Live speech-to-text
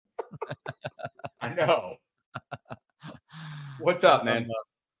I know. What's up, man?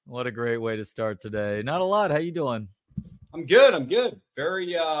 What a great way to start today. Not a lot. How you doing? I'm good.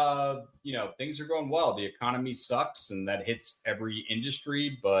 Very, things are going well. The economy sucks, and that hits every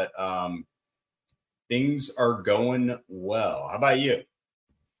industry, but things are going well. How about you?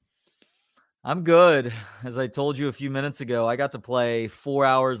 I'm good. As I told you a few minutes ago, I got to play 4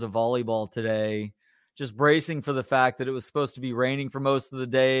 hours of volleyball today, just bracing for the fact that it was supposed to be raining for most of the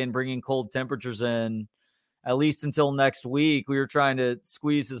day and bringing cold temperatures in, at least until next week. We were trying to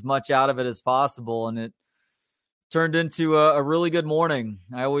squeeze as much out of it as possible, and it turned into a really good morning.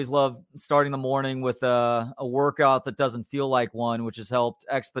 I always love starting the morning with a workout that doesn't feel like one, which has helped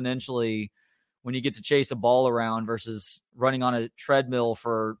exponentially when you get to chase a ball around versus running on a treadmill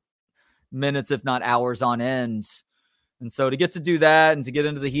for minutes, if not hours on end. And so to get to do that and to get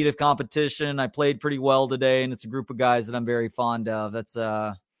into the heat of competition, I played pretty well today, and it's a group of guys that I'm very fond of. It's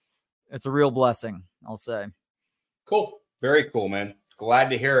a real blessing, I'll say. Cool. Very cool, man. Glad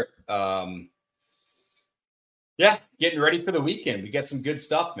to hear it. Getting ready for the weekend. We got some good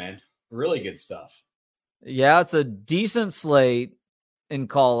stuff, man. Really good stuff. Yeah, it's a decent slate in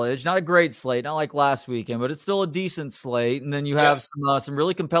college. Not a great slate, not like last weekend, but it's still a decent slate. And then you have some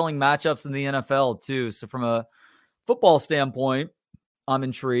really compelling matchups in the NFL too. So from a football standpoint, I'm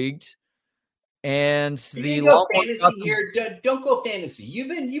intrigued. And the Longhorn fantasy here. Don't go fantasy. You've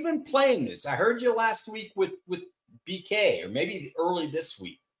been playing this. I heard you last week with BK, or maybe early this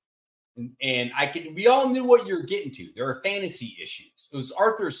week. And we all knew what you're getting to. There are fantasy issues. It was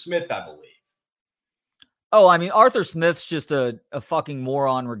Arthur Smith, I believe. Oh, I mean, Arthur Smith's just a fucking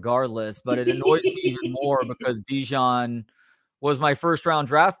moron regardless, but it annoys me even more because Bijan was my first round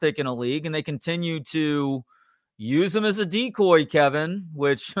draft pick in a league, and they continue to use him as a decoy, Kevin,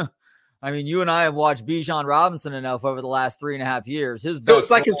 which, I mean, you and I have watched Bijan Robinson enough over the last 3.5 years. So it's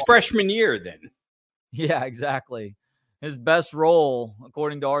like his freshman year then. Yeah, exactly. His best role,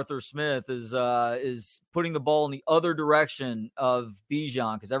 according to Arthur Smith, is putting the ball in the other direction of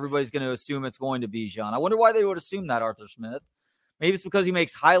Bijan because everybody's going to assume it's going to Bijan. I wonder why they would assume that, Arthur Smith. Maybe it's because he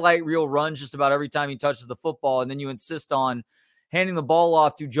makes highlight reel runs just about every time he touches the football, and then you insist on handing the ball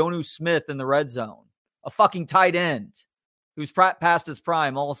off to Jonnu Smith in the red zone, a fucking tight end who's past his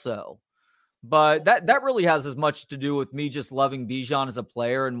prime also. But that really has as much to do with me just loving Bijan as a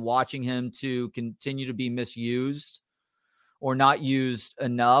player and watching him to continue to be misused or not used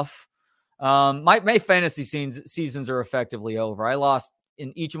enough. My fantasy seasons are effectively over. I lost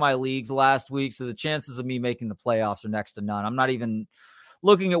in each of my leagues last week, so the chances of me making the playoffs are next to none. I'm not even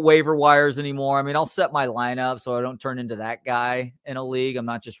looking at waiver wires anymore. I mean, I'll set my lineup so I don't turn into that guy in a league. I'm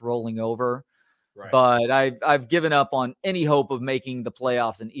not just rolling over. Right. But I've given up on any hope of making the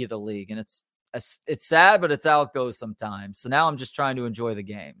playoffs in either league, and it's sad, but it's how it goes sometimes. So now I'm just trying to enjoy the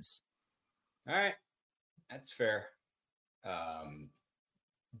games. All right, that's fair.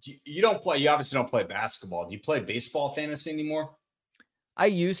 You don't play. You obviously don't play basketball. Do you play baseball fantasy anymore? I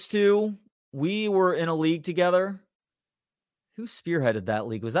used to. We were in a league together. Who spearheaded that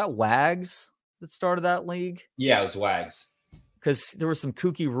league? Was that Wags that started that league? Yeah, it was Wags. Because there were some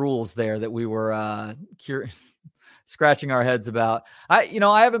kooky rules there that we were scratching our heads about. I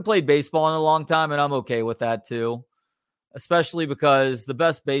haven't played baseball in a long time, and I'm okay with that too. Especially because the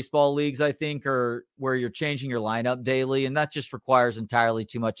best baseball leagues, I think, are where you're changing your lineup daily, and that just requires entirely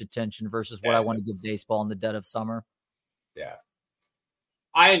too much attention versus what I want to give baseball in the dead of summer. Yeah.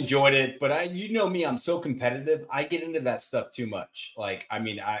 I enjoyed it, but you know me, I'm so competitive. I get into that stuff too much. Like, I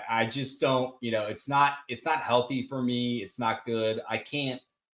mean, I just don't, it's not healthy for me. It's not good. I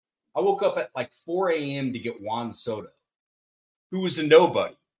woke up at like 4 a.m. to get Juan Soto, who was a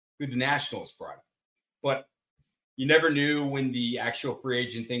nobody, who the Nationals brought him. But you never knew when the actual free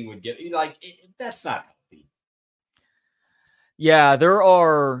agent thing would get that's not healthy. Yeah, there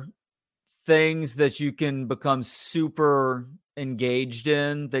are things that you can become super engaged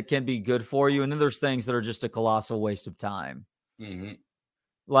in that can be good for you. And then there's things that are just a colossal waste of time. Mm-hmm.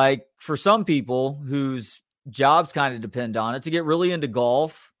 Like for some people whose jobs kind of depend on it, to get really into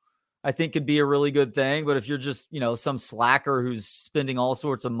golf, I think could be a really good thing. But if you're just, some slacker who's spending all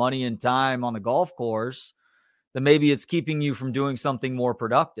sorts of money and time on the golf course, then maybe it's keeping you from doing something more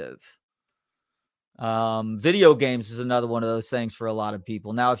productive. Video games is another one of those things for a lot of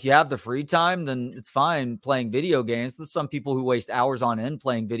people. Now, if you have the free time, then it's fine playing video games. There's some people who waste hours on end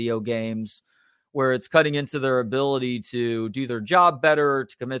playing video games where it's cutting into their ability to do their job better,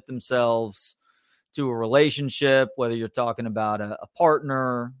 to commit themselves to a relationship, whether you're talking about a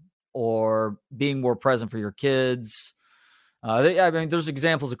partner or being more present for your kids. There's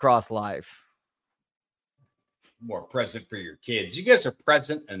examples across life. more present for your kids. You guys are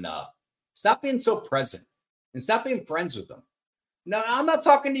present enough. Stop being so present and stop being friends with them. No, I'm not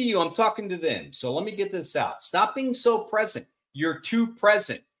talking to you. I'm talking to them. So let me get this out. Stop being so present. You're too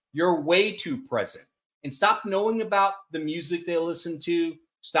present. You're way too present. And stop knowing about the music they listen to.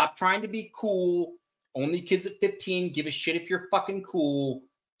 Stop trying to be cool. Only kids at 15 give a shit if you're fucking cool.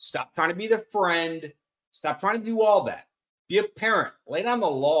 Stop trying to be their friend. Stop trying to do all that. Be a parent. Lay down the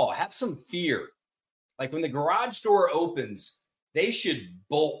law. Have some fear. Like when the garage door opens, they should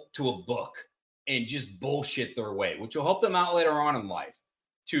bolt to a book and just bullshit their way, which will help them out later on in life,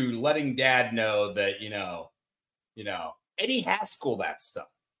 to letting dad know that, Eddie Haskell, that stuff.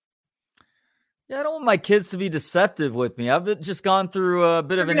 Yeah, I don't want my kids to be deceptive with me. I've just gone through a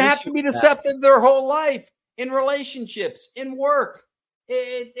bit of an issue. They have to be deceptive their whole life in relationships, in work.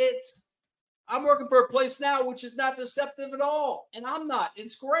 I'm working for a place now which is not deceptive at all, and I'm not.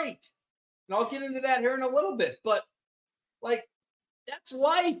 It's great. And I'll get into that here in a little bit, but like, that's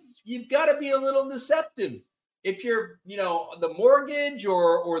life. You've got to be a little deceptive. If you're, the mortgage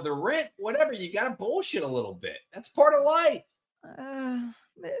or the rent, whatever, you got to bullshit a little bit. That's part of life.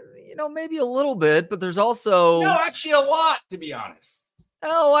 Maybe a little bit, but there's also actually a lot, to be honest.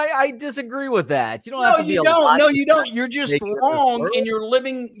 No, I disagree with that. You don't have to be a lot. No, you don't. You're just wrong, and you're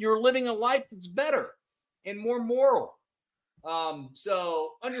living a life that's better and more moral.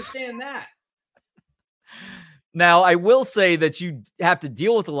 So understand that. Now, I will say that you have to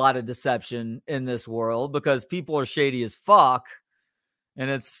deal with a lot of deception in this world because people are shady as fuck. And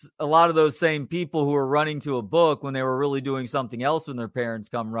it's a lot of those same people who are running to a book when they were really doing something else when their parents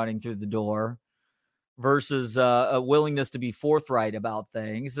come running through the door versus a willingness to be forthright about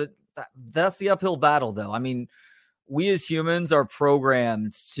things. That's the uphill battle, though. I mean, we as humans are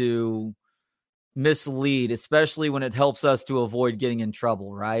programmed to mislead, especially when it helps us to avoid getting in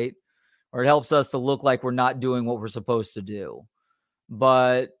trouble, right? Or it helps us to look like we're not doing what we're supposed to do.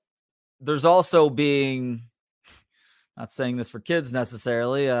 But there's also being, not saying this for kids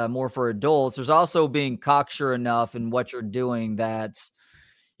necessarily, more for adults, there's also being cocksure enough in what you're doing that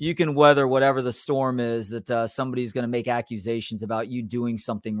you can weather whatever the storm is, that somebody's going to make accusations about you doing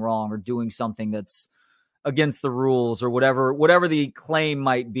something wrong or doing something that's against the rules or whatever the claim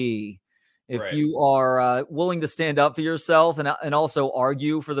might be. If right. You are willing to stand up for yourself and also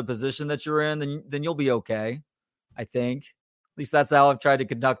argue for the position that you're in, then you'll be okay, I think. At least that's how I've tried to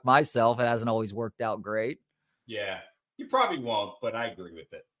conduct myself. It hasn't always worked out great. Yeah, you probably won't, but I agree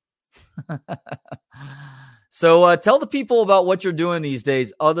with it. So tell the people about what you're doing these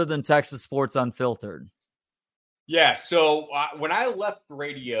days other than Texas Sports Unfiltered. Yeah, so when I left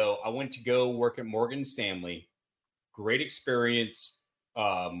radio, I went to go work at Morgan Stanley. Great experience.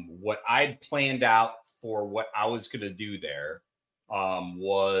 What I'd planned out for what I was going to do there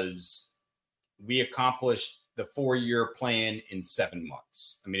was we accomplished the 4-year plan in 7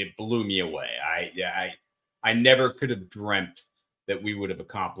 months. I mean, it blew me away. I never could have dreamt that we would have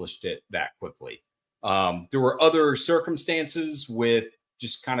accomplished it that quickly. There were other circumstances with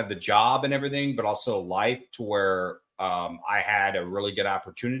just kind of the job and everything, but also life to where I had a really good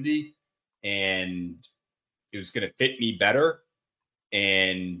opportunity and it was going to fit me better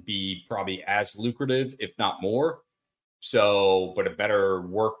and be probably as lucrative, if not more. So, but a better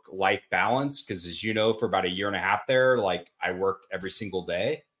work-life balance. Because as you know, for about 1.5 years there, like I worked every single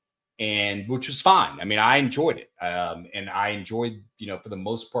day, and which was fine. I mean, I enjoyed it. And I enjoyed, for the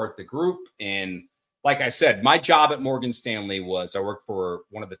most part, the group. And like I said, my job at Morgan Stanley was I worked for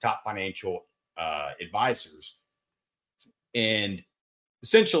one of the top financial advisors. And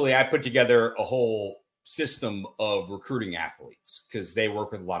essentially, I put together a whole system of recruiting athletes because they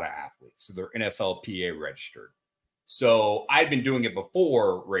work with a lot of athletes. So they're NFLPA registered. So I'd been doing it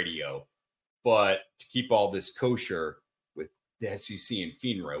before radio, but to keep all this kosher with the SEC and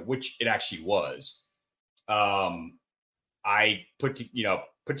FINRA, which it actually was, I put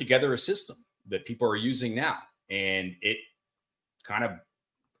together a system that people are using now. And it kind of,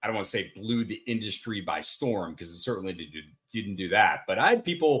 I don't want to say blew the industry by storm because it certainly didn't do that. But I had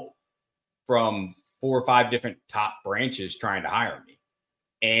people from 4 or 5 different top branches trying to hire me.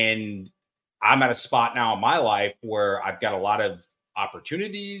 And I'm at a spot now in my life where I've got a lot of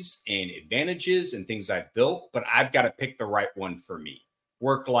opportunities and advantages and things I've built, but I've got to pick the right one for me.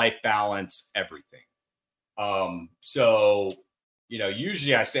 Work-life balance, everything. So,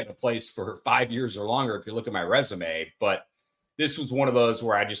 usually I stay in a place for 5 years or longer if you look at my resume, but this was one of those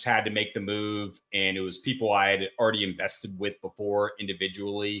where I just had to make the move, and it was people I had already invested with before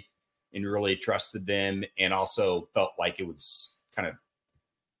individually and really trusted them, and also felt like it would kind of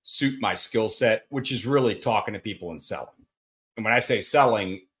suit my skill set, which is really talking to people and selling. and when I say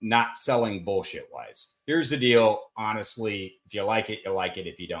selling, not selling bullshit wise. Here's the deal. Honestly, if you like it, you like it.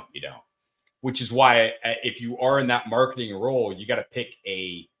 If you don't, you don't. Which is why if you are in that marketing role, you got to pick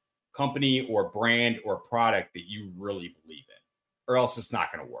a company or brand or product that you really believe in, or else it's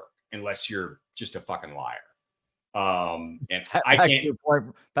not going to work unless you're just a fucking liar. And I can't.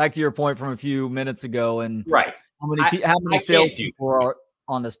 Back to your point from a few minutes ago, and right. How many salespeople are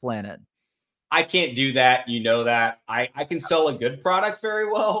on this planet? I can't do that. You know that. I can sell a good product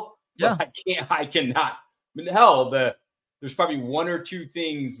very well, but I cannot. I mean, hell, there's probably one or two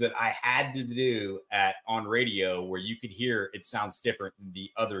things that I had to do on radio where you could hear it sounds different than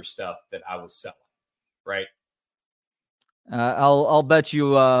the other stuff that I was selling. Right. I'll bet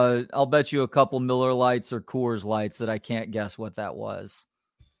you a couple Miller Lights or Coors Lights that I can't guess what that was.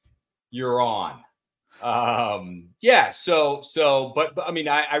 You're on. Yeah. So, but I mean,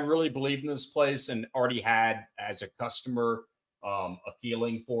 I really believe in this place and already had as a customer, a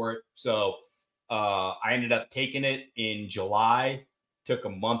feeling for it. So, I ended up taking it in July, took a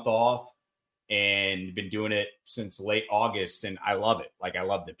month off and been doing it since late August. And I love it. Like I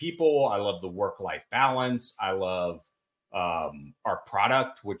love the people. I love the work-life balance. I love, our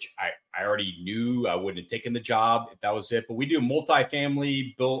product, which I already knew I wouldn't have taken the job if that was it. But we do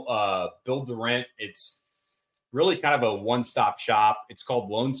multifamily build to rent. It's really kind of a one-stop shop. It's called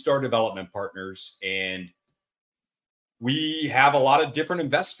Lone Star Development Partners, and we have a lot of different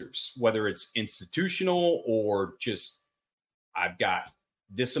investors, whether it's institutional or just I've got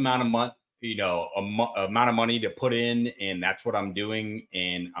this amount of money, amount of money to put in, and that's what I'm doing.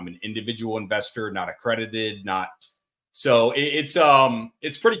 And I'm an individual investor, not accredited, not. So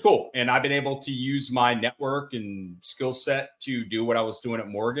it's pretty cool. And I've been able to use my network and skill set to do what I was doing at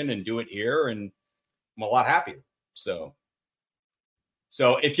Morgan and do it here. And I'm a lot happier. So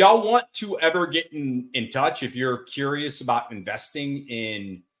if y'all want to ever get in touch, if you're curious about investing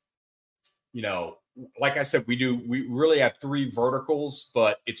in, like I said, we really have 3 verticals,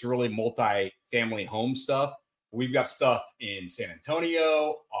 but it's really multi-family home stuff. We've got stuff in San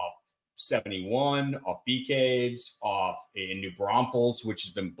Antonio, off 71, off Bee Caves, off in New Braunfels, which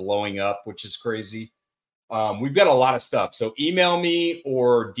has been blowing up, which is crazy. We've got a lot of stuff. So email me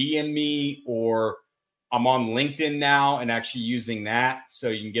or DM me, or I'm on LinkedIn now and actually using that. So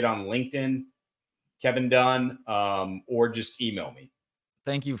you can get on LinkedIn, Kevin Dunn, or just email me.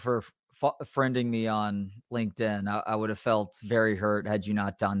 Thank you for friending me on LinkedIn. I would have felt very hurt had you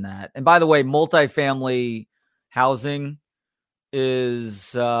not done that. And by the way, multifamily housing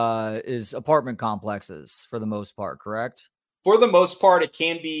is apartment complexes for the most part, correct? For the most part, it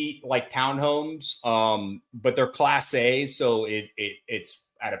can be like townhomes, but they're Class A, so it's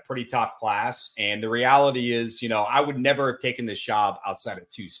at a pretty top class. And the reality is, I would never have taken this job outside of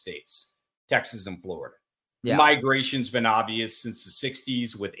 2 states, Texas and Florida. Yeah. Migration's been obvious since the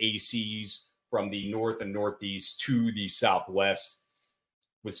 60s with ACs from the north and northeast to the southwest.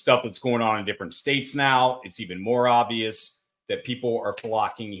 With stuff that's going on in different states now, it's even more obvious that people are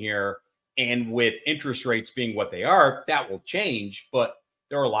flocking here. And with interest rates being what they are, that will change. But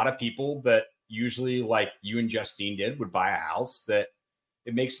there are a lot of people that usually, like you and Justine did, would buy a house that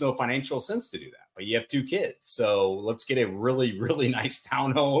it makes no financial sense to do that. But you have 2 kids. So let's get a really, really nice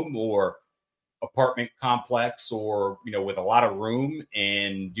townhome or apartment complex or, with a lot of room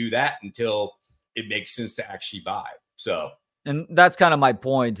and do that until it makes sense to actually buy. So. And that's kind of my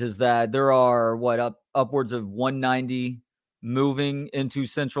point, is that there are upwards of 190 moving into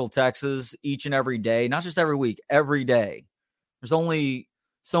Central Texas each and every day, not just every week, every day. There's only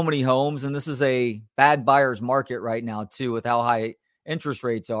so many homes, and this is a bad buyer's market right now too, with how high interest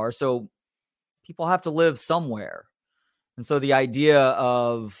rates are. So people have to live somewhere. And so the idea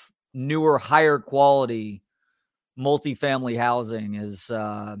of newer, higher quality multifamily housing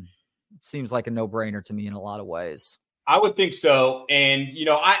seems like a no-brainer to me in a lot of ways. I would think so. And,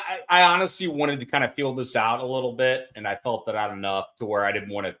 I honestly wanted to kind of feel this out a little bit. And I felt that out enough to where I didn't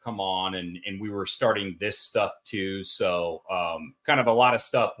want to come on and we were starting this stuff too. So kind of a lot of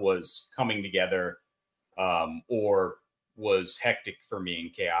stuff was coming together or was hectic for me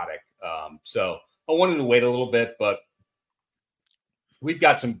and chaotic. So I wanted to wait a little bit, but we've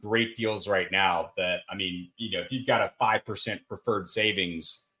got some great deals right now that, if you've got a 5% preferred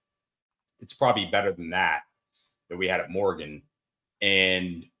savings, it's probably better than that we had at Morgan.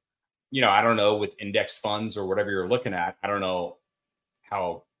 And, I don't know, with index funds or whatever you're looking at, I don't know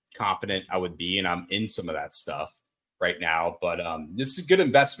how confident I would be. And I'm in some of that stuff right now, but this is a good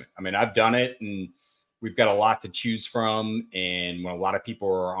investment. I've done it and we've got a lot to choose from. And when a lot of people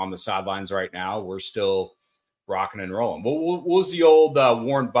are on the sidelines right now, we're still rocking and rolling. What was the old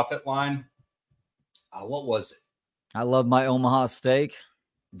Warren Buffett line? What was it? I love my Omaha steak.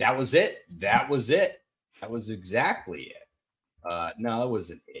 That was it. That was it. That was exactly it. No, that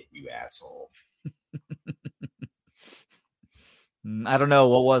wasn't it, you asshole. I don't know.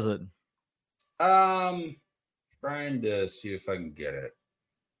 What was it? Trying to see if I can get it.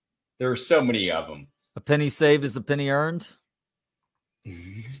 There are so many of them. A penny saved is a penny earned.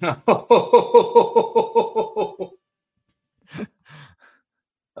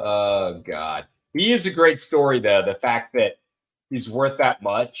 Oh God, he is a great story though. The fact that he's worth that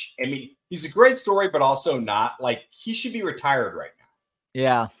much. I mean, he's a great story, but also not. Like, he should be retired right now.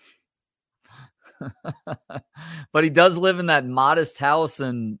 Yeah. But he does live in that modest house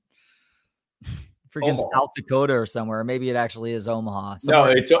in freaking Omaha. South Dakota or somewhere. Maybe it actually is Omaha.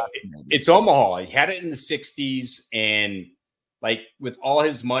 No, it's Omaha. He had it in the 60s, and like with all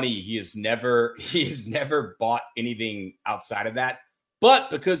his money, he has never bought anything outside of that. But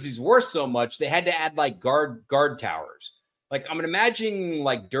because he's worth so much, they had to add like guard towers. Like, I'm imagining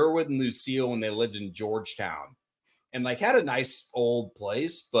like Durwood and Lucille when they lived in Georgetown and like had a nice old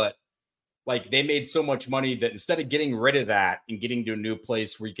place, but like they made so much money that instead of getting rid of that and getting to a new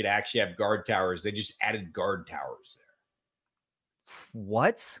place where you could actually have guard towers, they just added guard towers there.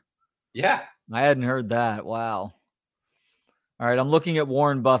 What? Yeah. I hadn't heard that. Wow. All right. I'm looking at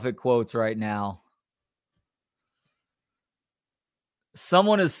Warren Buffett quotes right now.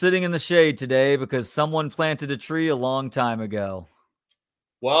 Someone is sitting in the shade today because someone planted a tree a long time ago.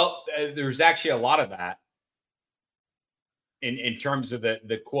 Well, there's actually a lot of that in terms of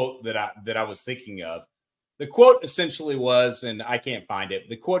the quote that I was thinking of. The quote essentially was, and I can't find it.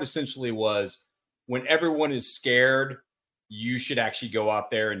 The quote essentially was, when everyone is scared, you should actually go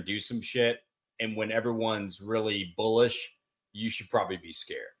out there and do some shit. And when everyone's really bullish, you should probably be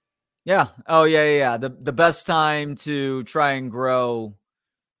scared. Yeah. Oh, yeah. The best time to try and grow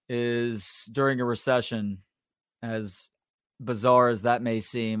is during a recession, as bizarre as that may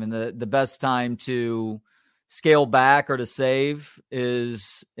seem. And the best time to scale back or to save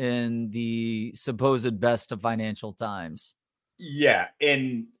is in the supposed best of financial times. Yeah.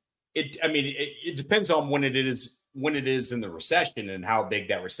 And it depends on when it is in the recession and how big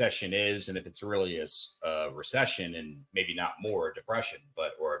that recession is. And if it's really a recession and maybe not more a depression,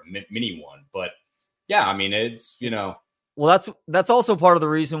 or a mini one. But yeah, I mean, it's, Well, that's also part of the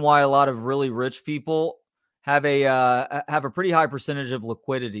reason why a lot of really rich people have a pretty high percentage of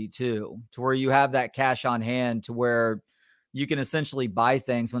liquidity too, to where you have that cash on hand to where you can essentially buy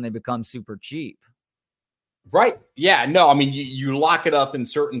things when they become super cheap. Right. Yeah. No, I mean, you lock it up in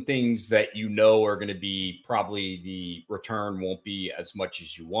certain things that are going to be probably the return won't be as much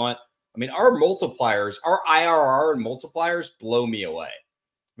as you want. I mean, our multipliers, our IRR and multipliers blow me away.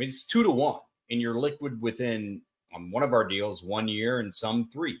 I mean, it's 2-1, and you're liquid within on one of our deals 1 year and some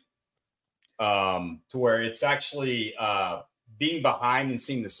 3. To where it's actually being behind and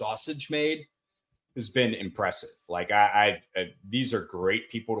seeing the sausage made has been impressive. Like these are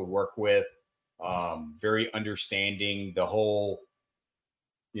great people to work with. Very understanding. The whole,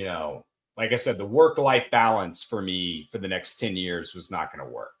 like I said, the work-life balance for me for the next 10 years was not going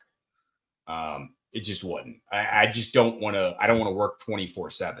to work. It just wouldn't. I just don't want to. I don't want to work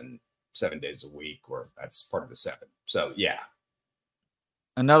 24/7, 7 days a week, or that's part of the 7. So yeah.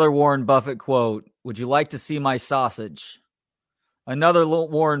 Another Warren Buffett quote. Would you like to see my sausage? Another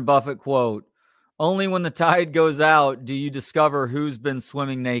Warren Buffett quote. Only when the tide goes out do you discover who's been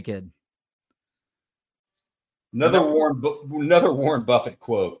swimming naked. Another Warren Buffett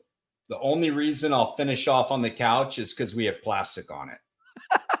quote. The only reason I'll finish off on the couch is because we have plastic on it.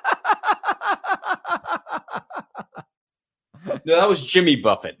 No, that was Jimmy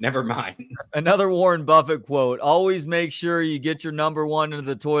Buffett. Never mind. Another Warren Buffett quote. Always make sure you get your number one into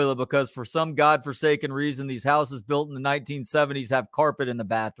the toilet because for some godforsaken reason, these houses built in the 1970s have carpet in the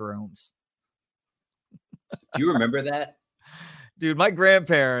bathrooms. Do you remember that? Dude, my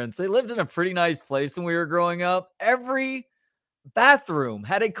grandparents, they lived in a pretty nice place when we were growing up. Every bathroom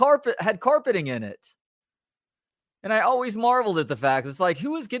had carpeting in it. And I always marveled at the fact it's like,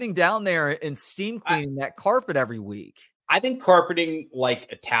 who is getting down there and steam cleaning that carpet every week? I think carpeting, like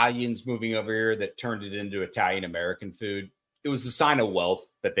Italians moving over here that turned it into Italian American food, it was a sign of wealth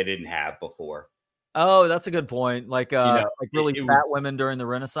that they didn't have before. Oh, that's a good point. Like really it fat women during the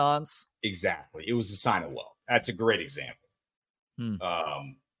Renaissance. Exactly. It was a sign of wealth. That's a great example.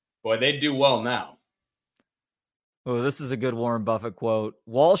 Boy, they do well now. Oh, this is a good Warren Buffett quote.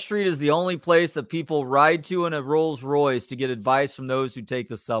 Wall Street is the only place that people ride to in a Rolls Royce to get advice from those who take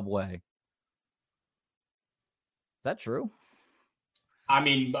the subway. Is that true? I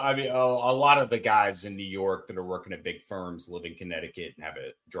mean, a lot of the guys in New York that are working at big firms live in Connecticut and have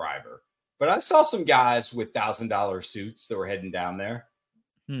a driver. But I saw some guys with $1,000 suits that were heading down there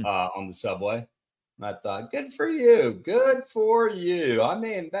on the subway. And I thought, good for you. Good for you. I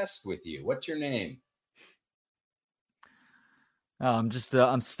may invest with you. What's your name? I'm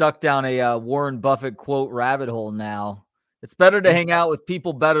stuck down a Warren Buffett quote rabbit hole now. It's better to hang out with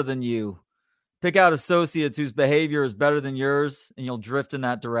people better than you. Pick out associates whose behavior is better than yours, and you'll drift in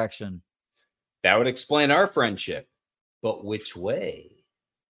that direction. That would explain our friendship. But which way?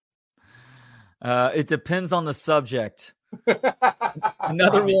 It depends on the subject.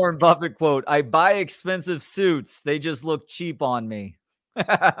 Another Warren Buffett quote. I buy expensive suits. They just look cheap on me.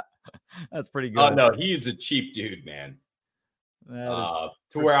 That's pretty good. Oh, no, he's a cheap dude, man. To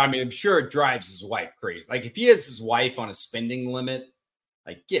where, I mean, I'm sure it drives his wife crazy. Like, if he has his wife on a spending limit,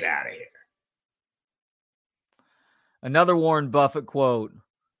 like, get out of here. Another Warren Buffett quote.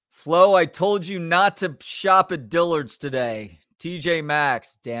 Flo, I told you not to shop at Dillard's today. TJ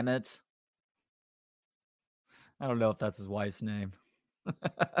Maxx, damn it. I don't know if that's his wife's name.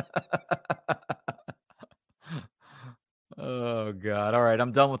 Oh, God. All right,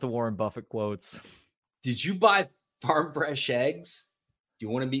 I'm done with the Warren Buffett quotes. Did you buy farm fresh eggs? Do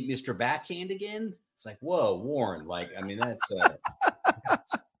you want to meet Mr. Backhand again? It's like, whoa, Warren. Like, I mean, that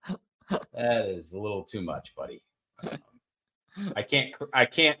is a little too much, buddy. I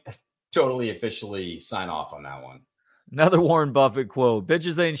can't totally officially sign off on that one. Another Warren Buffett quote.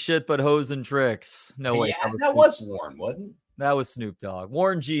 Bitches ain't shit but hoes and tricks. No way. Yeah, that was Warren, wasn't it? That was Snoop Dogg.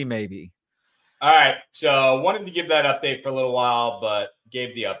 Warren G, maybe. All right. So wanted to give that update for a little while, but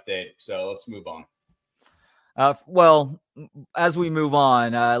gave the update. So let's move on. Well, as we move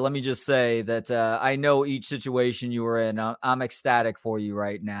on, let me just say that I know each situation you were in. I'm ecstatic for you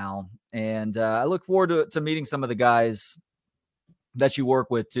right now. And I look forward to meeting some of the guys that you work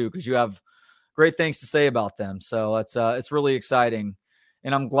with, too, because you have great things to say about them. So it's really exciting.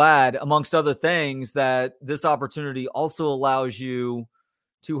 And I'm glad, amongst other things, that this opportunity also allows you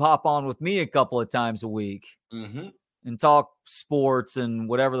to hop on with me a couple of times a week. Mm-hmm. And talk sports and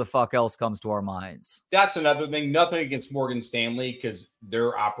whatever the fuck else comes to our minds. That's another thing. Nothing against Morgan Stanley because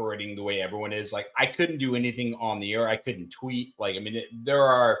they're operating the way everyone is. Like, I couldn't do anything on the air. I couldn't tweet. Like, I mean,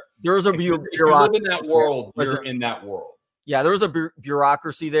 there's a bureaucracy. If you live in that world, you're in that world. Yeah, there was a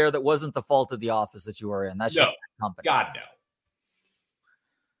bureaucracy there that wasn't the fault of the office that you were in. That's just the company. God, no.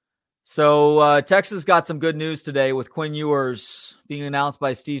 So Texas got some good news today with Quinn Ewers being announced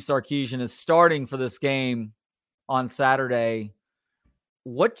by Steve Sarkisian as starting for this game on Saturday.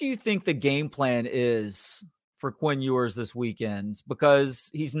 What do you think the game plan is for Quinn Ewers this weekend? Because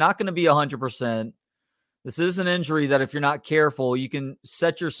he's not going to be 100%. This is an injury that if you're not careful, you can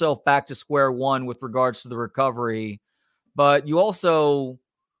set yourself back to square one with regards to the recovery. But you also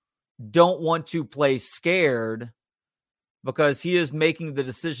don't want to play scared because he is making the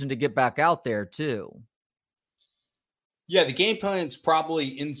decision to get back out there too. Yeah, the game plan is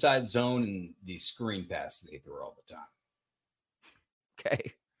probably inside zone and the screen pass they throw all the time.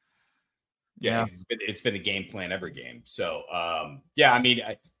 Okay. Yeah. It's been the game plan every game. So, yeah, I mean,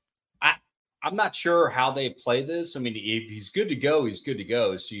 I'm not sure how they play this. I mean, if he's good to go, he's good to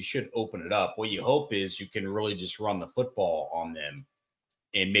go. So you should open it up. What you hope is you can really just run the football on them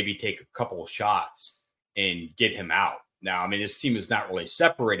and maybe take a couple of shots and get him out. Now, I mean, this team is not really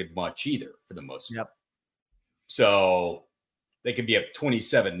separated much either for the most part. So they could be up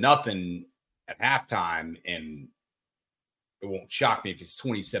 27-0 at halftime, and it won't shock me if it's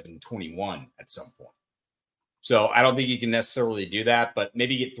 27-21 at some point. So I don't think you can necessarily do that, but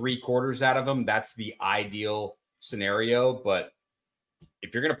maybe get 3 quarters out of them. That's the ideal scenario. But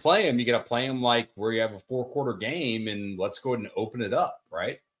if you're going to play him, you got to play him like where you have a 4-quarter game, and let's go ahead and open it up,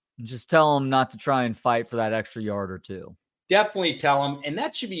 right? Just tell him not to try and fight for that extra yard or two. Definitely tell him, and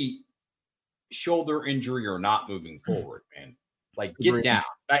that should be shoulder injury or not moving forward, man. Like, get down.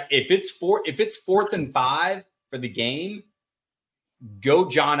 If it's 4th and 5 for the game, go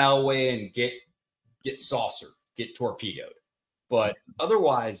John Elway and get saucered, get torpedoed. But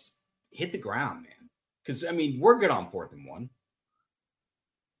otherwise, hit the ground, man. Because, I mean, we're good on 4th and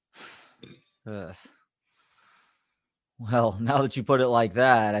 1. Well, now that you put it like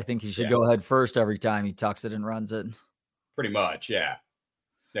that, I think he should go head first every time he tucks it and runs it. Pretty much, yeah.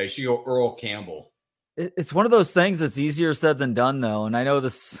 No, you should go Earl Campbell. It's one of those things that's easier said than done, though. And I know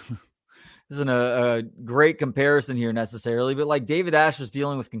this isn't a great comparison here necessarily, but like David Ash was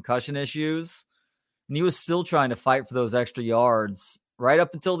dealing with concussion issues, and he was still trying to fight for those extra yards right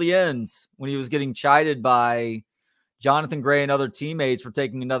up until the end when he was getting chided by Jonathan Gray and other teammates for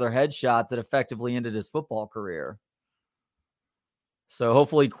taking another headshot that effectively ended his football career. So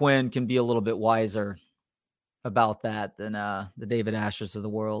hopefully Quinn can be a little bit wiser about that than the David Ashers of the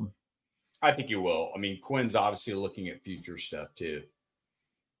world. I think you will. I mean, Quinn's obviously looking at future stuff too.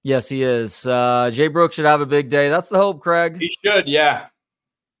 Yes, he is. Jay Brooks should have a big day. That's the hope, Craig. He should, yeah.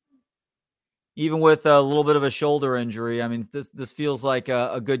 Even with a little bit of a shoulder injury, I mean, this feels like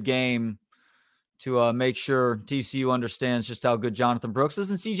a good game to make sure TCU understands just how good Jonathan Brooks is,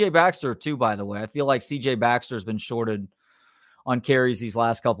 and CJ Baxter too. By the way, I feel like CJ Baxter has been shorted on carries these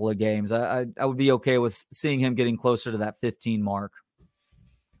last couple of games. I would be okay with seeing him getting closer to that 15 mark.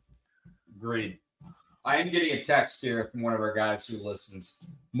 Agreed. I am getting a text here from one of our guys who listens.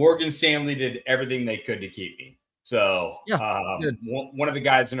 Morgan Stanley did everything they could to keep me. So one of the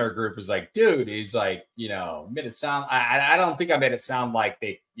guys in our group was like, dude, he's like, made it sound, I don't think I made it sound like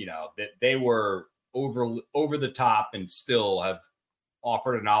they, that they were over the top and still have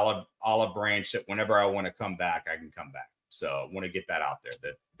offered an olive branch that whenever I want to come back, I can come back. So I want to get that out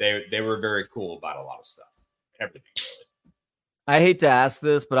there, that they were very cool about a lot of stuff, everything really. I hate to ask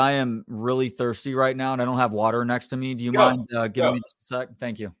this, but I am really thirsty right now, and I don't have water next to me. Do you mind giving me just a sec?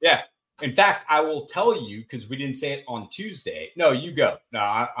 Thank you. Yeah. In fact, I will tell you, because we didn't say it on Tuesday. No, you go.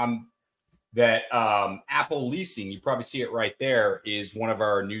 No, I'm that Apple Leasing, you probably see it right there, is one of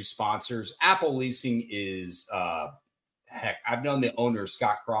our new sponsors. Apple Leasing is, I've known the owner,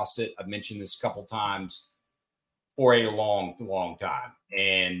 Scott Crossett. I've mentioned this a couple times for a long, long time.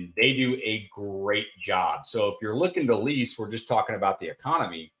 And they do a great job. So if you're looking to lease, we're just talking about the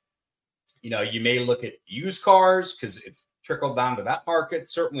economy. You may look at used cars because it's trickled down to that market.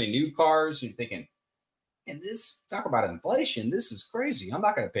 Certainly new cars. You're thinking, and this, talk about inflation. This is crazy. I'm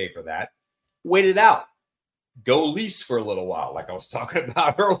not going to pay for that. Wait it out. Go lease for a little while, like I was talking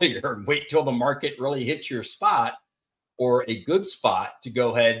about earlier, and wait till the market really hits your spot or a good spot to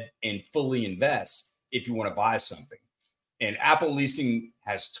go ahead and fully invest if you want to buy something. And Apple Leasing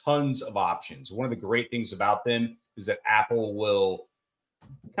has tons of options. One of the great things about them is that Apple will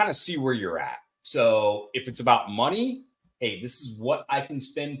kind of see where you're at. So if it's about money, hey, this is what I can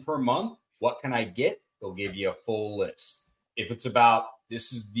spend per month. What can I get? They'll give you a full list. If it's about,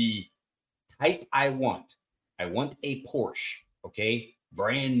 this is the type I want a Porsche, okay,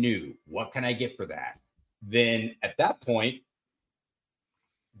 brand new. What can I get for that? Then at that point,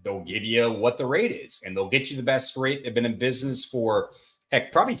 they'll give you what the rate is, and they'll get you the best rate. They've been in business for,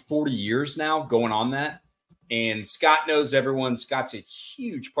 probably 40 years now going on that. And Scott knows everyone. Scott's a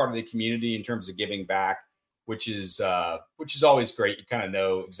huge part of the community in terms of giving back, which is always great. You kind of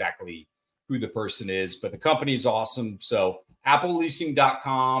know exactly who the person is, but the company is awesome. So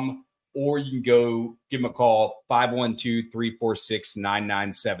appleleasing.com, or you can go give them a call,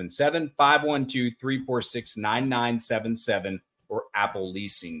 512-346-9977, 512-346-9977, or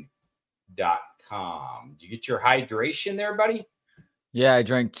appleleasing.com. Do you get your hydration there, buddy? Yeah, I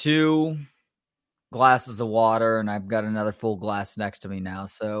drank 2 glasses of water, and I've got another full glass next to me now.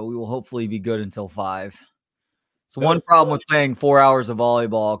 So we will hopefully be good until 5. So one problem with playing 4 hours of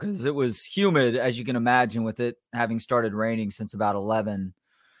volleyball, because it was humid, as you can imagine, with it having started raining since about 11.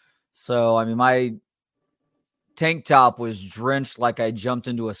 So, I mean, my tank top was drenched like I jumped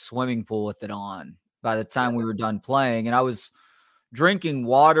into a swimming pool with it on by the time we were done playing. And I was drinking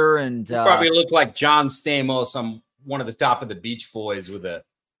water, and you probably looked like John Stamos on one of the top of the Beach Boys with a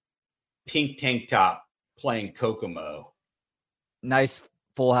pink tank top playing Kokomo. Nice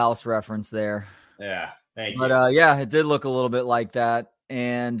Full House reference there. Yeah, thank you. But yeah, it did look a little bit like that.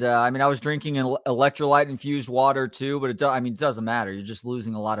 And I mean, I was drinking an electrolyte infused water too, but it doesn't matter. You're just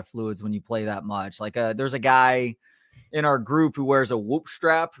losing a lot of fluids when you play that much. Like there's a guy in our group who wears a Whoop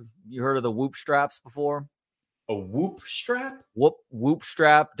strap. You heard of the Whoop straps before? A Whoop strap? Whoop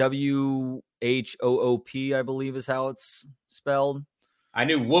strap, WHOOP, I believe is how it's spelled. I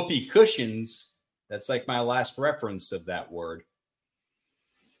knew whoopee cushions. That's like my last reference of that word.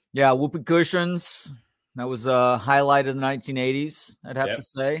 Yeah, whoopee cushions. That was highlighted in the 1980s, I'd have to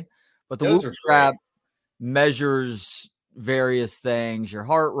say. But the Whoop strap measures various things, your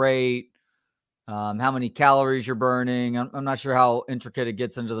heart rate, how many calories you're burning. I'm not sure how intricate it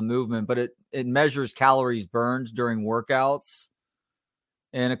gets into the movement, but it measures calories burned during workouts.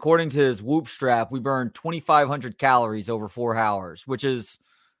 And according to his Whoop strap, we burned 2,500 calories over 4 hours, which is,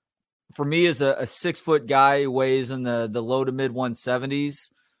 for me, as a 6-foot guy who weighs in the low to mid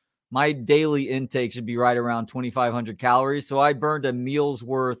 170s, my daily intake should be right around 2,500 calories. So I burned a meal's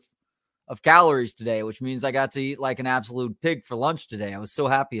worth of calories today, which means I got to eat like an absolute pig for lunch today. I was so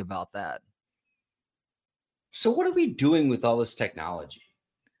happy about that. So what are we doing with all this technology?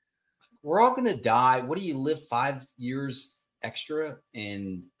 We're all going to die. What do you live 5 years extra?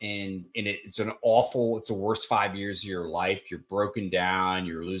 And it's the worst 5 years of your life. You're broken down.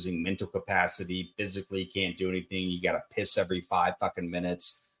 You're losing mental capacity. Physically can't do anything. You got to piss every 5 fucking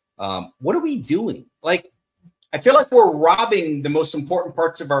minutes. What are we doing? Like, I feel like we're robbing the most important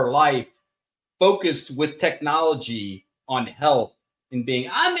parts of our life, focused with technology on health and being,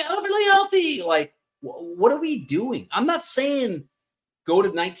 I'm overly healthy. Like, what are we doing? I'm not saying go to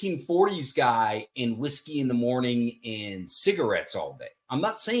 1940s guy and whiskey in the morning and cigarettes all day. I'm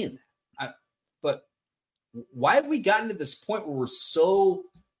not saying that. But why have we gotten to this point where we're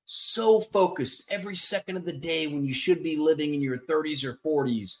so focused every second of the day when you should be living in your 30s or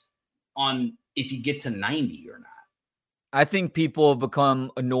 40s on if you get to 90 or not? I think people have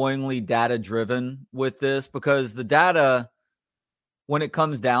become annoyingly data driven with this because the data, when it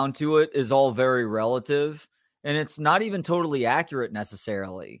comes down to it, is all very relative and it's not even totally accurate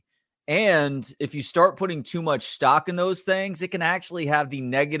necessarily. And if you start putting too much stock in those things, it can actually have the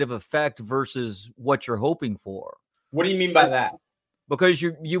negative effect versus what you're hoping for. What do you mean by that? Because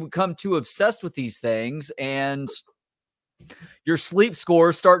you become too obsessed with these things and your sleep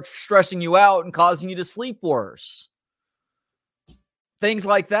scores start stressing you out and causing you to sleep worse. Things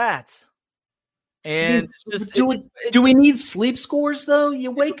like that. And do we need sleep scores though?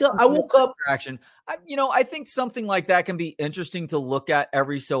 You wake up. I woke up. I think something like that can be interesting to look at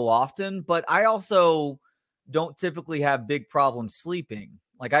every so often, but I also don't typically have big problems sleeping.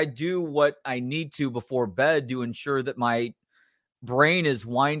 Like I do what I need to before bed to ensure that my brain is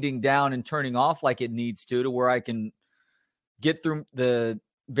winding down and turning off like it needs to where I can get through the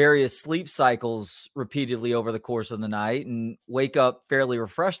various sleep cycles repeatedly over the course of the night and wake up fairly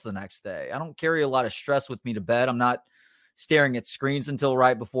refreshed the next day. I don't carry a lot of stress with me to bed. I'm not staring at screens until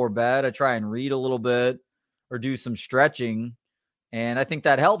right before bed. I try and read a little bit or do some stretching, and I think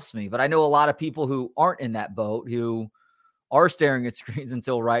that helps me. But I know a lot of people who aren't in that boat, who are staring at screens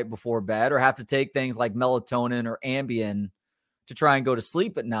until right before bed or have to take things like melatonin or Ambien to try and go to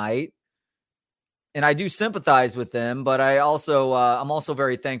sleep at night. And I do sympathize with them, but I'm also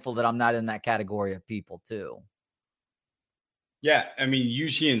very thankful that I'm not in that category of people too. Yeah. I mean,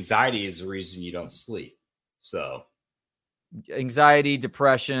 usually anxiety is the reason you don't sleep. So anxiety,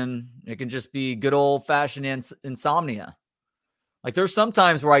 depression, it can just be good old fashioned insomnia. Like there's some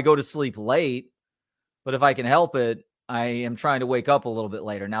times where I go to sleep late, but if I can help it, I am trying to wake up a little bit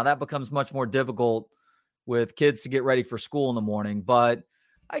later. Now that becomes much more difficult with kids to get ready for school in the morning, but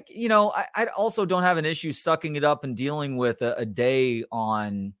I also don't have an issue sucking it up and dealing with a day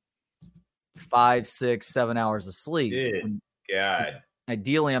on 5, 6, 7 hours of sleep. Good God.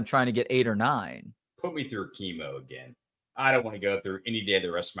 Ideally, I'm trying to get 8 or 9. Put me through chemo again. I don't want to go through any day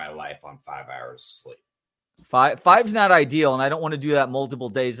the rest of my life on 5 hours of sleep. Five's not ideal, and I don't want to do that multiple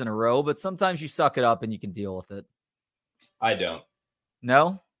days in a row, but sometimes you suck it up and you can deal with it. I don't.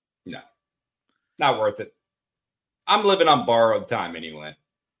 No? No. Not worth it. I'm living on borrowed time anyway.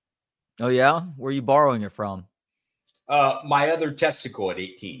 Oh, yeah? Where are you borrowing it from? My other testicle at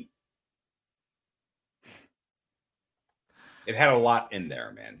 18. It had a lot in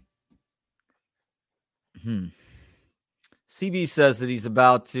there, man. CB says that he's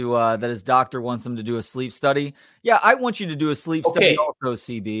about to, that his doctor wants him to do a sleep study. Yeah, I want you to do a sleep study also,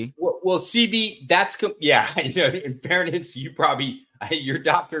 CB. Well, CB, I know. In fairness, your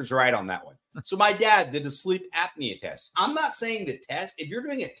doctor's right on that one. So my dad did a sleep apnea test. I'm not saying the test, if you're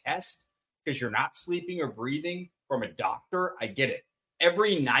doing a test because you're not sleeping or breathing from a doctor, I get it.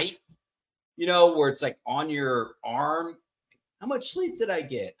 Every night, where it's like on your arm, how much sleep did I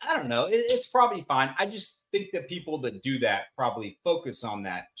get? I don't know. It's probably fine. I just think that people that do that probably focus on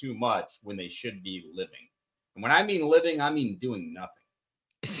that too much when they should be living. And when I mean living, I mean doing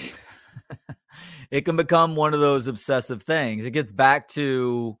nothing. It can become one of those obsessive things. It gets back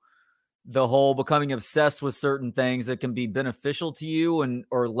to the whole becoming obsessed with certain things that can be beneficial to you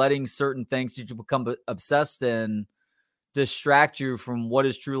or letting certain things that you become obsessed in distract you from what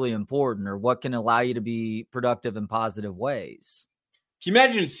is truly important or what can allow you to be productive in positive ways. Can you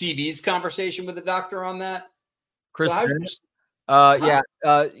imagine CB's conversation with the doctor on that? Chris,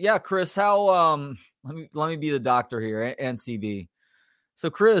 Chris, how, let me be the doctor here and CB. So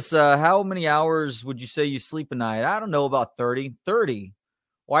Chris, how many hours would you say you sleep a night? I don't know, about 30.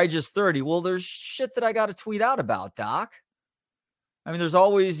 Why just 30? Well, there's shit that I got to tweet out about, Doc. I mean, there's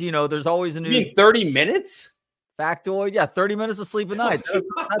always a new. You mean 30 minutes? Factoid. Yeah, 30 minutes of sleep a night. That's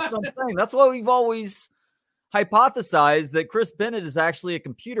what I'm saying. That's why we've always hypothesized that Chris Bennett is actually a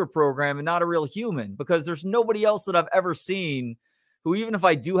computer program and not a real human, because there's nobody else that I've ever seen who, even if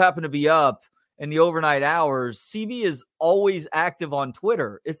I do happen to be up in the overnight hours, CB is always active on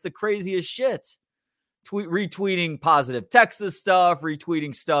Twitter. It's the craziest shit. Retweeting positive Texas stuff,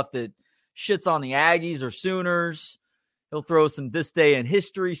 retweeting stuff that shits on the Aggies or Sooners. He'll throw some this day in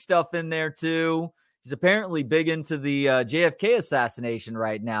history stuff in there too. He's apparently big into the JFK assassination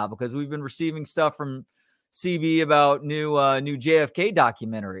right now because we've been receiving stuff from CB about new JFK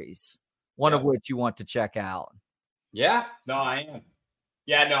documentaries, one of which you want to check out. Yeah, no, I am.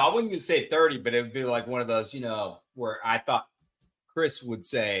 Yeah, no, I wouldn't even say 30, but it would be like one of those, where I thought Chris would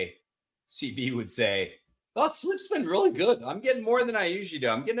say, CB would say, oh, sleep's been really good. I'm getting more than I usually do.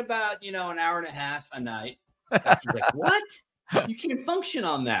 I'm getting about, an hour and a half a night. He's like, what? You can't function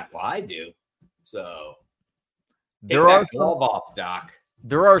on that. Well, I do. So take that glove off, Doc.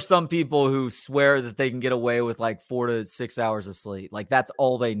 There are some people who swear that they can get away with like 4 to 6 hours of sleep. Like that's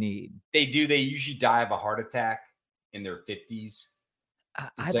all they need. They do. They usually die of a heart attack in their 50s.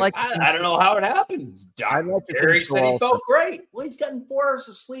 I don't know how it happened. Gary said he felt great. Well, he's gotten 4 hours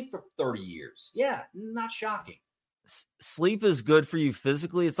of sleep for 30 years. Yeah, not shocking. Sleep is good for you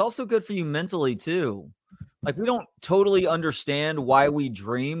physically. It's also good for you mentally too. Like we don't totally understand why we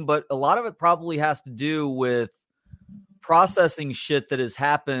dream, but a lot of it probably has to do with processing shit that has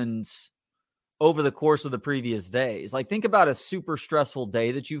happened over the course of the previous days. Like think about a super stressful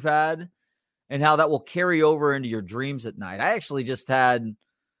day that you've had and how that will carry over into your dreams at night. I actually just had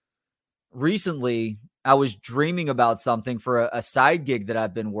recently, I was dreaming about something for a side gig that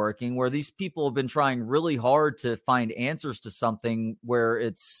I've been working where these people have been trying really hard to find answers to something where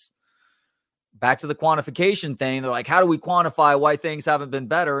it's back to the quantification thing. They're like, how do we quantify why things haven't been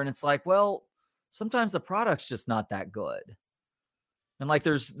better? And it's like, well, sometimes the product's just not that good. And like,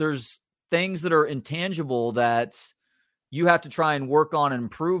 there's things that are intangible that you have to try and work on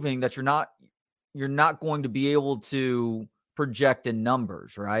improving that you're not going to be able to project in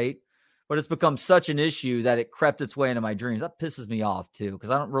numbers, right? But it's become such an issue that it crept its way into my dreams. That pisses me off too, because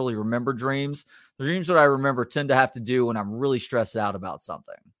I don't really remember dreams. The dreams that I remember tend to have to do when I'm really stressed out about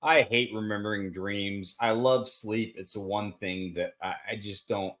something. I hate remembering dreams. I love sleep. It's the one thing that I just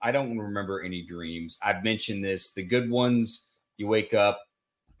don't. I don't remember any dreams. I've mentioned this. The good ones, you wake up,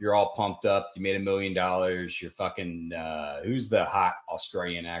 you're all pumped up. You made $1 million. You're fucking. Who's the hot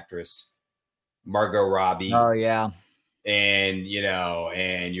Australian actress? Margot Robbie. Oh yeah. And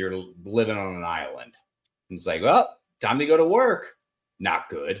and you're living on an island. And it's like, well, time to go to work. Not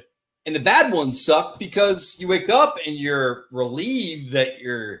good. And the bad ones suck because you wake up and you're relieved that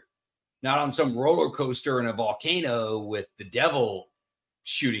you're not on some roller coaster in a volcano with the devil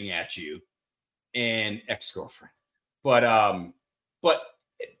shooting at you and ex-girlfriend. But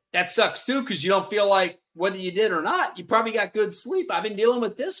that sucks too, because you don't feel like whether you did or not, you probably got good sleep. I've been dealing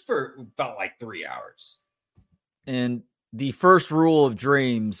with this for felt like 3 hours. And the first rule of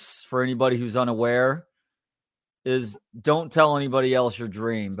dreams for anybody who's unaware is don't tell anybody else your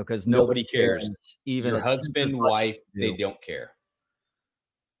dream because nobody cares. Even your husband, wife, they don't care.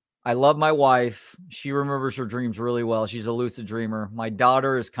 I love my wife. She remembers her dreams really well. She's a lucid dreamer. My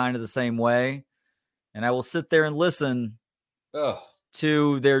daughter is kind of the same way. And I will sit there and listen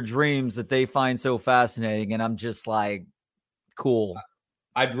to their dreams that they find so fascinating. And I'm just like, cool.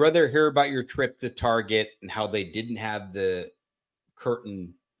 I'd rather hear about your trip to Target and how they didn't have the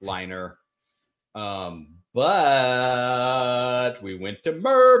curtain liner. But we went to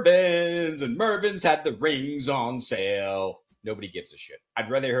Mervyn's and Mervyn's had the rings on sale. Nobody gives a shit. I'd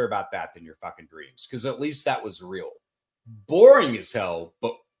rather hear about that than your fucking dreams, because at least that was real. Boring as hell,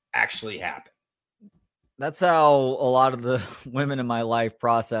 but actually happened. That's how a lot of the women in my life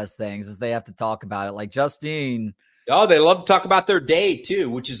process things, is they have to talk about it. Like Justine. Oh, they love to talk about their day too,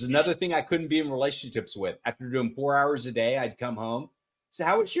 which is another thing I couldn't be in relationships with. After doing 4 hours a day, I'd come home. So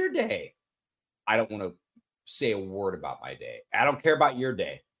how was your day? I don't want to say a word about my day. I don't care about your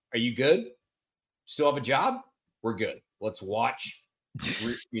day. Are you good? Still have a job? We're good. Let's watch,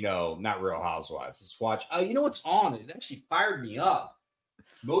 not Real Housewives. Let's watch. Oh, you know what's on? It actually fired me up.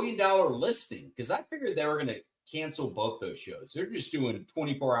 $1 Million Listing, because I figured they were going to cancel both those shows. They're just doing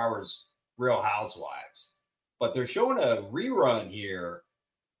 24 hours Real Housewives. But they're showing a rerun here,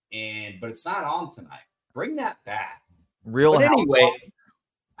 but it's not on tonight. Bring that back. Real anyway,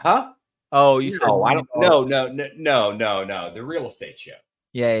 huh? Oh, you said no. The real estate show.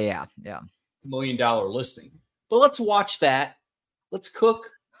 Yeah. $1 Million Listing. But let's watch that. Let's cook.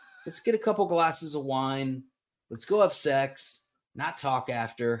 Let's get a couple glasses of wine. Let's go have sex. Not talk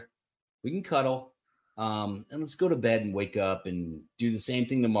after. We can cuddle. And let's go to bed and wake up and do the same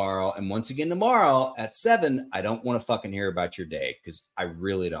thing tomorrow. And once again, tomorrow at 7, I don't want to fucking hear about your day because I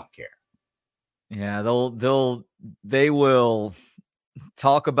really don't care. Yeah, they will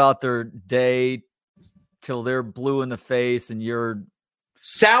talk about their day till they're blue in the face and you're.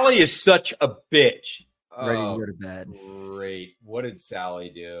 Sally is such a bitch. Ready to go to bed. Great. What did Sally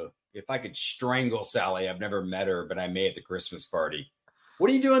do? If I could strangle Sally, I've never met her, but I may at the Christmas party. What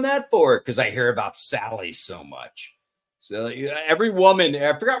are you doing that for? Because I hear about Sally so much. So every woman,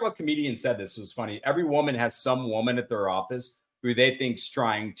 I forgot what comedian said this, was funny. Every woman has some woman at their office who they think's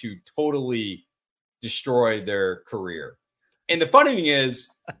trying to totally destroy their career. And the funny thing is,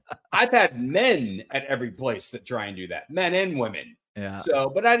 I've had men at every place that try and do that, men and women. Yeah. So,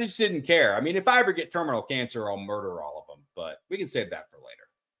 but I just didn't care. I mean, if I ever get terminal cancer, I'll murder all of them, but we can save that for later.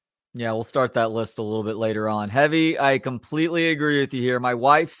 Yeah, we'll start that list a little bit later on. Heavy, I completely agree with you here. My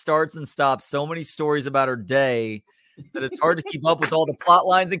wife starts and stops so many stories about her day that it's hard to keep up with all the plot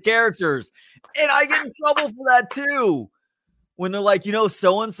lines and characters. And I get in trouble for that too. When they're like,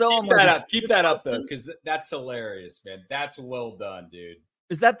 so-and-so. Keep that up, though, because that's hilarious, man. That's well done, dude.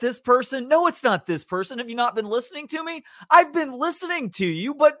 Is that this person? No, it's not this person. Have you not been listening to me? I've been listening to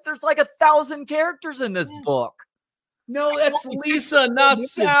you, but there's like 1,000 characters in this book. No, that's Lisa, not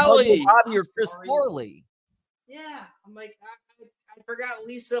Sally. Bobby or Chris Farley. Yeah, I'm like, I forgot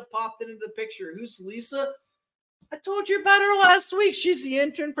Lisa popped into the picture. Who's Lisa? I told you about her last week. She's the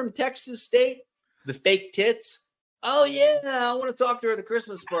intern from Texas State. The fake tits. Oh, yeah, I want to talk to her at the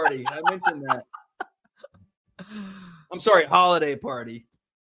Christmas party. I mentioned that. I'm sorry, holiday party.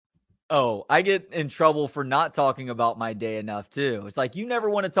 Oh, I get in trouble for not talking about my day enough, too. It's like, you never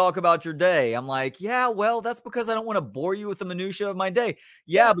want to talk about your day. I'm like, yeah, well, that's because I don't want to bore you with the minutia of my day.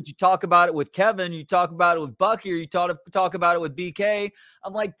 Yeah, but you talk about it with Kevin, you talk about it with Bucky, or you talk about it with BK.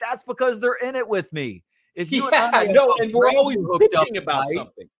 I'm like, that's because they're in it with me. If you and we're always bitching about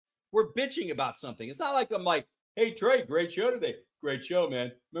something. We're bitching about something. It's not like I'm like, hey, Trey, great show today. Great show,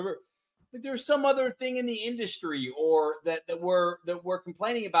 man. Remember, there's some other thing in the industry or that we're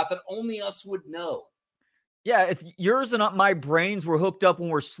complaining about that only us would know. Yeah, if yours and my brains were hooked up when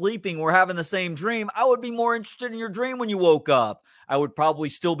we're sleeping, we're having the same dream, I would be more interested in your dream when you woke up. I would probably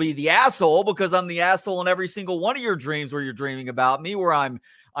still be the asshole because I'm the asshole in every single one of your dreams where you're dreaming about me, where I'm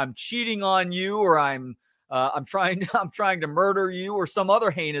cheating on you, or I'm trying to murder you, or some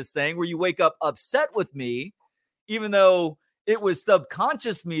other heinous thing where you wake up upset with me, even though it was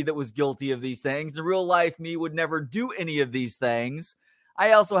subconscious me that was guilty of these things. In real life, me would never do any of these things.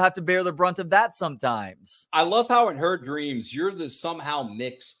 I also have to bear the brunt of that sometimes. I love how in her dreams, you're the somehow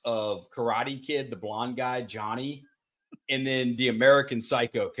mix of Karate Kid, the blonde guy, Johnny, and then the American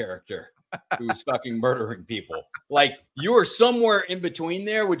Psycho character who's fucking murdering people. Like, you are somewhere in between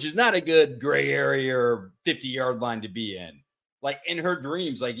there, which is not a good gray area or 50-yard line to be in. Like, in her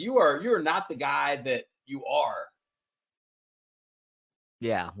dreams, like, you're not the guy that you are.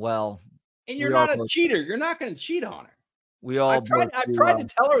 Yeah, well, and you're not a cheater. You're not going to cheat on her. I've tried to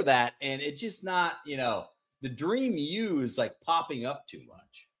tell her that, and it's just not, the dream you is like popping up too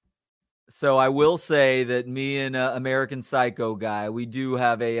much. So I will say that me and American Psycho guy, we do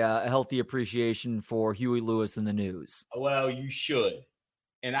have a healthy appreciation for Huey Lewis in the News. Well, you should.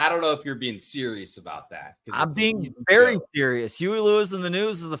 And I don't know if you're being serious about that. I'm being very serious. Huey Lewis in the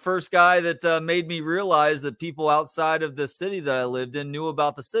News is the first guy that made me realize that people outside of the city that I lived in knew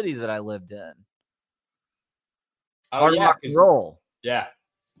about the city that I lived in. Oh, yeah. Rock and roll. Yeah.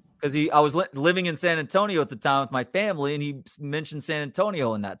 Because I was living in San Antonio at the time with my family, and he mentioned San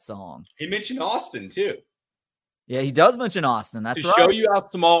Antonio in that song. He mentioned Austin, too. Yeah, he does mention Austin. That's right. To show you how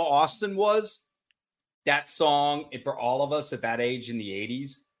small Austin was, that song, and for all of us at that age in the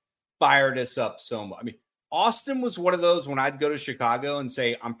 80s, fired us up so much. I mean, Austin was one of those when I'd go to Chicago and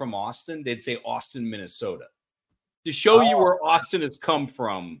say, I'm from Austin, they'd say Austin, Minnesota. To show you where Austin has come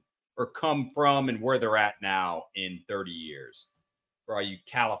from and where they're at now in 30 years. For all you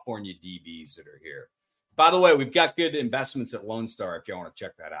California DBs that are here. By the way, we've got good investments at Lone Star if you want to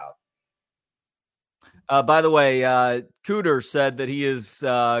check that out. By the way, Cooter said that he is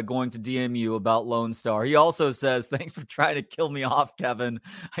going to DM you about Lone Star. He also says, thanks for trying to kill me off, Kevin.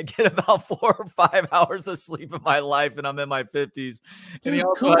 I get about 4 or 5 hours of sleep in my life, and I'm in my 50s. Dude,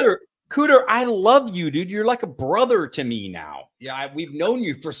 and Cooter, I love you, dude. You're like a brother to me now. Yeah, we've known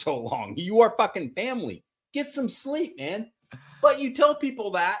you for so long. You are fucking family. Get some sleep, man. But you tell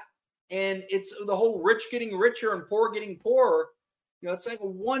people that, and it's the whole rich getting richer and poor getting poorer. It's like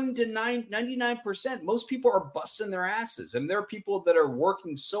 1 to 99%. Most people are busting their asses. And there are people that are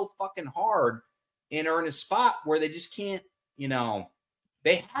working so fucking hard and are in a spot where they just can't,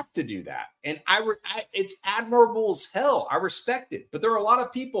 they have to do that. And it's admirable as hell. I respect it. But there are a lot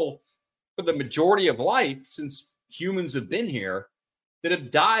of people for the majority of life since humans have been here that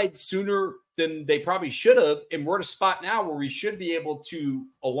have died sooner than they probably should have. And we're at a spot now where we should be able to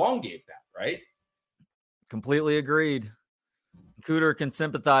elongate that, right? Completely agreed. Cooter can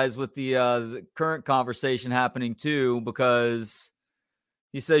sympathize with the current conversation happening too, because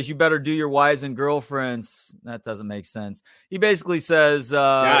He says, you better do your wives and girlfriends. That doesn't make sense. He basically says,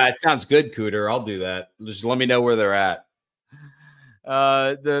 yeah, it sounds good, Cooter. I'll do that. Just let me know where they're at.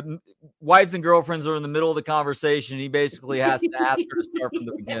 The wives and girlfriends are in the middle of the conversation. He basically has to ask her to start from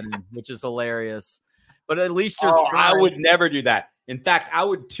the beginning, which is hilarious. But at least you're trying. I would never do that. In fact, I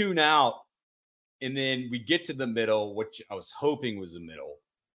would tune out, and then we get to the middle, which I was hoping was the middle,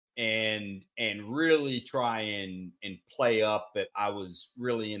 and really try and play up that I was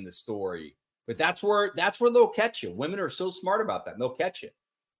really in the story. But that's where they'll catch you. Women are so smart about that. They'll catch you.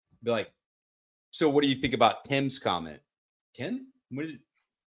 Be like, so what do you think about Tim's comment? Tim?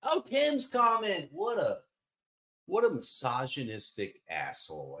 Tim's comment. What a misogynistic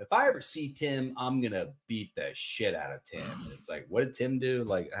asshole. If I ever see Tim, I'm gonna beat the shit out of Tim. And it's like, what did Tim do?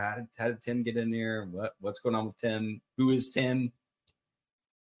 Like, how did Tim get in here? What's going on with Tim? Who is Tim?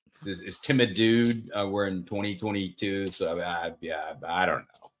 Is Tim a dude? We're in 2022, so I don't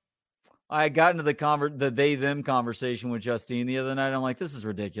know. I got into the they them conversation with Justine the other night. I'm like, this is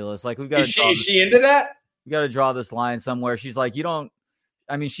ridiculous. Like, we've got. Is she into that? We got to draw this line somewhere. She's like, you don't.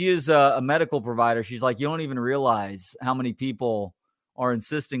 I mean, she is a medical provider. She's like, you don't even realize how many people are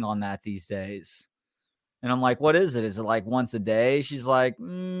insisting on that these days. And I'm like, what is it? Is it like once a day? She's like,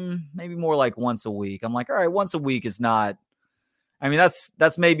 maybe more like once a week. I'm like, all right, once a week is not. I mean,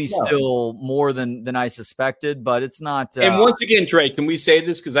 that's maybe still more than I suspected, but it's not. And once again, Trey, can we say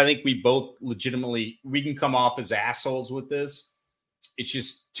this? Because I think we both legitimately, we can come off as assholes with this. It's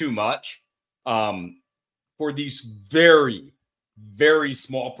just too much. For these very, very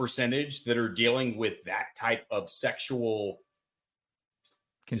small percentage that are dealing with that type of sexual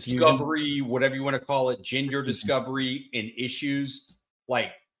discovery, whatever you want to call it, gender discovery and issues,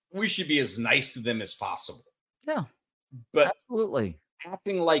 like, we should be as nice to them as possible. Yeah, but absolutely.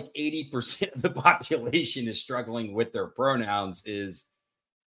 Acting like 80% of the population is struggling with their pronouns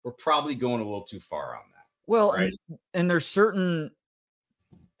we're probably going a little too far on that. Well, right? and there's certain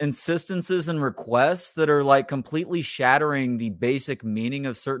insistences and requests that are like completely shattering the basic meaning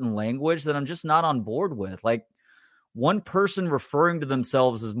of certain language that I'm just not on board with. Like, one person referring to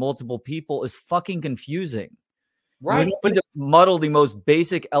themselves as multiple people is fucking confusing. Right. You need to muddle the most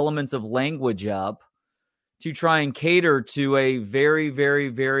basic elements of language up to try and cater to a very, very,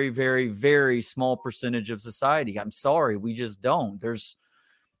 very, very, very small percentage of society. I'm sorry. We just don't.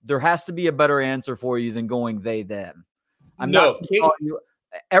 There has to be a better answer for you than going they, them.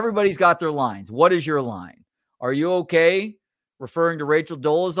 Everybody's got their lines. What is your line? Are you okay referring to Rachel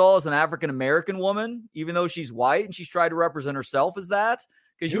Dolezal as an African-American woman, even though she's white and she's tried to represent herself as that?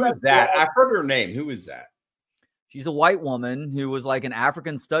 Because who is that? I've heard her name. Who is that? She's a white woman who was like an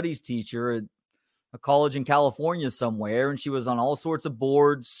African studies teacher at a college in California somewhere, and she was on all sorts of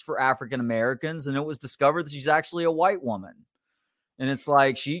boards for African-Americans, and it was discovered that she's actually a white woman. And it's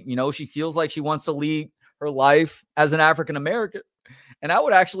like she feels like she wants to lead her life as an African-American. And I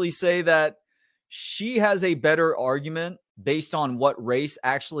would actually say that she has a better argument based on what race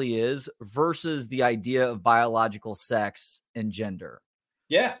actually is versus the idea of biological sex and gender.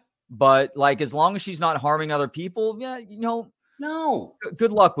 Yeah. But like, as long as she's not harming other people, no,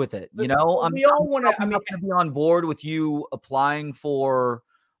 good luck with it. We all want to. I'm not going to be on board with you applying for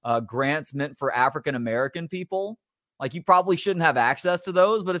grants meant for African-American people. Like, you probably shouldn't have access to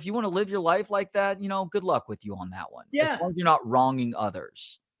those, but if you want to live your life like that, good luck with you on that one. Yeah. As long as you're not wronging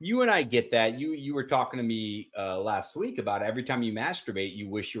others. You and I get that. You were talking to me last week about every time you masturbate, you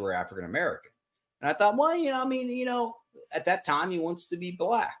wish you were African-American. And I thought, well, at that time he wants to be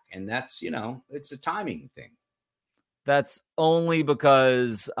black, and that's, it's a timing thing. That's only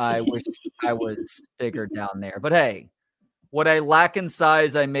because I wish I was bigger down there. But hey, what I lack in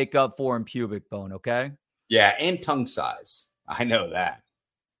size, I make up for in pubic bone. Okay. Yeah, and tongue size. I know that.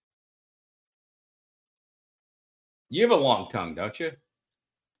 You have a long tongue, don't you?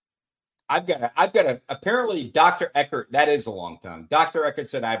 I've got a apparently Dr. Eckert, that is a long tongue. Dr. Eckert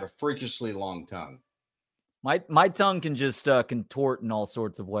said I have a freakishly long tongue. My tongue can just contort in all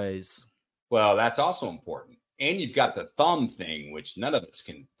sorts of ways. Well, that's also important. And you've got the thumb thing, which none of us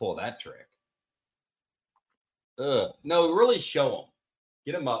can pull that trick. No, really show them.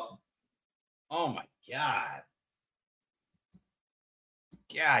 Get them up. Oh my God.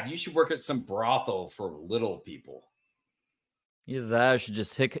 God, you should work at some brothel for little people. Either that, I should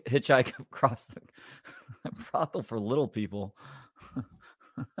just hitchhike across the brothel for little people.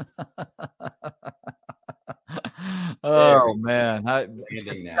 Oh man!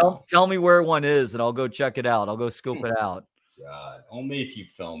 Tell me where one is, and I'll go check it out. I'll go scope it out. God, only if you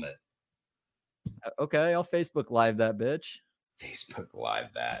film it. Okay, I'll Facebook Live that bitch. Facebook Live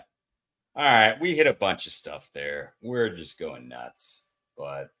that. All right, we hit a bunch of stuff there. We're just going nuts.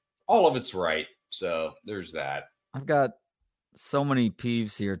 but all of it's right. So there's that. I've got so many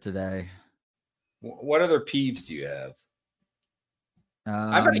peeves here today. What other peeves do you have?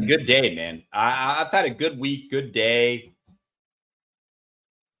 I've had a Um, good day, man. I've had a good week, good day.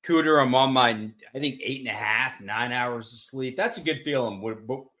 Cooter, I'm on my, I think 8.5, 9 hours of sleep. That's a good feeling.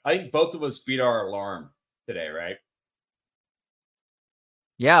 I think both of us beat our alarm today, right?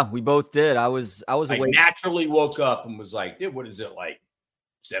 yeah, we both did. I was I awake. naturally woke up and was like, dude, what is it, like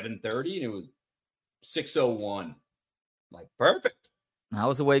 7:30? And it was 6:01. Like, perfect. I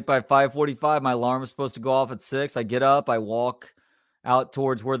was awake by 5:45. My alarm was supposed to go off at 6. I get up, I walk out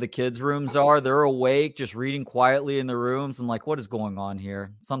towards where the kids' rooms are. They're awake, just reading quietly in the rooms. I'm like, what is going on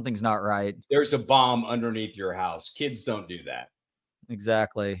here? Something's not right. There's a bomb underneath your house. Kids don't do that.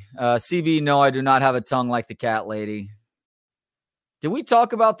 Exactly. CB, no, I do not have a tongue like the cat lady. Did we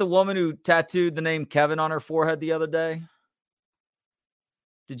talk about the woman who tattooed the name Kevin on her forehead the other day?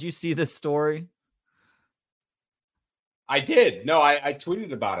 Did you see this story? I did. No, I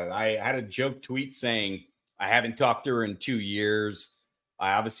tweeted about it. I had a joke tweet saying, I haven't talked to her in 2 years.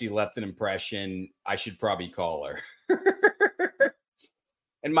 I obviously left an impression. I should probably call her.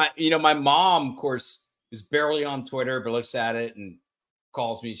 And my mom, of course, is barely on Twitter, but looks at it and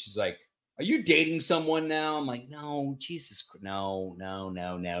calls me. She's like, are you dating someone now? I'm like, no, Jesus. No. Can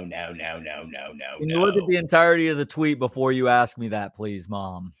you look at the entirety of the tweet before you ask me that, please,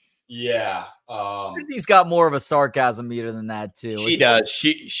 Mom? Yeah. He's got more of a sarcasm meter than that, too. She does.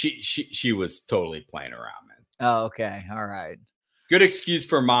 She was totally playing around, man. Oh, okay. All right. Good excuse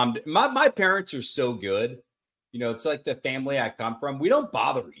for mom. My parents are so good. It's like the family I come from. We don't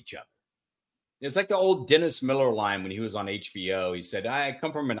bother each other. It's like the old Dennis Miller line when he was on HBO. He said, I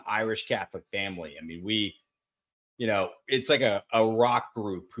come from an Irish Catholic family. I mean, it's like a rock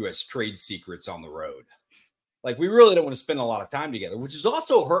group who has trade secrets on the road. Like, we really don't want to spend a lot of time together, which has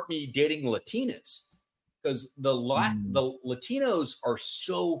also hurt me dating Latinas, because the Latinos are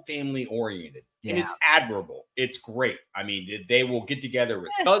so family oriented, and it's admirable. It's great. I mean, they will get together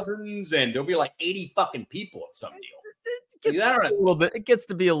with cousins, and there'll be like 80 fucking people at some deal. It gets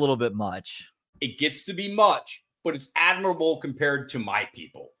to be a little bit much. It gets to be much, but it's admirable compared to my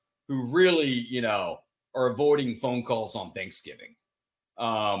people who really, are avoiding phone calls on Thanksgiving.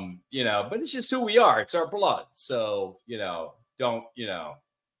 But it's just who we are. It's our blood. So, don't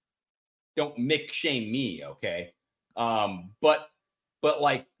mick shame me. Okay. But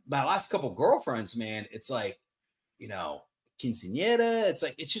like my last couple girlfriends, man, it's like, quinceañera. It's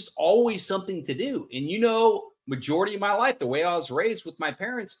like, it's just always something to do. And, majority of my life, the way I was raised with my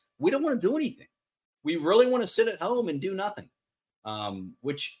parents, we don't want to do anything. We really want to sit at home and do nothing,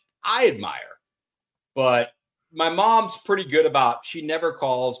 which I admire. But my mom's pretty good about, she never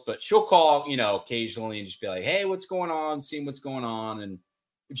calls, but she'll call, occasionally and just be like, hey, what's going on? Seeing what's going on. And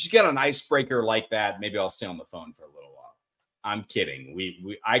if she's got an icebreaker like that, maybe I'll stay on the phone for a little while. I'm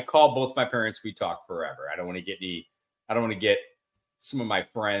kidding. I call both my parents. We talk forever. I don't want to get some of my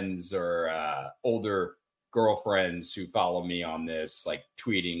friends or older girlfriends who follow me on this, like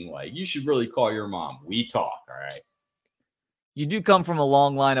tweeting, like, you should really call your mom. We talk. All right. You do come from a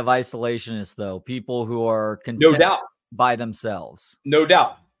long line of isolationists, though. People who are content no doubt by themselves. No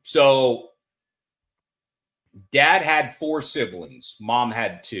doubt. So dad had 4 siblings. Mom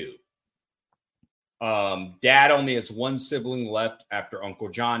had 2. Dad only has 1 sibling left after Uncle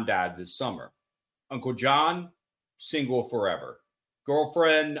John died this summer. Uncle John, single forever.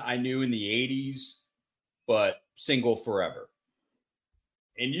 Girlfriend I knew in the 80s, but single forever.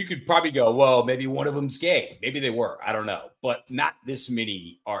 And you could probably go, well, maybe one of them's gay. Maybe they were. I don't know. But not this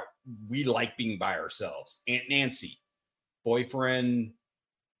many are. We like being by ourselves. Aunt Nancy, boyfriend,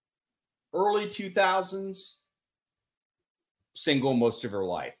 early 2000s, single most of her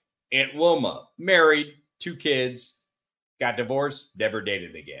life. Aunt Wilma, married, 2 kids, got divorced, never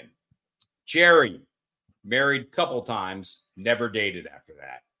dated again. Jerry, married a couple times, never dated after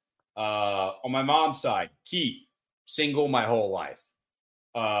that. On my mom's side, Keith, single my whole life.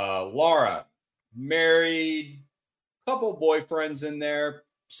 Laura, married, couple boyfriends in there,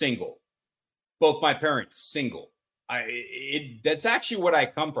 single. Both my parents, single. That's actually what I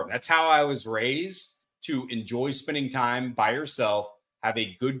come from. That's how I was raised, to enjoy spending time by yourself, have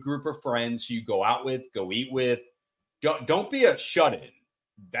a good group of friends who you go out with, go eat with. Don't be a shut-in.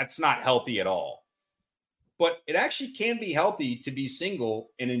 That's not healthy at all. But it actually can be healthy to be single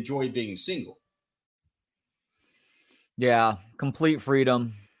and enjoy being single. Yeah, complete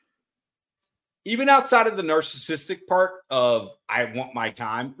freedom. Even outside of the narcissistic part of I want my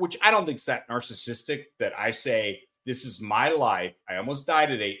time, which I don't think is that narcissistic, that I say, this is my life. I almost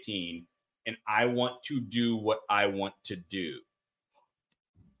died at 18 and I want to do what I want to do.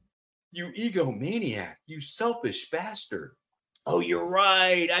 You egomaniac, you selfish bastard. Oh, you're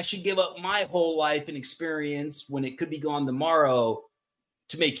right. I should give up my whole life and experience when it could be gone tomorrow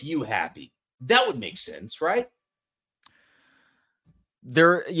to make you happy. That would make sense, right?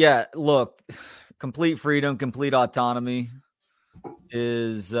 Look, complete freedom, complete autonomy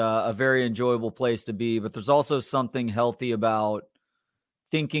is a very enjoyable place to be, but there's also something healthy about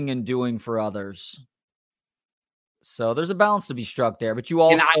thinking and doing for others. So there's a balance to be struck there, but you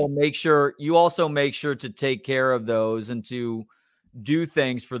also make sure to take care of those and to do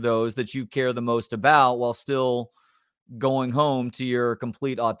things for those that you care the most about while still going home to your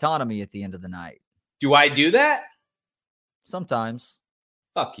complete autonomy at the end of the night. Do I do that? Sometimes.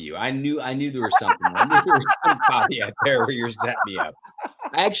 Fuck you. I knew there was something. I knew there was some caveat there where you're setting me up.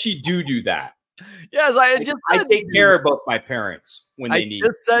 I actually do that. Yes, I take care of both my parents when they need. I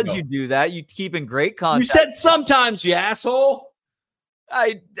just said you do that. You keep in great contact. You said sometimes, you asshole.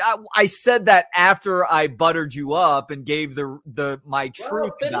 I said that after I buttered you up and gave my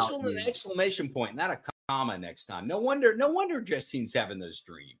truth. Finish with an exclamation point, not a comma next time. No wonder Justine's having those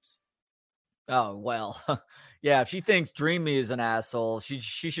dreams. Oh well, yeah. If she thinks Dream Me is an asshole, she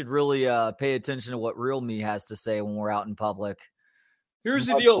should really pay attention to what real me has to say when we're out in public. Here's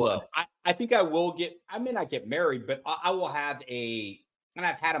the deal, though. I think I will I may not get married, but I will have and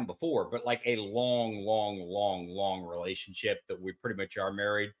I've had them before, but like a long relationship that we pretty much are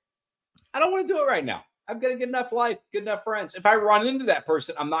married. I don't want to do it right now. I've got a good enough life, good enough friends. If I run into that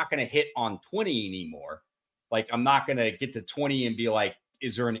person, I'm not going to hit on 20 anymore. Like, I'm not going to get to 20 and be like,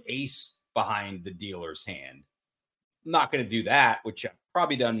 is there an ace behind the dealer's hand? I'm not going to do that, which I've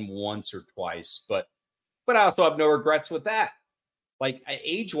probably done once or twice, but I also have no regrets with that. Like,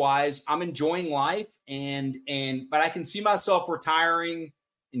 age-wise, I'm enjoying life, but I can see myself retiring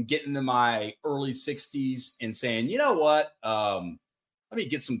and getting into my early 60s and saying, you know what? Let me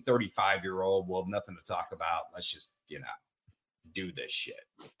get some 35-year-old. We'll have nothing to talk about. Let's just, do this shit.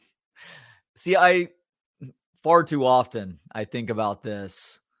 See, far too often I think about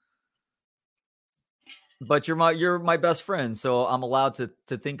this, but you're my best friend, so I'm allowed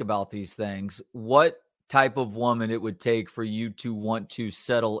to think about these things. What type of woman it would take for you to want to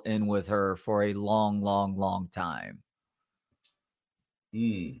settle in with her for a long time?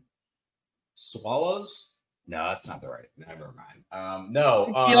 Swallows? No, that's not the right. Never mind.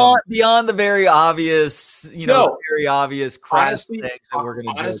 No. Beyond the very obvious, very obvious crass things that we're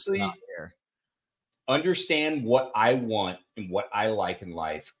going to honestly here. Understand what I want and what I like in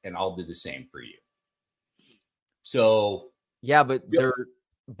life, and I'll do the same for you. So yeah, but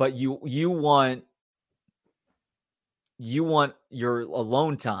you want your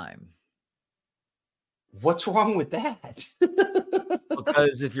alone time. What's wrong with that?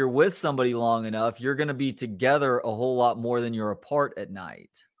 Because if you're with somebody long enough, you're going to be together a whole lot more than you're apart at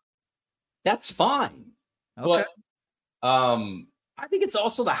night. That's fine. Okay. But I think it's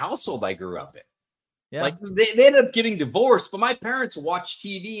also the household I grew up in. Yeah. Like they ended up getting divorced, but my parents watched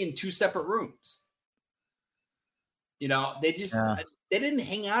TV in 2 separate rooms. They just they didn't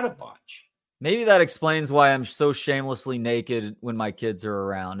hang out a bunch. Maybe that explains why I'm so shamelessly naked when my kids are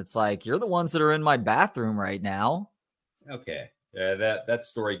around. It's like, you're the ones that are in my bathroom right now. Okay. Yeah, that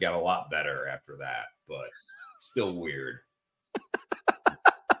story got a lot better after that, but still weird.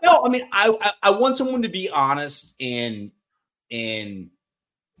 No, I mean, I want someone to be honest and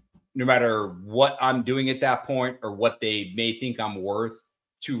no matter what I'm doing at that point or what they may think I'm worth,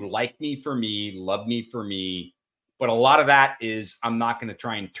 to like me for me, love me for me. But a lot of that is I'm not going to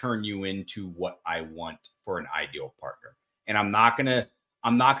try and turn you into what I want for an ideal partner. And I'm not going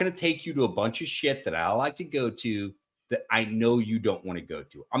to take you to a bunch of shit that I like to go to that I know you don't want to go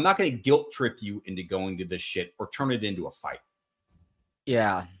to. I'm not going to guilt trip you into going to this shit or turn it into a fight.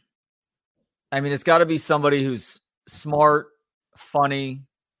 Yeah. I mean, it's got to be somebody who's smart, funny,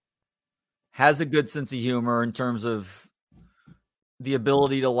 has a good sense of humor in terms of the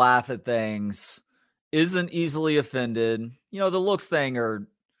ability to laugh at things, isn't easily offended. The looks thing or,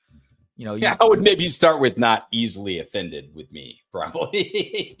 I would maybe start with not easily offended with me,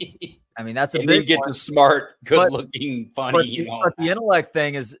 probably. I mean, that's a big get to smart, good looking, funny. But the intellect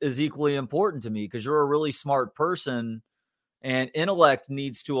thing is equally important to me because you're a really smart person and intellect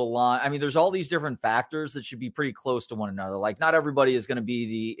needs to align. I mean, there's all these different factors that should be pretty close to one another. Like not everybody is going to be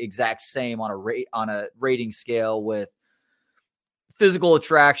the exact same on a rating scale with physical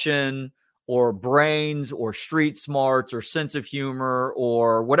attraction or brains or street smarts or sense of humor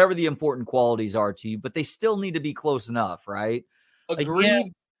or whatever the important qualities are to you, but they still need to be close enough, right?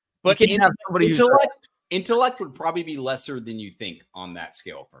 Agreed. But intellect would probably be lesser than you think on that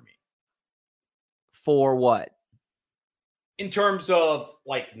scale for me. For what? in terms of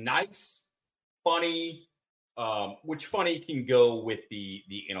like nice, funny, which funny can go with the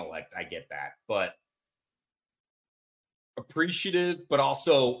intellect. I get that, but appreciative, but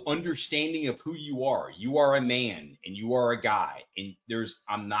also understanding of who you are. You are a man and you are a guy, and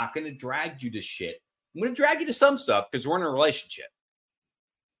I'm not going to drag you to shit. I'm going to drag you to some stuff because we're in a relationship,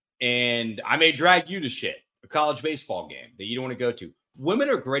 and I may drag you to shit. A college baseball game that you don't want to go to. Women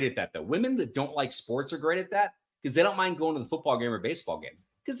are great at that, though. Women that don't like sports are great at that because they don't mind going to the football game or baseball game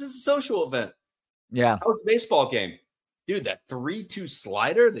because it's a social event. Yeah. How was the baseball game? Dude, that 3-2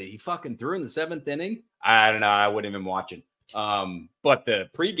 slider that he fucking threw in the 7th inning, I don't know. I wouldn't even watch it. But the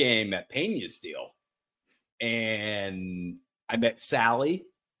pregame at Pena's deal, and I met Sally,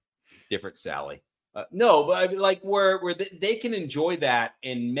 different Sally. No, but like where they can enjoy that,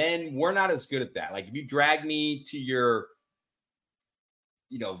 and men, we're not as good at that. Like if you drag me to your,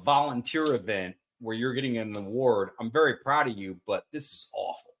 volunteer event where you're getting an award, I'm very proud of you, but this is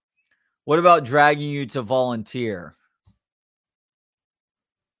awful. What about dragging you to volunteer?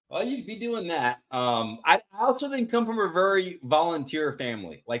 Well, you'd be doing that. I also didn't come from a very volunteer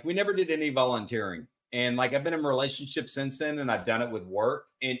family. Like we never did any volunteering. And like I've been in relationships since then, and I've done it with work,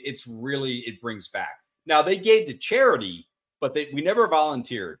 and it brings back. Now they gave to charity, but we never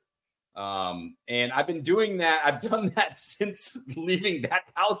volunteered. And I've been doing that. I've done that since leaving that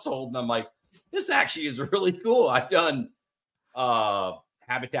household. And I'm like, this actually is really cool. I've done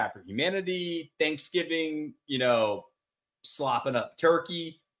Habitat for Humanity, Thanksgiving, slopping up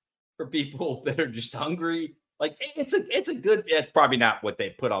turkey for people that are just hungry. Like it's a good, it's probably not what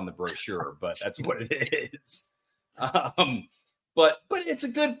they put on the brochure, but that's what it is. But it's a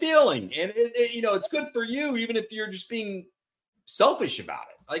good feeling, and it's good for you, even if you're just being selfish about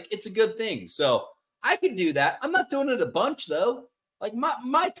it. Like it's a good thing. So I could do that. I'm not doing it a bunch though. Like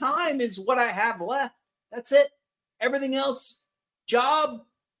my time is what I have left. That's it. Everything else, job,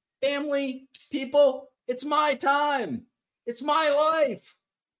 family, people, it's my time. It's my life.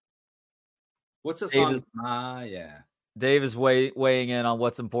 What's the song? Yeah. Dave is weighing in on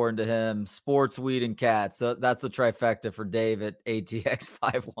what's important to him: sports, weed, and cats. So that's the trifecta for Dave at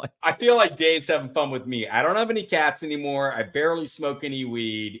ATX51. I feel like Dave's having fun with me. I don't have any cats anymore. I barely smoke any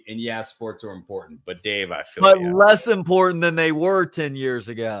weed. And yeah, sports are important. But Dave, I feel less important than they were 10 years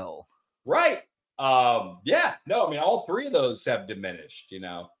ago. Right. Yeah. No, I mean, all three of those have diminished,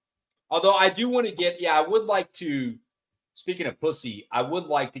 Although I do want to get, I would like to, speaking of pussy, I would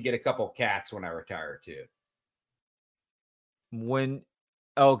like to get a couple cats when I retire too.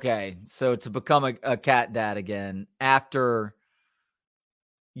 Okay, so to become a cat dad again after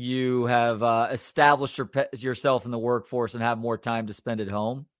you have established yourself in the workforce and have more time to spend at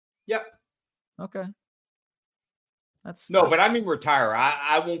home. Yep. Okay. But I mean retire.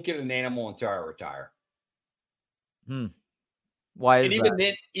 I won't get an animal until I retire. Why is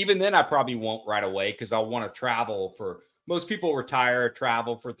that? Even then, I probably won't right away because I'll want to travel for. Most people retire,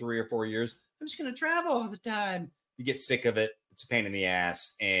 travel for 3 or 4 years. I'm just going to travel all the time. You get sick of it. It's a pain in the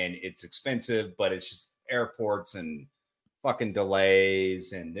ass and it's expensive, but it's just airports and fucking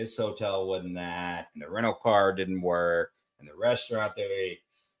delays. And this hotel wasn't that. And the rental car didn't work. And the restaurant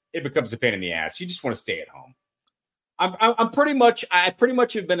it becomes a pain in the ass. You just want to stay at home. I pretty much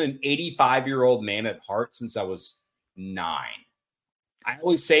have been an 85-year-old man at heart since I was 9. I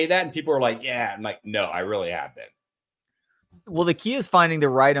always say that and people are like, yeah. I'm like, no, I really have been. Well, the key is finding the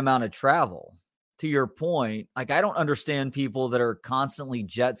right amount of travel. To your point, like I don't understand people that are constantly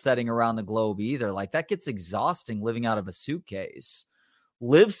jet setting around the globe either. Like that gets exhausting living out of a suitcase.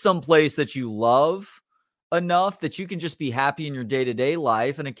 Live someplace that you love enough that you can just be happy in your day-to-day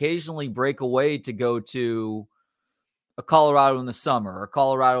life and occasionally break away to go to a Colorado in the summer or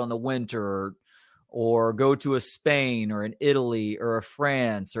Colorado in the winter or go to a Spain or an Italy or a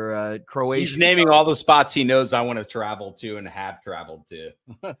France or a Croatia. He's naming all the spots he knows I want to travel to and have traveled to.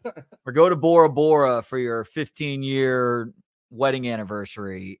 Or go to Bora Bora for your 15-year wedding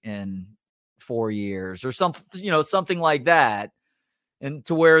anniversary in 4 years or something, something like that. And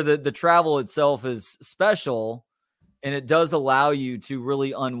to where the travel itself is special and it does allow you to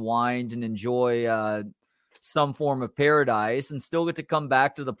really unwind and enjoy some form of paradise and still get to come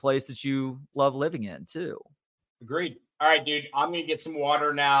back to the place that you love living in too. Agreed. All right, dude, I'm going to get some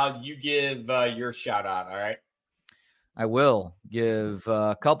water now. You give your shout out. All right. I will give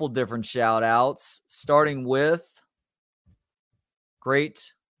a couple different shout outs, starting with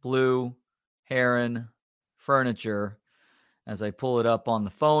Great Blue Heron Furniture. As I pull it up on the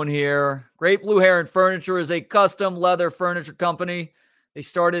phone here, Great Blue Heron Furniture is a custom leather furniture company. They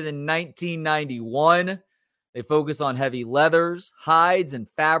started in 1991. They focus on heavy leathers, hides, and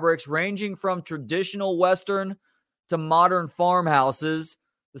fabrics ranging from traditional Western to modern farmhouses.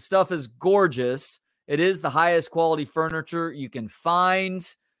 The stuff is gorgeous. It is the highest quality furniture you can find.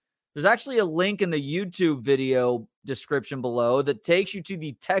 There's actually a link in the YouTube video description below that takes you to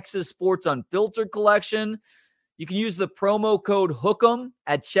the Texas Sports Unfiltered collection. You can use the promo code HOOK'em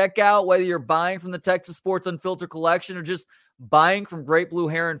at checkout, whether you're buying from the Texas Sports Unfiltered collection or just buying from Great Blue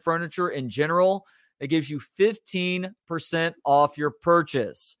Heron Furniture in general. It gives you 15% off your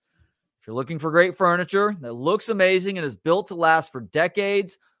purchase. If you're looking for great furniture that looks amazing and is built to last for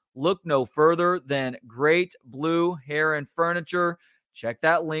decades, look no further than Great Blue Heron Furniture. Check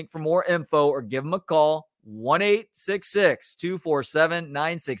that link for more info or give them a call,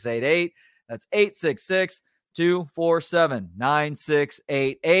 1-866-247-9688. That's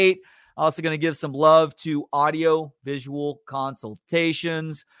 866-247-9688. Also going to give some love to audio visual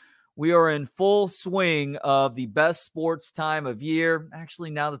consultations. We are in full swing of the best sports time of year.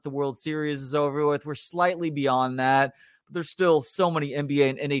 Actually, now that the World Series is over with, we're slightly beyond that. But there's still so many NBA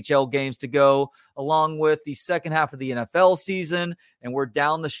and NHL games to go, along with the second half of the NFL season. And we're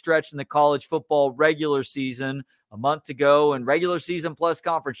down the stretch in the college football regular season. A month to go, and regular season plus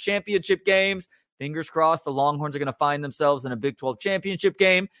conference championship games. Fingers crossed the Longhorns are going to find themselves in a Big 12 championship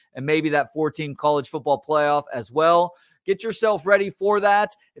game and maybe that 4-team college football playoff as well. Get yourself ready for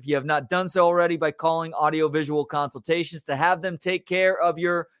that if you have not done so already by calling audiovisual consultations to have them take care of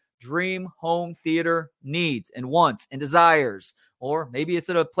your dream home theater needs and wants and desires. Or maybe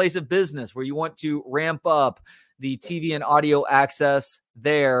it's at a place of business where you want to ramp up the TV and audio access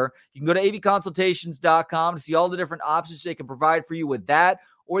there. You can go to avconsultations.com to see all the different options they can provide for you with that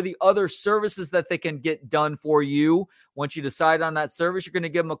or the other services that they can get done for you. Once you decide on that service, you're going to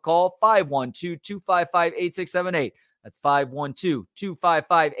give them a call, 512-255-8678. That's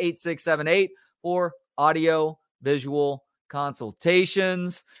 512-255-8678 for audio visual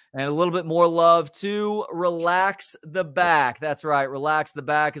consultations. And a little bit more love to Relax the Back. That's right. Relax the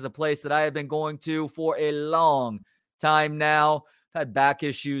Back is a place that I have been going to for a long time now. I've had back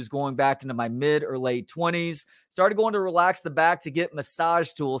issues going back into my mid or late 20s. Started going to Relax the Back to get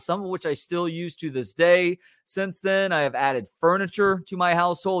massage tools, some of which I still use to this day. Since then, I have added furniture to my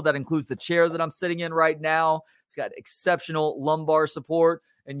household. That includes the chair that I'm sitting in right now. It's got exceptional lumbar support.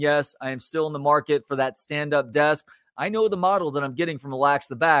 And yes, I am still in the market for that stand-up desk. I know the model that I'm getting from Relax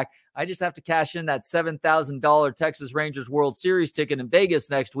the Back. I just have to cash in that $7,000 Texas Rangers World Series ticket in Vegas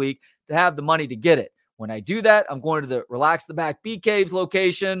next week to have the money to get it. When I do that, I'm going to the Relax the Back Bee Caves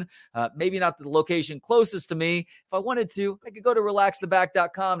location, maybe not the location closest to me. If I wanted to, I could go to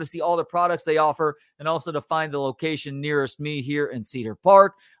relaxtheback.com to see all the products they offer and also to find the location nearest me here in Cedar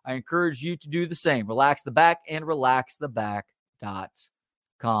Park. I encourage you to do the same. Relax the Back and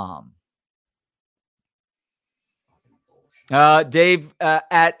relaxtheback.com. Dave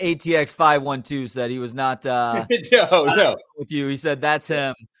at ATX512 said he was not no. with you. He said that's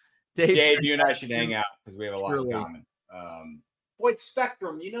him. Dave, you and I should hang out because we have a lot in common. Boy,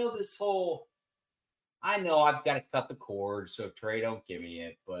 Spectrum, this whole, I know I've got to cut the cord, so Trey, don't give me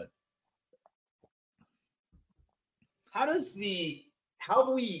it, but how have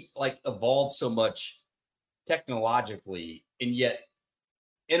we evolved so much technologically, and yet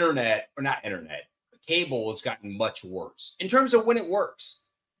cable has gotten much worse in terms of when it works.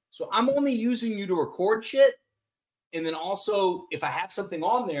 So I'm only using you to record shit. And then also, if I have something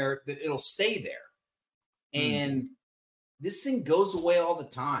on there, that it'll stay there. And this thing goes away all the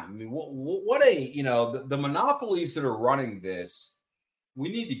time. I mean, the monopolies that are running this, we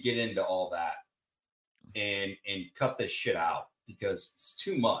need to get into all that and cut this shit out because it's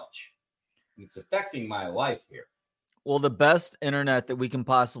too much. It's affecting my life here. Well, the best internet that we can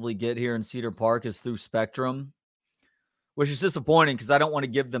possibly get here in Cedar Park is through Spectrum, which is disappointing because I don't want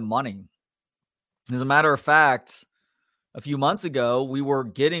to give them money. As a matter of fact, a few months ago, we were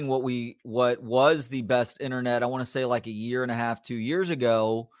getting what was the best internet, I want to say like a year and a half, 2 years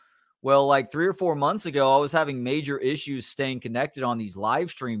ago. Well, like 3 or 4 months ago, I was having major issues staying connected on these live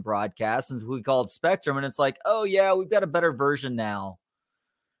stream broadcasts, and we called Spectrum, and it's like, oh yeah, we've got a better version now.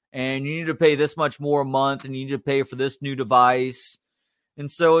 And you need to pay this much more a month, and you need to pay for this new device. And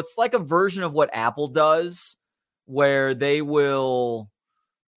so it's like a version of what Apple does, where they will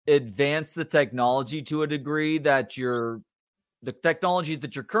advance the technology to a degree that the technology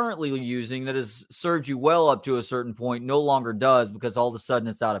that you're currently using that has served you well up to a certain point no longer does because all of a sudden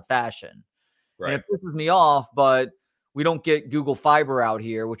it's out of fashion. Right. And it pisses me off, but we don't get Google Fiber out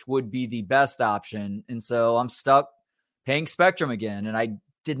here, which would be the best option. And so I'm stuck paying Spectrum again. And I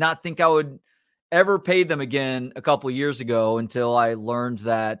did not think I would ever pay them again a couple years ago until I learned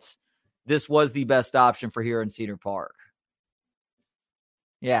that this was the best option for here in Cedar Park.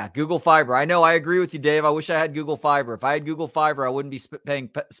 Yeah, Google Fiber. I know. I agree with you, Dave. I wish I had Google Fiber. If I had Google Fiber, I wouldn't be paying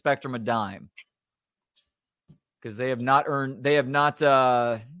Spectrum a dime because they have not earned. They have not.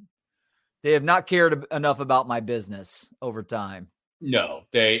 They have not cared enough about my business over time. No,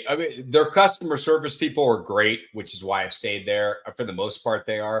 I mean, their customer service people are great, which is why I've stayed there. For the most part,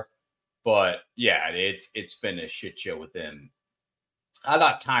 they are. But yeah, it's been a shit show with them. I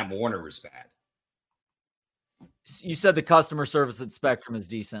thought Time Warner was bad. You said the customer service at Spectrum is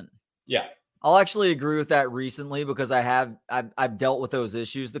decent. Yeah. I'll actually agree with that recently because I've dealt with those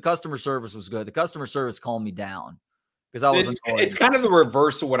issues. The customer service was good. The customer service calmed me down because I was it's kind of the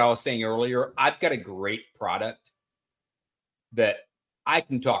reverse of what I was saying earlier. I've got a great product that I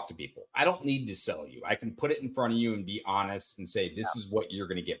can talk to people. I don't need to sell you. I can put it in front of you and be honest and say, this is what you're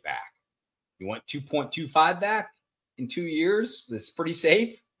going to get back. You want 2.25 back in 2 years? That's pretty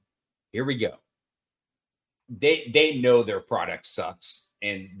safe. Here we go. They know their product sucks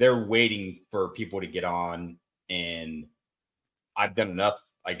and they're waiting for people to get on. And I've done enough,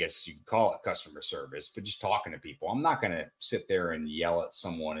 I guess you could call it customer service, but just talking to people. I'm not going to sit there and yell at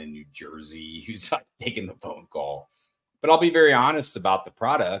someone in New Jersey who's like taking the phone call. But I'll be very honest about the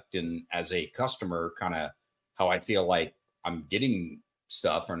product and as a customer, kind of how I feel like I'm getting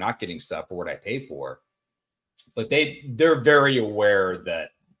stuff or not getting stuff or what I pay for. But they're very aware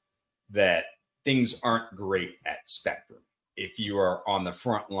that things aren't great at Spectrum if you are on the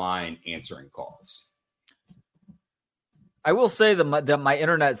front line answering calls. I will say that my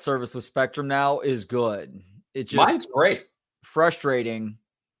internet service with Spectrum now is good. It's just mine's great. Frustrating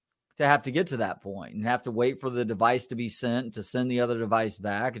to have to get to that point and have to wait for the device to be sent to send the other device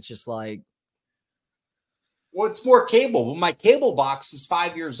back. It's just like, well, it's more cable. Well, my cable box is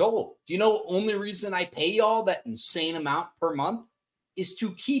 5 years old. Do you know the only reason I pay y'all that insane amount per month is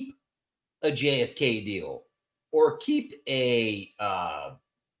to keep a JFK deal or keep a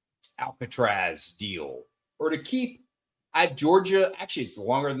Alcatraz deal or to keep, I have Georgia. Actually, it's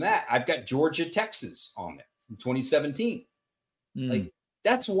longer than that. I've got Georgia, Texas on there from 2017. Like,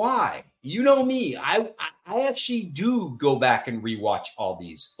 that's why, you know me, I actually do go back and rewatch all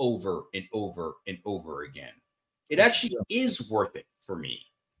these over and over and over again. It actually is worth it for me.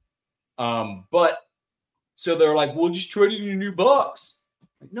 But so they're like, we'll just trade in a new box.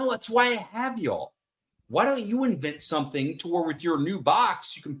 Like, no, that's why I have y'all. Why don't you invent something to where with your new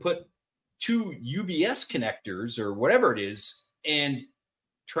box, you can put 2 UBS connectors or whatever it is and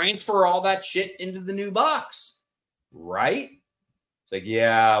transfer all that shit into the new box, right? Like,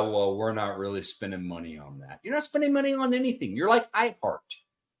 yeah, well, we're not really spending money on that. You're not spending money on anything. You're like iHeart.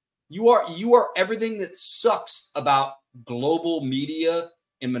 You are everything that sucks about global media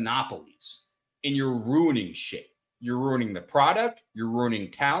and monopolies. And you're ruining shit. You're ruining the product. You're ruining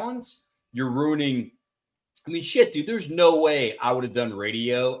talents. You're ruining, I mean, shit, dude, there's no way I would have done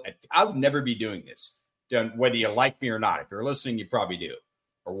radio. I would never be doing this, whether you like me or not. If you're listening, you probably do,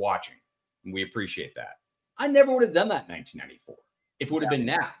 or watching. And we appreciate that. I never would have done that in 1994. If it would have been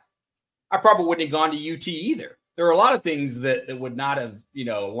now, I probably wouldn't have gone to UT either. There are a lot of things that would not have,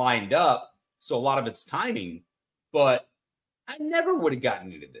 lined up. So a lot of it's timing, but I never would have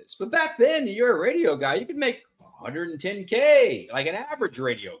gotten into this. But back then, you're a radio guy. You could make $110K, like an average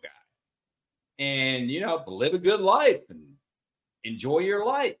radio guy, and, live a good life and enjoy your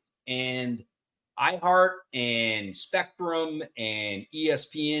life. And iHeart and Spectrum and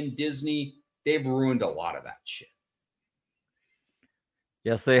ESPN, Disney, they've ruined a lot of that shit.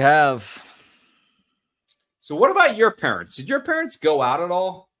 Yes, they have. So what about your parents? Did your parents go out at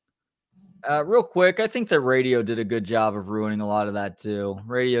all? Real quick, I think that radio did a good job of ruining a lot of that too.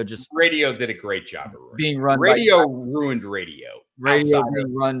 Radio did a great job of ruining. Being run ruined radio. Radio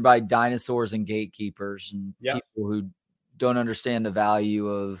being run by dinosaurs and gatekeepers and people who don't understand the value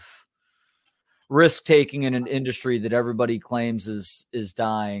of risk taking in an industry that everybody claims is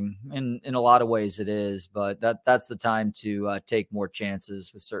dying. And in a lot of ways it is, but that's the time to take more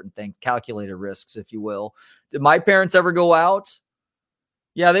chances with certain things, calculated risks, if you will. Did my parents ever go out?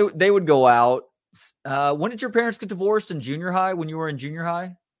 Yeah, they would go out. When did your parents get divorced? In junior high? When you were in junior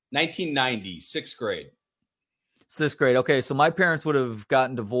high? 1990, 6th grade. 6th grade. Okay, so my parents would have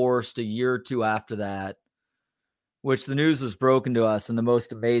gotten divorced a year or two after that, which the news was broken to us in the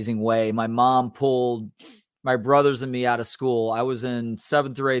most amazing way. My mom pulled my brothers and me out of school. I was in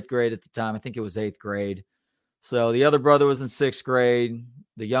 7th or 8th grade at the time. I think it was 8th grade. So the other brother was in 6th grade.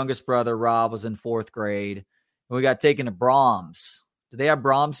 The youngest brother, Rob, was in 4th grade. And we got taken to Brahms. Do they have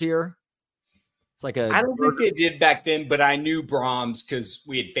Brahms here? It's like I don't think they did back then, but I knew Brahms because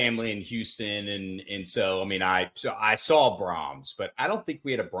we had family in Houston. And so, I mean, I saw Brahms, but I don't think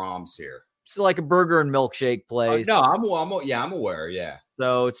we had a Brahms here. It's like a burger and milkshake place. No, I'm aware. Yeah.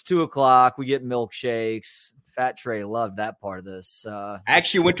 So it's 2:00. We get milkshakes. Fat Trey loved that part of this. I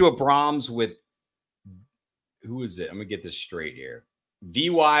actually went to a Brahms with, who is it? I'm gonna get this straight here.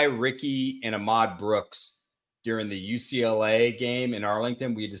 VY, Ricky, and Ahmad Brooks during the UCLA game in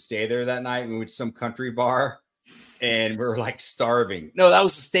Arlington. We had to stay there that night. We went to some country bar and we were like starving. No, that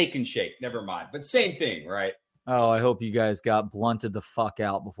was a Steak and Shake. Never mind. But same thing, right? Oh, I hope you guys got blunted the fuck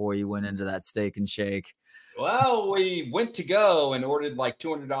out before you went into that Steak and Shake. Well, we went to go and ordered like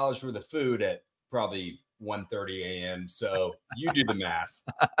 $200 worth of food at probably 1:30 a.m. So you do the math.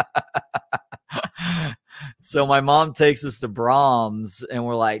 So my mom takes us to Brahms and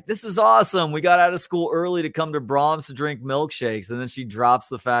we're like, this is awesome. We got out of school early to come to Brahms to drink milkshakes. And then she drops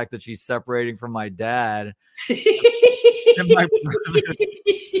the fact that she's separating from my dad. And my brother.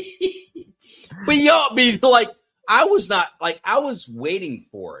 But y'all be like, I was waiting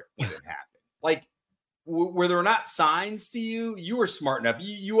for it when it happened. Like, were there not signs to you? You were smart enough.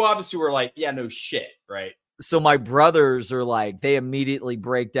 You obviously were like, yeah, no shit, right? So my brothers are like, they immediately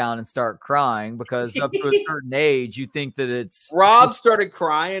break down and start crying because up to a certain age, you think that it's... Rob started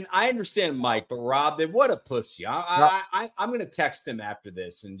crying. I understand Mike, but Rob, then what a pussy. I'm going to text him after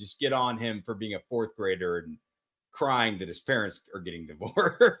this and just get on him for being a fourth grader and crying that his parents are getting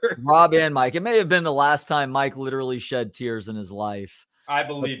divorced. Rob and Mike. It may have been the last time Mike literally shed tears in his life. I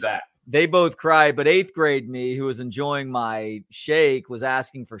believe that. They both cried, but 8th grade me, who was enjoying my shake, was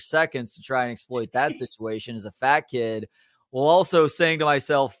asking for seconds to try and exploit that situation as a fat kid, while also saying to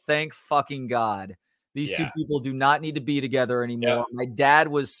myself, thank fucking God. These two people do not need to be together anymore. Yep. My dad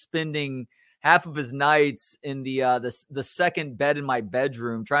was spending half of his nights in the second bed in my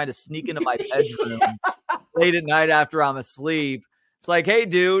bedroom, trying to sneak into my bedroom late at night after I'm asleep. It's like, hey,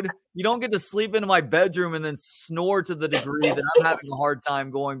 dude, you don't get to sleep into my bedroom and then snore to the degree that I'm having a hard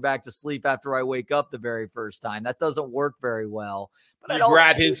time going back to sleep after I wake up the very first time. That doesn't work very well. But you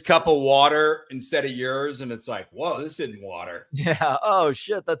grab his cup of water instead of yours, and it's like, whoa, this isn't water. Yeah. Oh,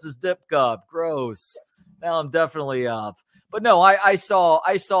 shit, that's his dip cup. Gross. Now I'm definitely up. But no, I saw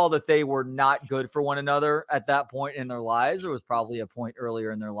that they were not good for one another at that point in their lives. There was probably a point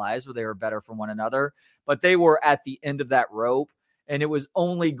earlier in their lives where they were better for one another, but they were at the end of that rope. And it was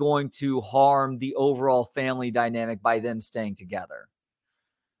only going to harm the overall family dynamic by them staying together.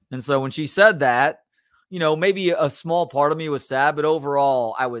 And so when she said that, you know, maybe a small part of me was sad, but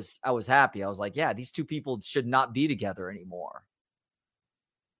overall I was happy. I was like, yeah, these two people should not be together anymore.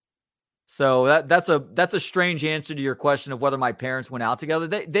 So that's a strange answer to your question of whether my parents went out together.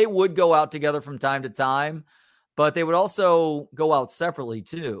 They would go out together from time to time, but they would also go out separately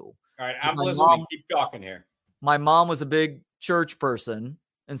too. All right, I'm listening. Keep talking here. My mom was a big church person,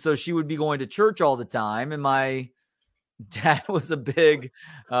 and so she would be going to church all the time, and my dad was a big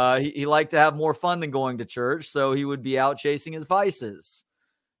he liked to have more fun than going to church, so he would be out chasing his vices,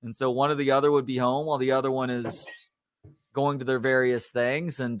 and so one or the other would be home while the other one is going to their various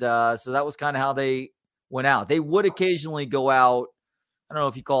things. And so that was kind of how they went out. They would occasionally go out, I don't know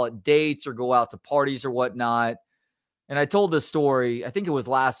if you call it dates or go out to parties or whatnot. And I told this story, I think it was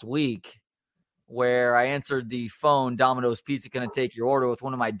last week, where I answered the phone, Domino's Pizza, can I take your order, with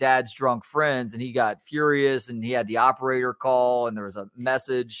one of my dad's drunk friends, and he got furious and he had the operator call, and there was a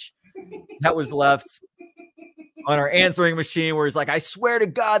message that was left on our answering machine where he's like, I swear to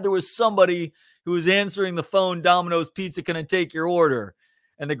God, there was somebody who was answering the phone, Domino's Pizza, can I take your order?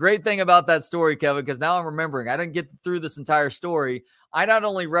 And the great thing about that story, Kevin, because now I'm remembering, I didn't get through this entire story. I not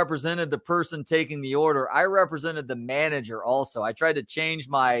only represented the person taking the order, I represented the manager also. I tried to change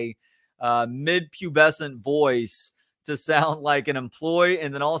my mid-pubescent voice to sound like an employee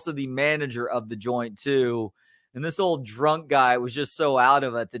and then also the manager of the joint too. And this old drunk guy was just so out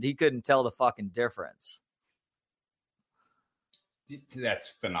of it that he couldn't tell the fucking difference. That's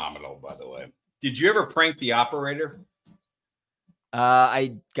phenomenal, by the way. Did you ever prank the operator?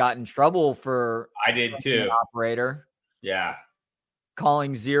 I got in trouble for I did too. Operator. Yeah.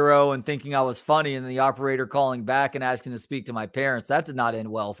 Calling zero and thinking I was funny, and the operator calling back and asking to speak to my parents. That did not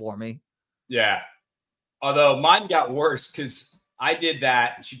end well for me. Yeah. Although mine got worse because I did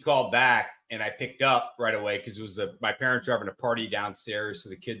that. She called back and I picked up right away because it was my parents were having a party downstairs, so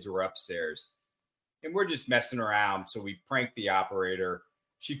the kids were upstairs. And we're just messing around. So we pranked the operator.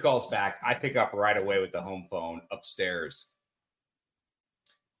 She calls back. I pick up right away with the home phone upstairs.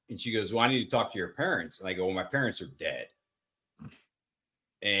 And she goes, well, I need to talk to your parents. And I go, well, my parents are dead.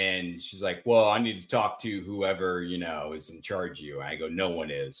 And she's like, well, I need to talk to whoever, you know, is in charge of you. And I go, no one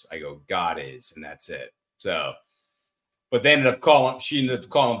is. I go, God is. And that's it. So, but they ended up calling. She ended up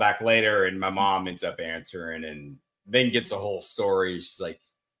calling back later. And my mom ends up answering and then gets the whole story. She's like,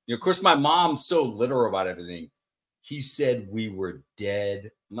 Of course, my mom's so literal about everything. He said we were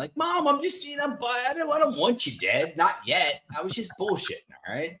dead. I'm like, Mom, I'm just, I don't want you dead. Not yet. I was just bullshitting.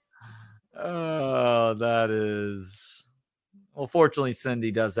 All right. Oh, that is. Well, fortunately,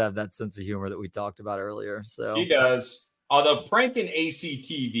 Cindy does have that sense of humor that we talked about earlier. So she does. Although pranking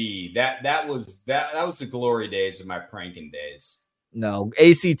ACTV, that was the glory days of my pranking days. No,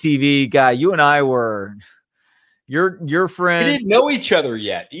 ACTV guy, you and I were your friend. We didn't know each other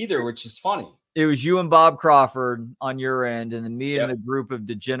yet either, which is funny. It was you and Bob Crawford on your end, and then me and the group of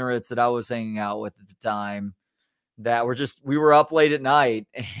degenerates that I was hanging out with at the time that we were up late at night,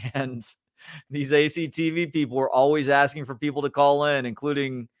 and these ACTV people were always asking for people to call in,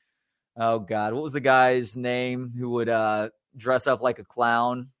 including, oh God, what was the guy's name who would dress up like a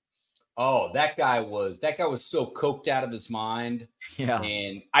clown? Oh, that guy was so coked out of his mind. Yeah.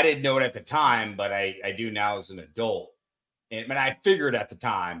 And I didn't know it at the time, but I do now as an adult. And I figured at the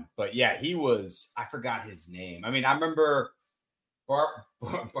time, but yeah, I forgot his name. I mean, I remember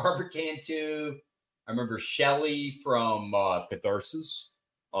Barbara Cantu. I remember Shelly from Catharsis.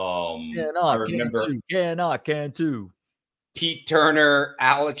 I remember Cantu. Pete Turner,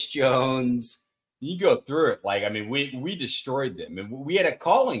 Alex Jones. You go through it. Like, I mean, we destroyed them. And we had a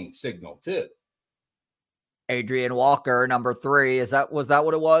calling signal too. Adrian Walker, number 3. Was that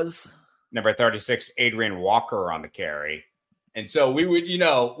what it was? Number 36, Adrian Walker on the carry. And so we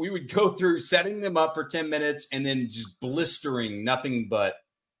would go through setting them up for 10 minutes and then just blistering nothing but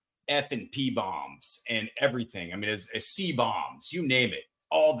F and P bombs and everything. I mean, as C bombs, you name it,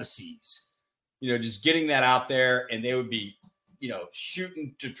 all the C's, just getting that out there, and they would be,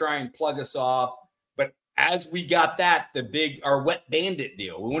 shooting to try and plug us off. But as we got our wet bandit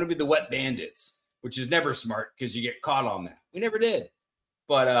deal, we want to be the wet bandits, which is never smart because you get caught on that. We never did.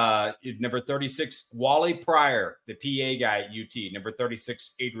 But number 36, Wally Pryor, the PA guy at UT. Number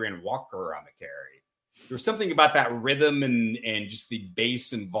 36, Adrian Walker on the carry. There was something about that rhythm and just the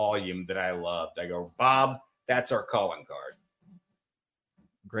bass and volume that I loved. I go, Bob, that's our calling card.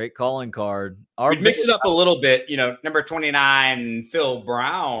 Great calling card. We'd mix it up a little bit. Number 29, Phil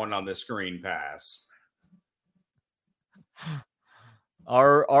Brown on the screen pass.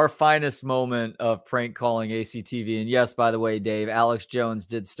 Our finest moment of prank calling ACTV. And yes, by the way, Dave, Alex Jones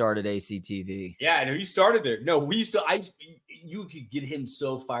ddid start at ACTV. Yeah, I know he started there. No, you could get him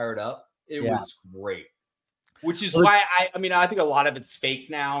so fired up. It was great. Which is why I think a lot of it's fake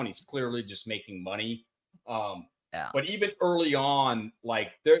now, and he's clearly just making money. But even early on,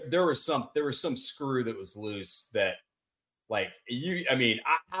 like there was some screw that was loose that, like,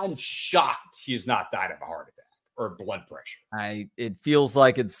 I'm shocked he's not died of a heart attack or blood pressure. It feels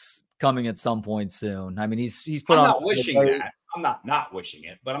like it's coming at some point soon. I mean, he's put I'm on. not wishing that. I'm not wishing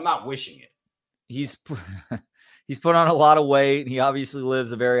it, but I'm not wishing it. He's put on a lot of weight. He obviously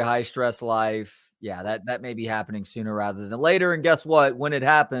lives a very high stress life. Yeah, that may be happening sooner rather than later. And guess what? When it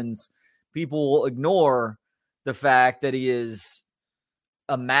happens, people will ignore the fact that he is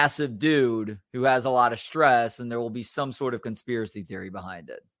a massive dude who has a lot of stress, and there will be some sort of conspiracy theory behind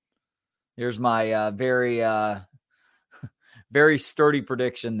it. Here's my very very sturdy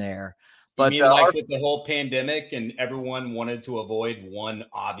prediction there. But you mean like with the whole pandemic and everyone wanted to avoid one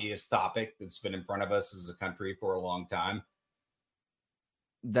obvious topic that's been in front of us as a country for a long time?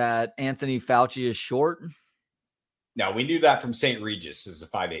 That Anthony Fauci is short? No, we knew that from St. Regis as a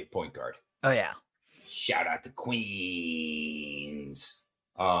 5'8" point guard. Oh, yeah. Shout out to Queens.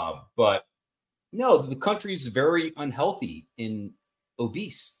 But no, the country is very unhealthy and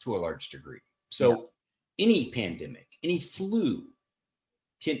obese to a large degree. So any pandemic, any flu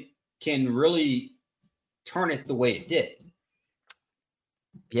can really turn it the way it did.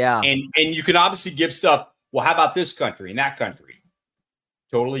 Yeah. And you can obviously give stuff. Well, how about this country and that country?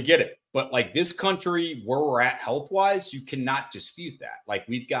 Totally get it. But like this country, where we're at health-wise, you cannot dispute that. Like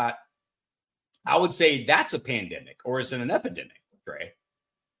we've got, I would say that's a pandemic, or is it an epidemic, Trey?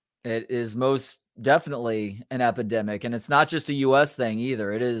 It is most definitely an epidemic, and it's not just a U.S. thing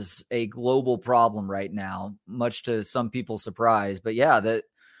either. It is a global problem right now, much to some people's surprise. But yeah, the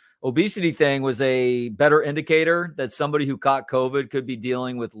obesity thing was a better indicator that somebody who caught COVID could be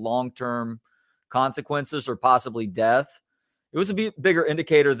dealing with long-term consequences or possibly death. It was a bigger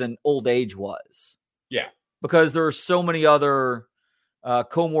indicator than old age was. Yeah. Because there are so many other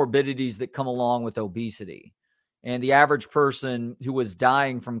comorbidities that come along with obesity. And the average person who was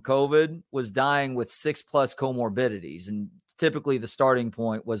dying from COVID was dying with 6+ comorbidities. And typically the starting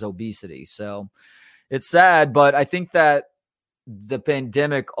point was obesity. So it's sad, but I think that the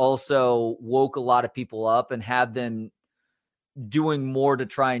pandemic also woke a lot of people up and had them doing more to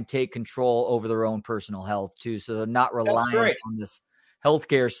try and take control over their own personal health too. So they're not reliant on this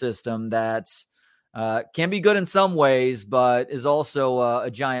healthcare system that can be good in some ways, but is also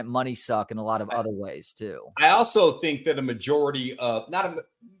a giant money suck in a lot of other ways too. I also think that a majority of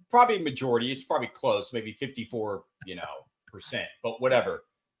probably a majority, it's probably close, maybe 54, percent, but whatever.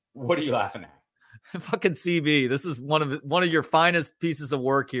 What are you laughing at? Fucking CB. This is one of your finest pieces of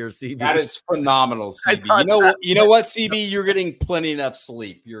work here, CB. That is phenomenal, CB. You know what, CB? You're getting plenty enough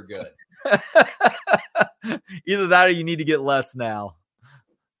sleep. You're good. Either that or you need to get less now.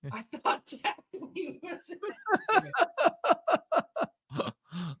 I thought that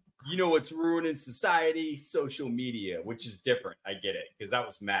you know what's ruining society? Social media, which is different. I get it, because that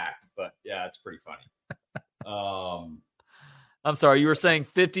was Mac, but yeah, it's pretty funny. I'm sorry, you were saying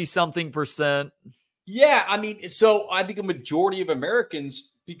 50-something%. Yeah, I mean, so I think a majority of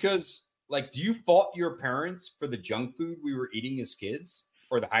Americans, because do you fault your parents for the junk food we were eating as kids,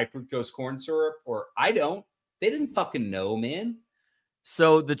 or the high fructose corn syrup? Or I don't. They didn't fucking know, man.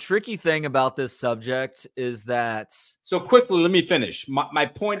 So the tricky thing about this subject is that... So quickly, let me finish. My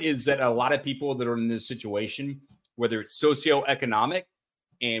point is that a lot of people that are in this situation, whether it's socioeconomic,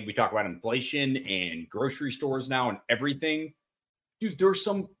 and we talk about inflation and grocery stores now and everything, dude,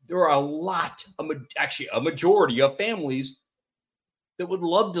 there are a majority of families that would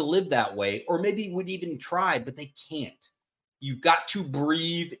love to live that way, or maybe would even try, but they can't. You've got to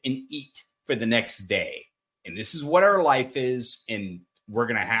breathe and eat for the next day. And this is what our life is. And we're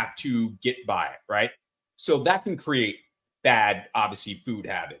going to have to get by it, right? So that can create bad, obviously, food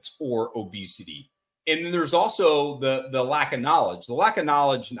habits or obesity. And then there's also the lack of knowledge. The lack of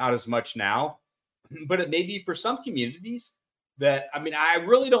knowledge, not as much now, but it may be for some communities that, I mean, I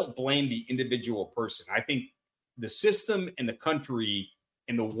really don't blame the individual person. I think the system and the country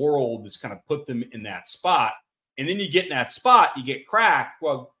and the world has kind of put them in that spot. And then you get in that spot, you get crack.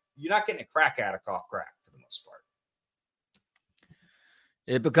 Well, you're not getting a crack addict off crack for the most part.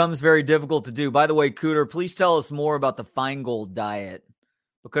 It becomes very difficult to do. By the way, Cooter, please tell us more about the Feingold diet,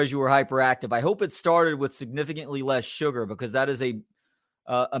 because you were hyperactive. I hope it started with significantly less sugar, because that is a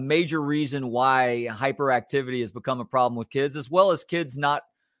major reason why hyperactivity has become a problem with kids, as well as kids not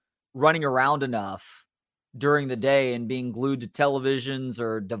running around enough during the day and being glued to televisions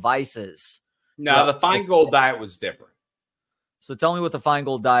or devices. No, the Feingold diet was different. So tell me what the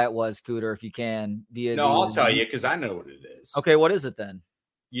Feingold diet was, Cooter, if you can. I'll tell you, because I know what it is. Okay, what is it then?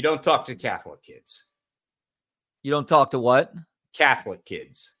 You don't talk to Catholic kids. You don't talk to what? Catholic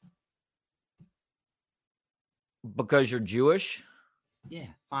kids. Because you're Jewish? Yeah,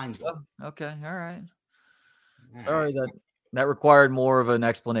 Feingold. Oh, okay, all right. Sorry, that required more of an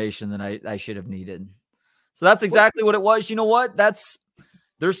explanation than I should have needed. So that's exactly what it was. You know what?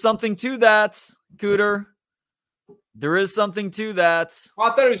 There's something to that, Cooter. There is something to that. Well,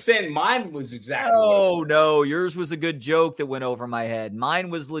 I thought he was saying mine was exactly. No, yours was a good joke that went over my head. Mine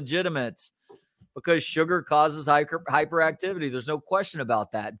was legitimate, because sugar causes hyperactivity. There's no question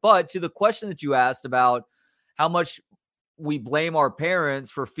about that. But to the question that you asked about how much we blame our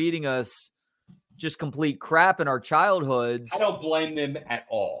parents for feeding us just complete crap in our childhoods, I don't blame them at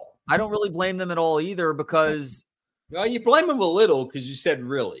all. I don't really blame them at all either, because... Well, you blame them a little because you said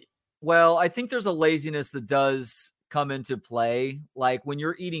really. Well, I think there's a laziness that does come into play. Like when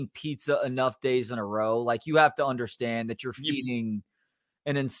you're eating pizza enough days in a row, you have to understand that you're feeding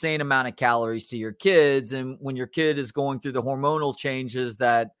an insane amount of calories to your kids. And when your kid is going through the hormonal changes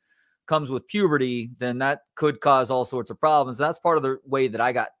that comes with puberty, then that could cause all sorts of problems. That's part of the way that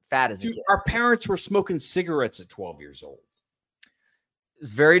I got fat as a kid. Our parents were smoking cigarettes at 12 years old.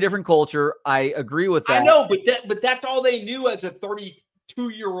 It's very different culture. I agree with that. I know, but that's all they knew as a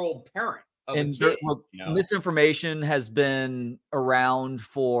 32-year-old parent. And misinformation has been around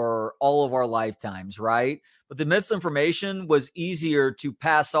for all of our lifetimes, right? But the misinformation was easier to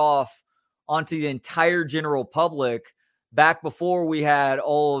pass off onto the entire general public back before we had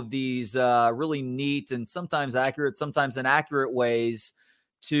all of these really neat and sometimes accurate, sometimes inaccurate ways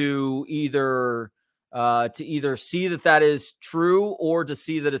to either see that is true or to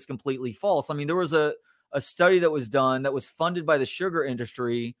see that it's completely false. I mean, there was a study that was done that was funded by the sugar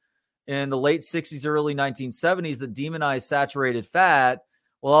industry in the late 60s, early 1970s that demonized saturated fat,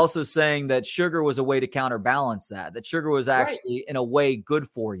 while also saying that sugar was a way to counterbalance that sugar was actually in a way good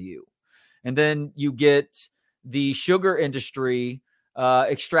for you. And then you get the sugar industry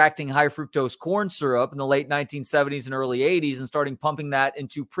extracting high fructose corn syrup in the late 1970s and early 80s and starting pumping that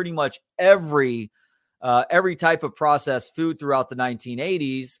into pretty much every type of processed food throughout the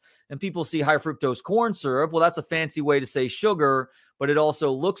 1980s. And people see high fructose corn syrup. Well, that's a fancy way to say sugar, but it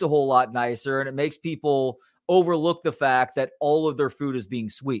also looks a whole lot nicer, and it makes people overlook the fact that all of their food is being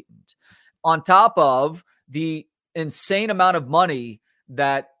sweetened. On top of the insane amount of money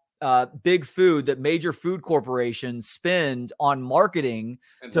that big food, that major food corporations spend on marketing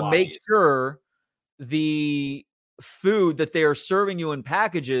And to make lobbyists. sure the food that they are serving you in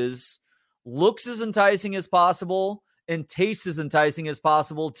packages looks as enticing as possible and tastes as enticing as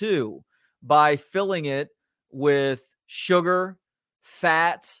possible too, by filling it with sugar,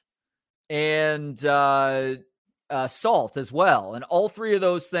 fat, and salt as well. And all three of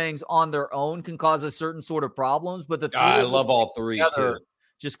those things on their own can cause a certain sort of problems, but the three I of them love all three together too.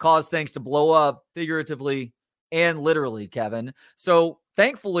 just cause things to blow up figuratively and literally, Kevin. So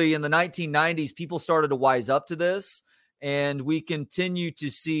thankfully in the 1990s, people started to wise up to this, and we continue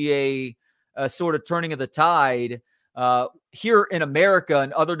to see a sort of turning of the tide here in America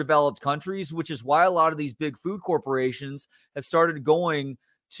and other developed countries, which is why a lot of these big food corporations have started going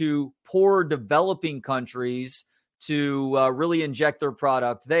to poor developing countries to really inject their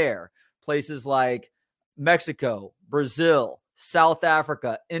product there. Places like Mexico, Brazil, South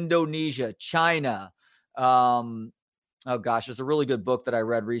Africa, Indonesia, China. Oh gosh, there's a really good book that I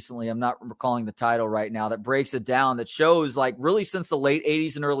read recently. I'm not recalling the title right now, that breaks it down, that shows like really since the late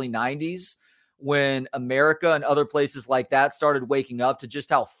 80s and early 90s, when America and other places like that started waking up to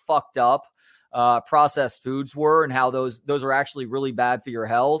just how fucked up processed foods were and how those are actually really bad for your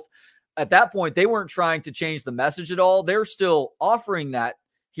health. At that point, they weren't trying to change the message at all. They're still offering that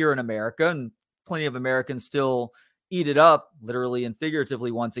here in America, and plenty of Americans still eat it up, literally and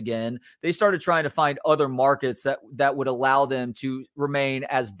figuratively. Once again, they started trying to find other markets that would allow them to remain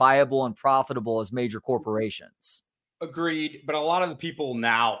as viable and profitable as major corporations. Agreed. But a lot of the people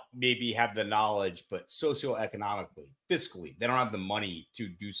now maybe have the knowledge, but socioeconomically, fiscally, they don't have the money to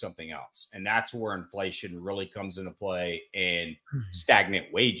do something else. And that's where inflation really comes into play, and stagnant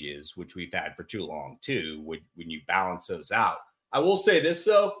wages, which we've had for too long too, when you balance those out. I will say this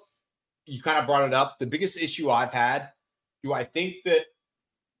though, you kind of brought it up. The biggest issue I've had, do I think that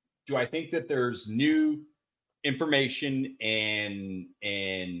there's new information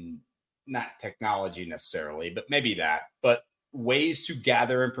and not technology necessarily, but maybe that, but ways to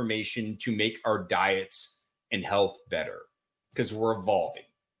gather information to make our diets and health better, because we're evolving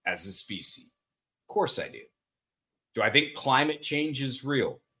as a species? Of course I do. Do I think climate change is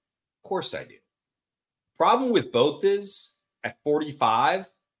real? Of course I do. Problem with both is, at 45,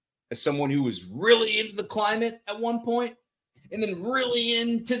 as someone who was really into the climate at one point and then really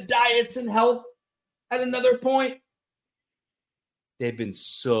into diets and health at another point, they've been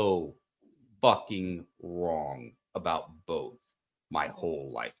so fucking wrong about both my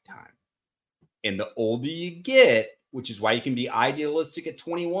whole lifetime. And the older you get, which is why you can be idealistic at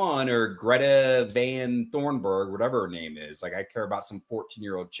 21, or Greta Van Thornburg, whatever her name is. Like, I care about some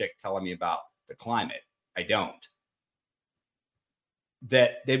 14-year-old chick telling me about the climate. I don't.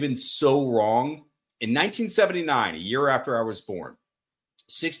 That they've been so wrong. In 1979, a year after I was born,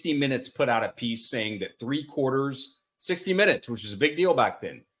 60 Minutes put out a piece saying that 60 Minutes, which was a big deal back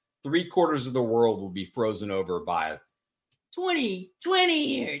then, 3/4 of the world will be frozen over by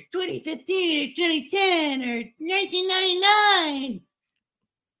 2020 or 2015 or 2010 or 1999.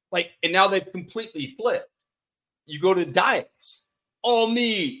 Like, and now they've completely flipped. You go to diets, all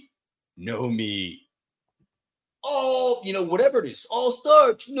meat, no meat, all, whatever it is, all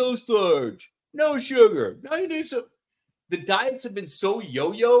starch, no sugar. Now you need some. The diets have been so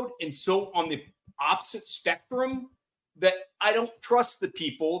yo-yoed and so on the opposite spectrum that I don't trust the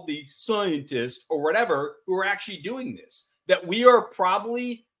people, the scientists or whatever, who are actually doing this. That we are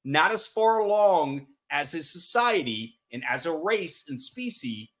probably not as far along as a society and as a race and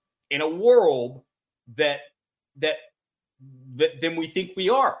species in a world that than we think we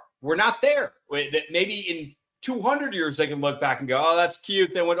are. We're not there. That maybe in 200 years they can look back and go, "Oh, that's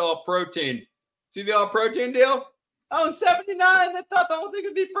cute. They went all protein. See the all protein deal? Oh, in 79, they thought the whole thing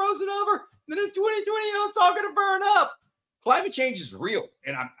would be frozen over. Then in 2020, it's all going to burn up." Climate change is real,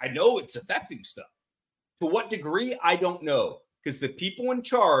 and I know it's affecting stuff. To what degree, I don't know, because the people in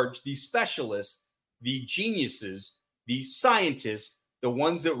charge, the specialists, the geniuses, the scientists, the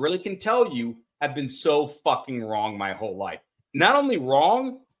ones that really can tell you, have been so fucking wrong my whole life. Not only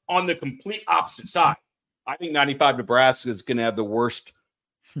wrong, on the complete opposite side. I think 95 Nebraska is going to have the worst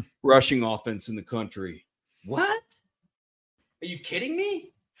rushing offense in the country. What? Are you kidding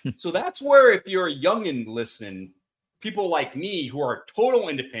me? So that's where, if you're a youngin' listening, people like me who are total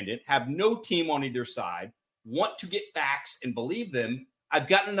independent, have no team on either side, want to get facts and believe them. I've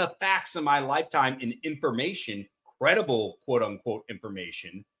gotten enough facts in my lifetime and information, credible, quote unquote,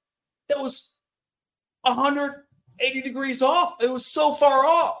 information, that was 180 degrees off. It was so far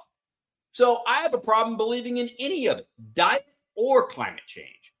off. So I have a problem believing in any of it, diet or climate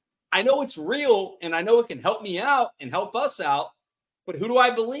change. I know it's real, and I know it can help me out and help us out, But who do I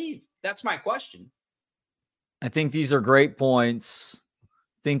believe? That's my question. I think these are great points.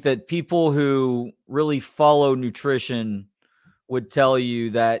 I think that people who really follow nutrition would tell you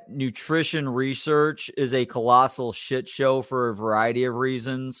that nutrition research is a colossal shit show for a variety of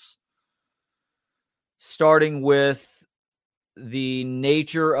reasons, starting with the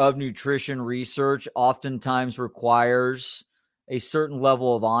nature of nutrition research oftentimes requires a certain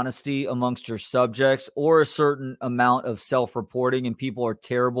level of honesty amongst your subjects or a certain amount of self-reporting, and people are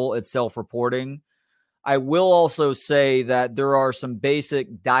terrible at self-reporting. I will also say that there are some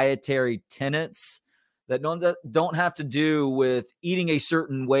basic dietary tenets that don't have to do with eating a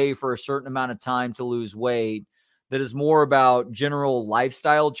certain way for a certain amount of time to lose weight. That is more about general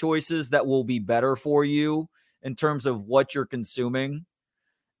lifestyle choices that will be better for you in terms of what you're consuming.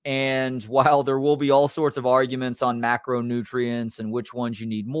 And while there will be all sorts of arguments on macronutrients and which ones you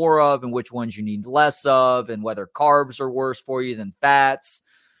need more of and which ones you need less of, and whether carbs are worse for you than fats,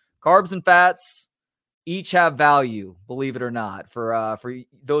 carbs and fats each have value, believe it or not, for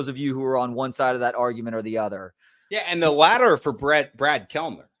those of you who are on one side of that argument or the other. Yeah, and the latter for Brad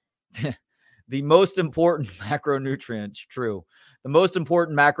Kellner. The most important macronutrient, true. The most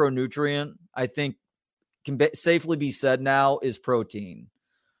important macronutrient, I think, can safely be said now is protein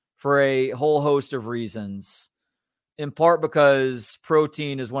for a whole host of reasons. In part because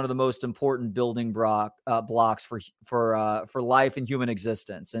protein is one of the most important building blocks for life and human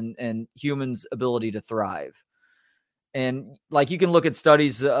existence and humans' ability to thrive. And like you can look at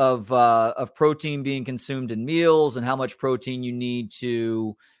studies of protein being consumed in meals and how much protein you need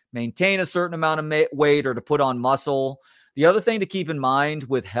to maintain a certain amount of weight or to put on muscle. The other thing to keep in mind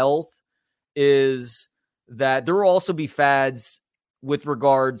with health is that there will also be fads with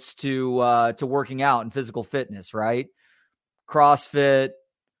regards to working out and physical fitness, right? CrossFit,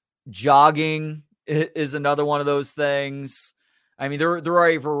 jogging is another one of those things. I mean, there are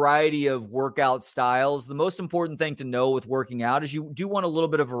a variety of workout styles. The most important thing to know with working out is you do want a little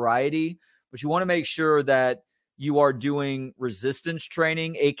bit of variety, but you want to make sure that you are doing resistance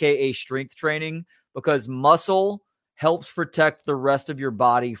training, aka strength training, because muscle helps protect the rest of your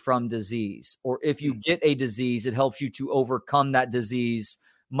body from disease. Or if you get a disease, it helps you to overcome that disease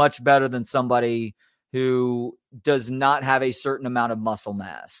much better than somebody who does not have a certain amount of muscle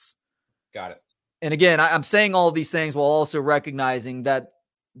mass. Got it. And again, I'm saying all of these things while also recognizing that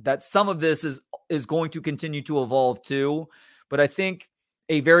some of this is going to continue to evolve too. But I think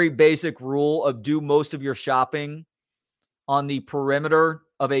a very basic rule of do most of your shopping on the perimeter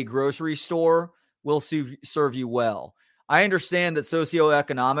of a grocery store will serve you well. I understand that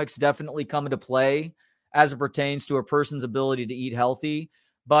socioeconomics definitely come into play as it pertains to a person's ability to eat healthy.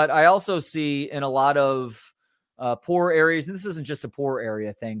 But I also see in a lot of poor areas, and this isn't just a poor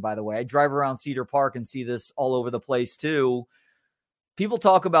area thing, by the way. I drive around Cedar Park and see this all over the place too. People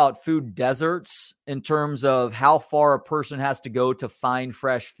talk about food deserts in terms of how far a person has to go to find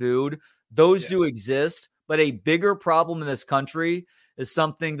fresh food. Those do exist, but a bigger problem in this country is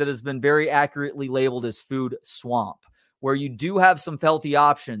something that has been very accurately labeled as food swamp, where you do have some healthy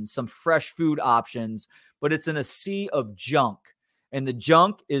options, some fresh food options, but it's in a sea of junk. And the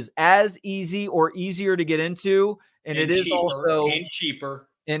junk is as easy or easier to get into. And it is also cheaper.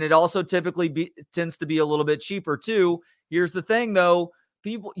 And it also typically tends to be a little bit cheaper too. Here's the thing though,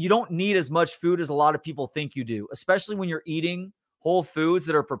 you don't need as much food as a lot of people think you do, especially when you're eating whole foods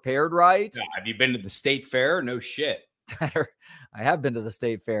that are prepared right. Yeah, have you been to the state fair? No shit. I have been to the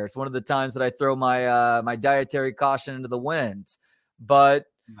state fair. It's one of the times that I throw my my dietary caution into the wind. But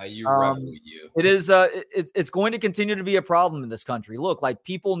it is it's going to continue to be a problem in this country. Look, like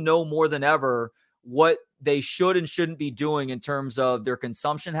people know more than ever what they should and shouldn't be doing in terms of their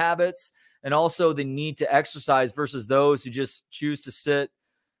consumption habits and also the need to exercise versus those who just choose to sit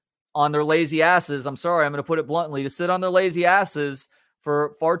on their lazy asses. I'm sorry, I'm going to put it bluntly, to sit on their lazy asses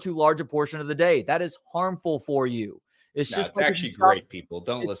for far too large a portion of the day. That is harmful for you. It's like actually great, people.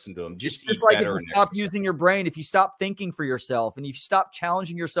 Don't listen to them. Just eat like better. If you stop using your brain, if you stop thinking for yourself, and if you stop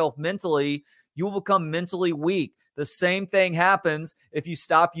challenging yourself mentally, you will become mentally weak. The same thing happens if you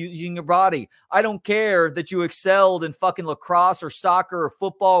stop using your body. I don't care that you excelled in fucking lacrosse or soccer or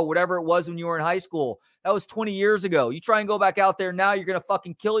football or whatever it was when you were in high school. That was 20 years ago. You try and go back out there now, you're going to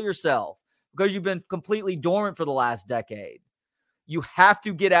fucking kill yourself because you've been completely dormant for the last decade. You have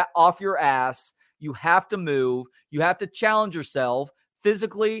to get off your ass. You have to move. You have to challenge yourself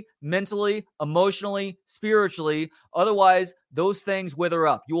physically, mentally, emotionally, spiritually. Otherwise, those things wither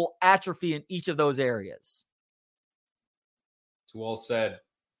up. You will atrophy in each of those areas. It's well said.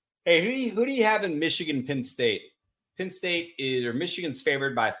 Hey, who do you have in Michigan, Penn State? Penn State Michigan's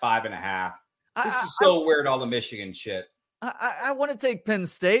favored by 5.5. This is so weird, all the Michigan shit. I want to take Penn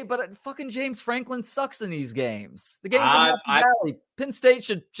State, but fucking James Franklin sucks in these games. The games in I, Happy Valley. Penn State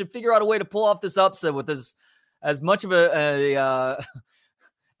should figure out a way to pull off this upset with as much of as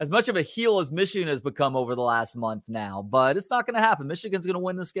much of a heel as Michigan has become over the last month now. But it's not going to happen. Michigan's going to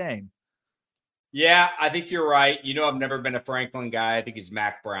win this game. Yeah, I think you're right. I've never been a Franklin guy. I think he's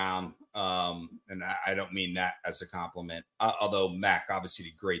Mac Brown. And I don't mean that as a compliment, although Mac obviously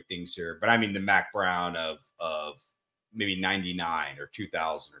did great things here. But I mean the Mac Brown of maybe 99 or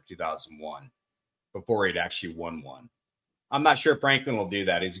 2000 or 2001 before he'd actually won one. I'm not sure Franklin will do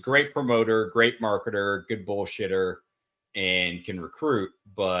that. He's a great promoter, great marketer, good bullshitter, and can recruit.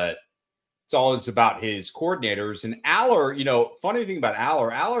 But it's always about his coordinators. And Aller, funny thing about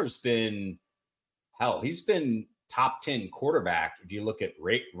Aller's been – hell, he's been top 10 quarterback if you look at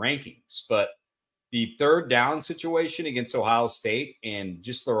rankings. But the third down situation against Ohio State and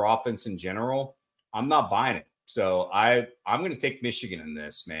just their offense in general, I'm not buying it. So I'm going to take Michigan in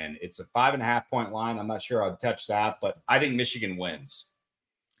this, man. It's a 5.5-point line. I'm not sure I'd touch that, but I think Michigan wins.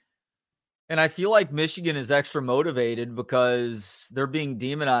 And I feel like Michigan is extra motivated because they're being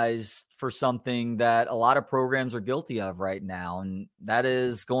demonized for something that a lot of programs are guilty of right now. And that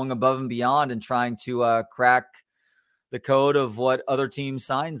is going above and beyond and trying to crack the code of what other teams'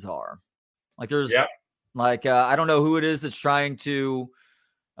 signs are. Like there's I don't know who it is that's trying to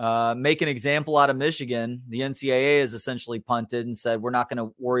make an example out of Michigan. The NCAA has essentially punted and said, we're not going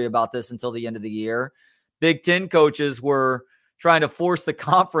to worry about this until the end of the year. Big Ten coaches were trying to force the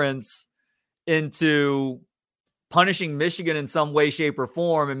conference into punishing Michigan in some way, shape, or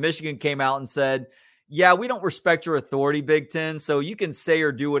form. And Michigan came out and said, yeah, we don't respect your authority, Big Ten. So you can say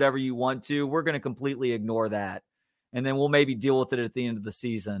or do whatever you want to. We're going to completely ignore that. And then we'll maybe deal with it at the end of the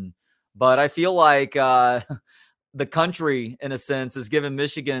season. But I feel like the country, in a sense, has given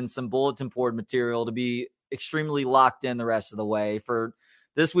Michigan some bulletin board material to be extremely locked in the rest of the way. For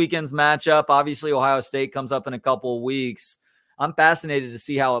this weekend's matchup, obviously Ohio State comes up in a couple of weeks. I'm fascinated to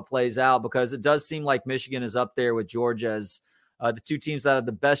see how it plays out because it does seem like Michigan is up there with Georgia as the two teams that have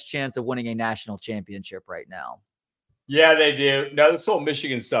the best chance of winning a national championship right now. Yeah, they do. No, this whole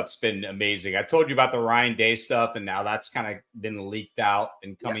Michigan stuff's been amazing. I told you about the Ryan Day stuff, and now that's kind of been leaked out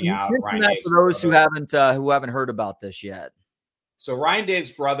and coming out. Ryan Day's for those who haven't heard about this yet. So Ryan Day's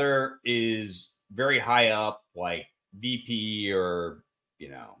brother is very high up, like VP or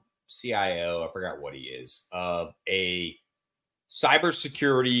CIO. I forgot what he is of a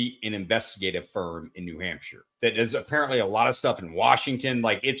cybersecurity and investigative firm in New Hampshire that does apparently a lot of stuff in Washington.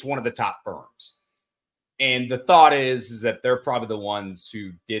 Like it's one of the top firms. And the thought is that they're probably the ones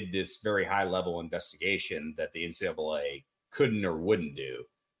who did this very high level investigation that the NCAA couldn't or wouldn't do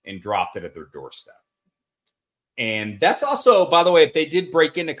and dropped it at their doorstep. And that's also, by the way, if they did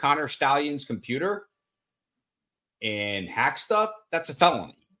break into Connor Stallion's computer and hack stuff, that's a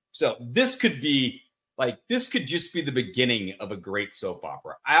felony. So this could just be the beginning of a great soap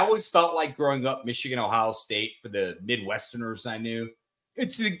opera. I always felt like growing up Michigan, Ohio State for the Midwesterners I knew.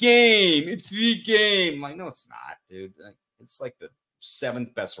 It's the game. It's the game. I'm like, no, it's not, dude. It's like the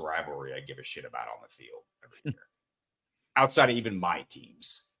 7th best rivalry I give a shit about on the field every year. Outside of even my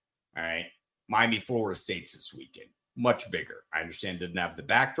teams. All right. Miami, Florida State's this weekend. Much bigger. I understand it didn't have the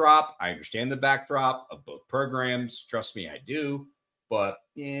backdrop. I understand the backdrop of both programs. Trust me, I do. But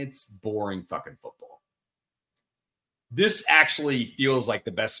it's boring fucking football. This actually feels like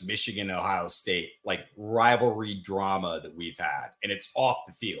the best Michigan, Ohio State, like rivalry drama that we've had. And it's off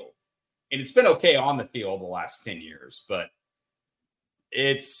the field. And it's been okay on the field the last 10 years, but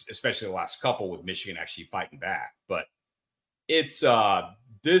it's especially the last couple with Michigan actually fighting back. But it's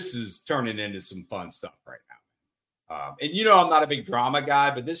this is turning into some fun stuff right now. And I'm not a big drama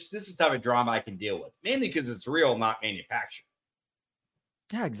guy, but this is the type of drama I can deal with, mainly because it's real, not manufactured.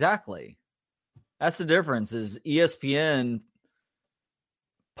 Yeah, exactly. That's the difference is ESPN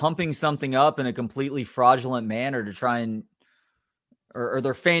pumping something up in a completely fraudulent manner to try and, or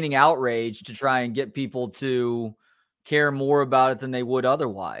they're feigning outrage to try and get people to care more about it than they would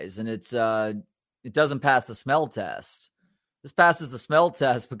otherwise. And it doesn't pass the smell test. This passes the smell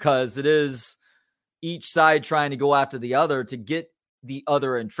test because it is each side trying to go after the other to get the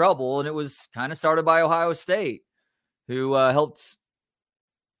other in trouble. And it was kind of started by Ohio State, who helped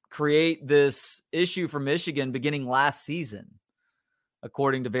create this issue for Michigan beginning last season,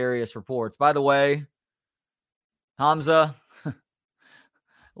 according to various reports. By the way, Hamza,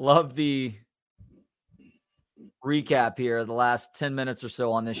 love the recap here, the last 10 minutes or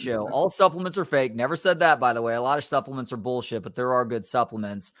so on this show. All supplements are fake. Never said that, by the way. A lot of supplements are bullshit, but there are good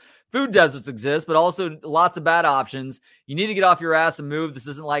supplements. Food deserts exist, but also lots of bad options. You need to get off your ass and move. This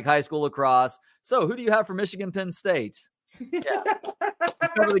isn't like high school lacrosse. So who do you have for Michigan Penn State? Yeah. We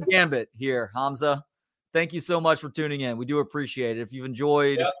cover the gambit here, Hamza. Thank you so much for tuning in. We do appreciate it. If you've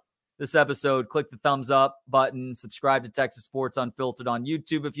enjoyed this episode, click the thumbs up button, subscribe to Texas Sports Unfiltered on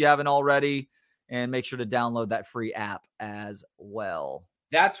YouTube if you haven't already, and make sure to download that free app as well.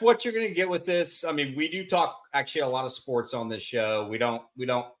 That's what you're going to get with this. I mean, we do talk actually a lot of sports on this show. We don't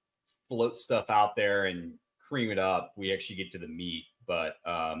float stuff out there and cream it up. We actually get to the meat, but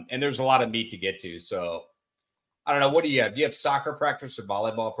and there's a lot of meat to get to. So I don't know. What do you have? Do you have soccer practice or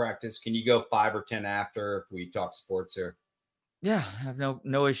volleyball practice? Can you go 5 or 10 after if we talk sports here? Yeah, I have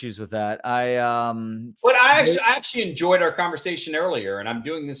no issues with that. But I actually enjoyed our conversation earlier, and I'm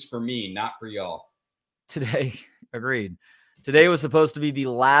doing this for me, not for y'all. Today, agreed. Today was supposed to be the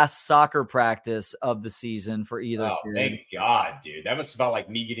last soccer practice of the season for either kid. Thank God, dude. That must have felt like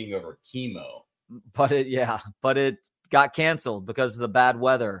me getting over chemo. But it got canceled because of the bad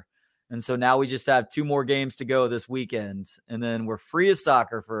weather. And so now we just have 2 more games to go this weekend, and then we're free of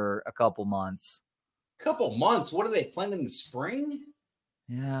soccer for a couple months. Couple months? What are they playing in the spring?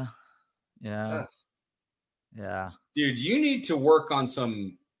 Yeah. Dude, you need to work on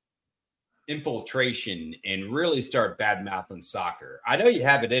some infiltration and really start bad mouthing soccer. I know you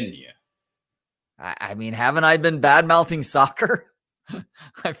have it in you. I mean, haven't I been bad mouthing soccer?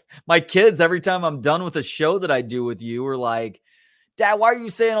 My kids, every time I'm done with a show that I do with you, are like, Dad, why are you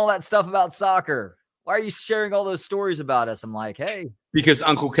saying all that stuff about soccer? Why are you sharing all those stories about us? I'm like, hey. Because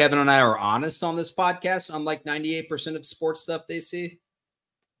Uncle Kevin and I are honest on this podcast, unlike 98% of sports stuff they see.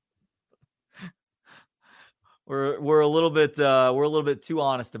 We're a little bit too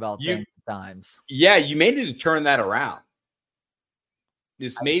honest about things at times. Yeah, you may need to turn that around.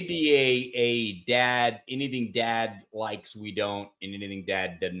 This may be a dad, anything dad likes we don't, and anything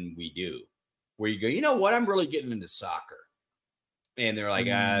dad doesn't we do. Where you go, you know what? I'm really getting into soccer. And they're like,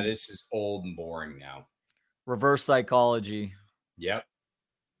 this is old and boring now. Reverse psychology. Yep.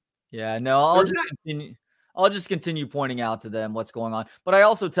 Yeah, no, I'll just continue pointing out to them what's going on. But I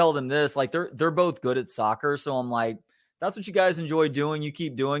also tell them this, like they're both good at soccer. So I'm like, that's what you guys enjoy doing. You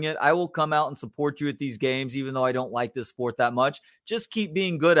keep doing it. I will come out and support you at these games, even though I don't like this sport that much. Just keep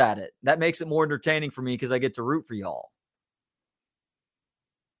being good at it. That makes it more entertaining for me because I get to root for y'all.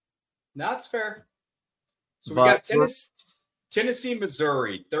 That's fair. So we got Tennessee,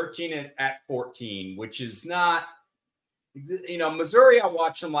 Missouri, 13 at 14, which is not, Missouri, I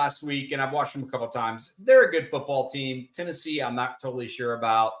watched them last week and I've watched them a couple of times. They're a good football team. Tennessee, I'm not totally sure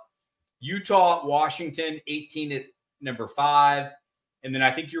about. Utah, Washington, 18 at number 5. And then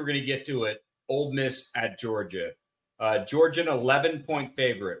I think you were going to get to it. Ole Miss at Georgia. Georgia, an 11-point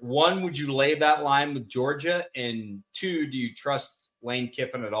favorite. 1, would you lay that line with Georgia? And 2, do you trust Lane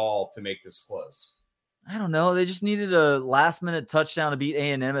Kiffin at all to make this close? I don't know. They just needed a last-minute touchdown to beat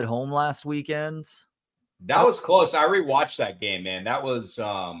A&M at home last weekend. That was close. I rewatched that game, man. That was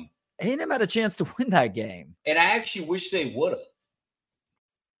A&M had a chance to win that game. And I actually wish they would have.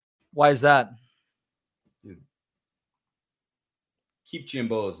 Why is that? Dude. Keep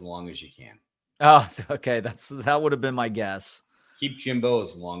Jimbo as long as you can. Oh, okay. That would have been my guess. Keep Jimbo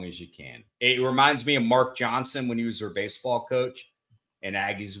as long as you can. It reminds me of Mark Johnson when he was their baseball coach, and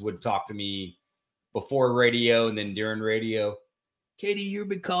Aggies would talk to me before radio and then during radio. Katie, you're a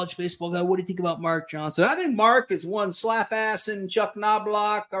big college baseball guy. What do you think about Mark Johnson? I think Mark is one slap ass and Chuck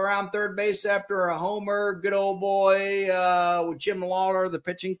Knobloch around third base after a homer. Good old boy with Jim Lawler, the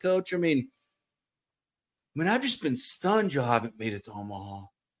pitching coach. I mean, I've just been stunned you haven't made it to Omaha.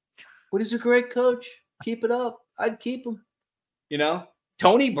 But he's a great coach. Keep it up. I'd keep him.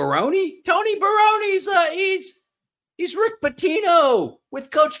 Tony Barone? Tony Barone's he's Rick Pitino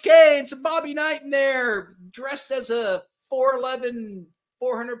with Coach K and some Bobby Knight in there, dressed as a 4'11",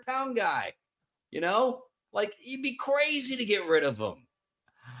 400-pound guy. Like you'd be crazy to get rid of him.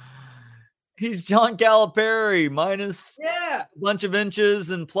 He's John Calipari minus a bunch of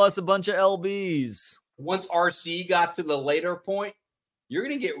inches and plus a bunch of LBs. Once RC got to the later point, you're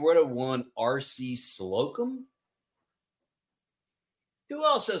going to get rid of one RC Slocum. Who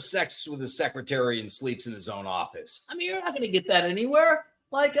else has sex with his secretary and sleeps in his own office? I mean, you're not going to get that anywhere.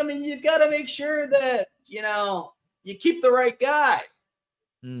 You've got to make sure that, you keep the right guy.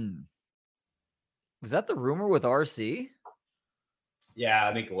 Was that the rumor with RC? Yeah,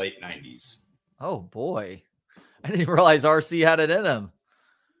 I think late 90s. Oh, boy. I didn't realize RC had it in him.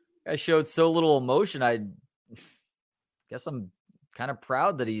 I showed so little emotion. I guess I'm kind of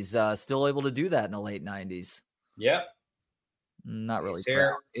proud that he's still able to do that in the late 90s. Yep. Not really.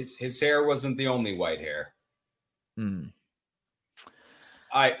 His hair wasn't the only white hair.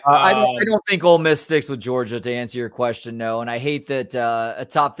 I don't think Ole Miss sticks with Georgia, to answer your question. No, and I hate that a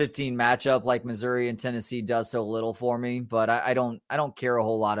top 15 matchup like Missouri and Tennessee does so little for me. But I don't care a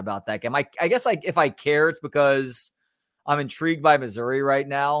whole lot about that game. I guess if I care, it's because I'm intrigued by Missouri right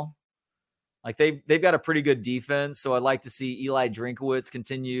now. Like they've got a pretty good defense, so I'd like to see Eli Drinkowitz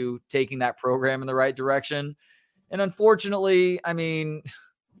continue taking that program in the right direction. And unfortunately, I mean,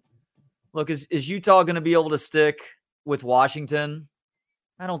 look, is Utah going to be able to stick with Washington?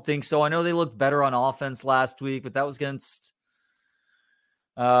 I don't think so. I know they looked better on offense last week, but that was against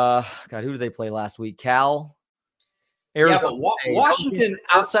God, who did they play last week? Cal? Arizona. Yeah, but Washington,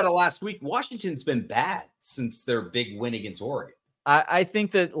 outside of last week, Washington's been bad since their big win against Oregon. I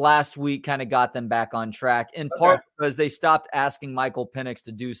think that last week kind of got them back on track, in part because they stopped asking Michael Penix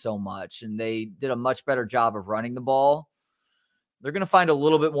to do so much, and they did a much better job of running the ball. They're going to find a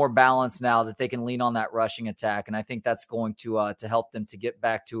little bit more balance now that they can lean on that rushing attack, and I think that's going to help them to get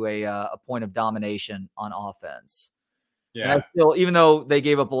back to a point of domination on offense. Yeah, and I feel, even though they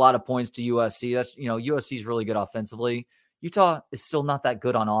gave up a lot of points to USC, that's USC is really good offensively. Utah is still not that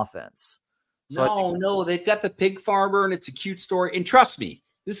good on offense. So no, they've got the pig farmer, and it's a cute story. And trust me,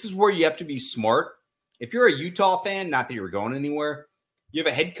 this is where you have to be smart. If you're a Utah fan, not that you're going anywhere, you have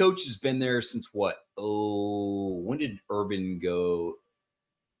a head coach who's been there since what? When did Urban go?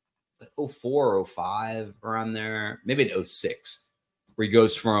 04, 05, around there. Maybe in 06, where he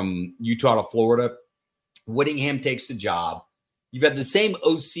goes from Utah to Florida. Whittingham takes the job. You've had the same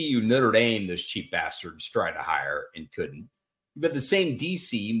OC who Notre Dame, those cheap bastards, tried to hire and couldn't. You've had the same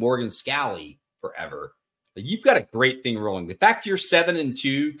DC, Morgan Scalley, forever. Like, you've got a great thing rolling. The fact you're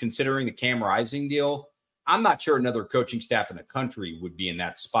 7-2, considering the Cam Rising deal, I'm not sure another coaching staff in the country would be in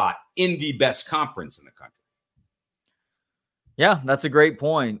that spot in the best conference in the country. Yeah, that's a great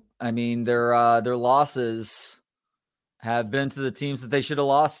point. I mean, their losses have been to the teams that they should have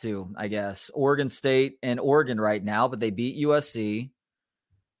lost to, I guess. Oregon State and Oregon right now, but they beat USC.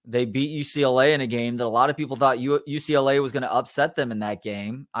 They beat UCLA in a game that a lot of people thought UCLA was going to upset them in that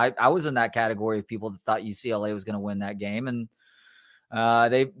game. I was in that category of people that thought UCLA was going to win that game. And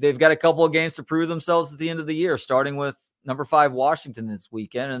they've got a couple of games to prove themselves at the end of the year, starting with number 5 Washington this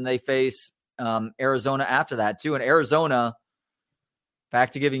weekend. And they face Arizona after that too. And Arizona, back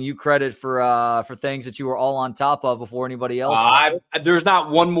to giving you credit for things that you were all on top of before anybody else. There's not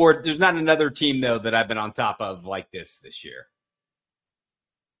another team though that I've been on top of like this year.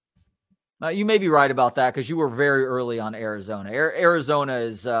 You may be right about that because you were very early on Arizona. Arizona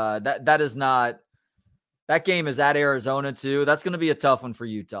is that game is at Arizona too. That's going to be a tough one for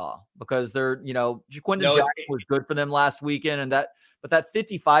Utah because they're Jaquindon Johnson was good for them last weekend, but that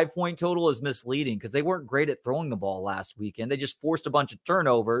 55-point total is misleading because they weren't great at throwing the ball last weekend. They just forced a bunch of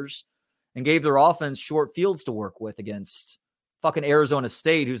turnovers and gave their offense short fields to work with against fucking Arizona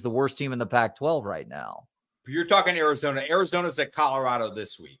State, who's the worst team in the Pac-12 right now. You're talking Arizona. Arizona's at Colorado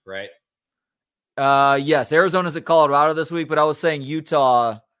this week, right? Yes, Arizona's at Colorado this week, but I was saying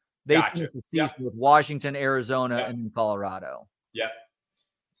Utah, they finished the season with Washington, Arizona, and Colorado. Yeah.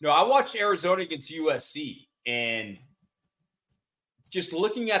 No, I watched Arizona against USC, and just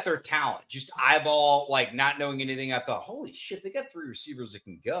looking at their talent, just eyeball, like not knowing anything, I thought, holy shit, they got 3 receivers that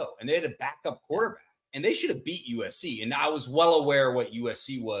can go. And they had a backup quarterback, and they should have beat USC. And I was well aware what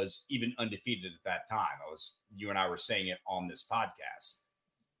USC was, even undefeated at that time. You and I were saying it on this podcast.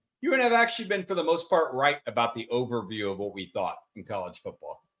 You and I have actually been, for the most part, right about the overview of what we thought in college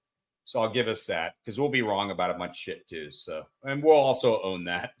football. So I'll give us that because we'll be wrong about a bunch of shit too. So, and we'll also own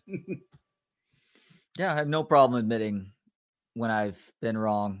that. Yeah, I have no problem admitting when I've been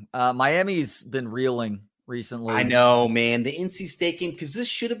wrong. Miami's been reeling recently. I know, man. The NC State game, because this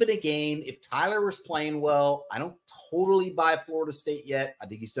should have been a game. If Tyler was playing well, I don't totally buy Florida State yet. I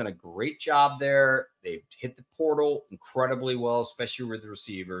think he's done a great job there. They've hit the portal incredibly well, especially with the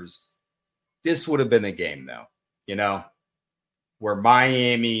receivers. This would have been the game, though, where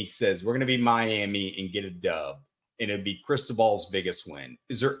Miami says, we're going to be Miami and get a dub. And it'd be Cristobal's biggest win.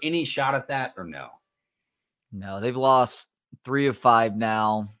 Is there any shot at that or no? No, they've lost 3 of 5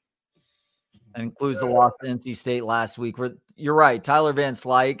 now. That includes the loss to NC State last week. You're right. Tyler Van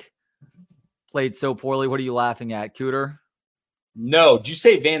Slyke played so poorly. What are you laughing at, Cooter? No. Did you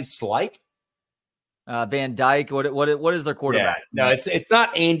say Van Slyke? Van Dyke. What is their quarterback? Yeah. No, it's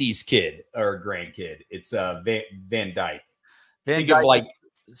not Andy's kid or grandkid. It's Van Dyke. Think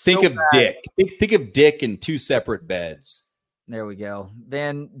of Dick. Think of Dick in 2 separate beds. There we go.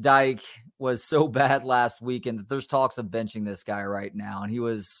 Van Dyke was so bad last weekend that there's talks of benching this guy right now. And he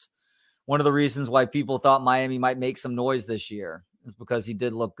was one of the reasons why people thought Miami might make some noise this year, is because he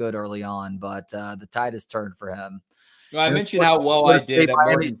did look good early on, but the tide has turned for him. Well, I mentioned how well I did at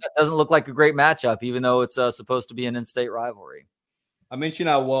Miami Morgan. doesn't look like a great matchup, even though it's supposed to be an in-state rivalry. I mentioned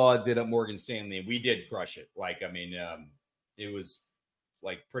how well I did at Morgan Stanley. We did crush it. It was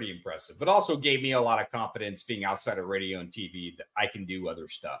like pretty impressive, but also gave me a lot of confidence being outside of radio and TV that I can do other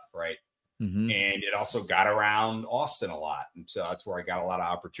stuff, right? Mm-hmm. And it also got around Austin a lot, and so that's where I got a lot of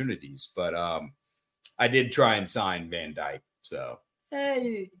opportunities. But I did try and sign Van Dyke. So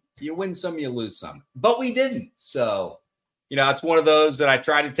you win some, you lose some, but we didn't. So it's one of those that I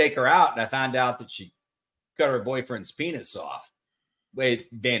tried to take her out, and I found out that she cut her boyfriend's penis off. Wait,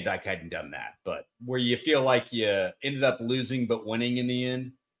 Van Dyke hadn't done that, but where you feel like you ended up losing but winning in the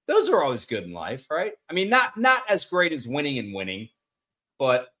end, those are always good in life, right? I mean, not as great as winning and winning,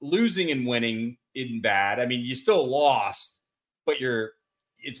 but losing and winning isn't bad. I mean, you still lost, but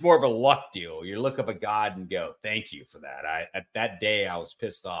it's more of a luck deal. You look up at God and go, "Thank you for that." At that day I was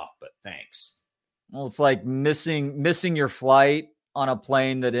pissed off, but thanks. Well, it's like missing your flight on a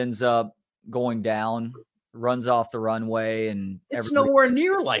plane that ends up going down. Runs off the runway, and it's nowhere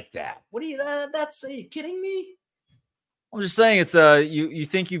near like that. What are you kidding me? I'm just saying it's you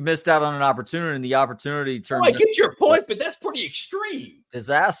think you missed out on an opportunity, and the opportunity turns. I get your point, but that's pretty extreme.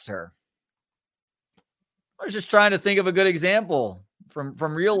 Disaster. I was just trying to think of a good example from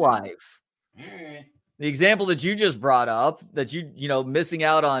real life. All right. The example that you just brought up, that missing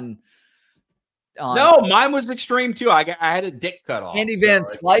out on. No, mine was extreme too. I had a dick cut off. Andy Van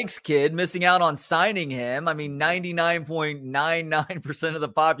Slyke's kid missing out on signing him. I mean, 99.99% of the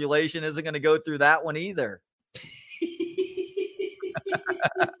population isn't going to go through that one either.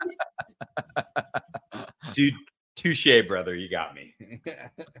 Dude, touche, brother. You got me.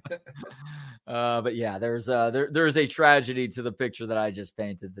 But yeah, there is a tragedy to the picture that I just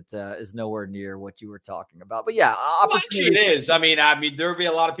painted that is nowhere near what you were talking about. But yeah, actually it is. I mean, there would be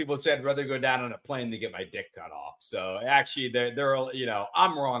a lot of people who said I'd rather go down on a plane than get my dick cut off. So actually, they're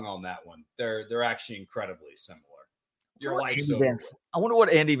I'm wrong on that one. They're actually incredibly similar. Your life's over. I wonder what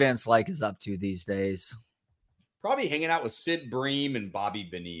Andy Van Slyke is up to these days. Probably hanging out with Sid Bream and Bobby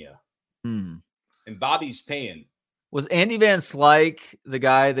Bonilla. And Bobby's paying. Was Andy Van Slyke the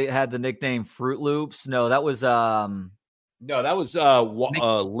guy that had the nickname Fruit Loops? No, that was Lind.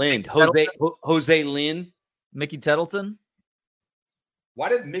 Jose Lind. Mickey Tettleton. Why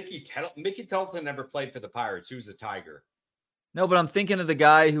did Mickey Tettleton never played for the Pirates? Who's a Tiger? No, but I'm thinking of the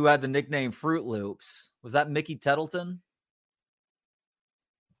guy who had the nickname Fruit Loops. Was that Mickey Tettleton?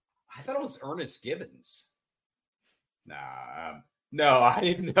 I thought it was Ernest Gibbons. Nah. No, I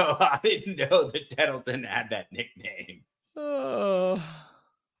didn't know. I didn't know that Tettleton had that nickname. Let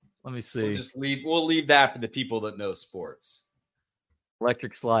me see. We'll leave that for the people that know sports.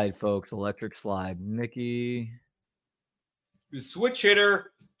 Electric slide, folks. Electric slide. Mickey. He was a switch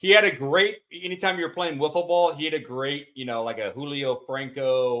hitter. He had a great. Anytime you were playing wiffle ball, he had a great, like a Julio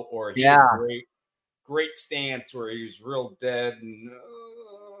Franco, or he had a great stance where he was real dead and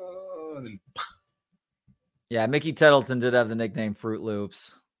then. Yeah, Mickey Tettleton did have the nickname Fruit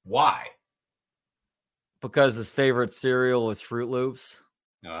Loops. Why? Because his favorite cereal was Fruit Loops.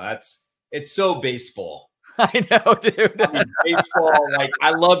 No, it's so baseball. I know, dude. I mean, baseball,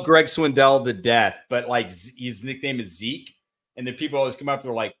 I love Greg Swindell to death, but his nickname is Zeke. And then people always come up,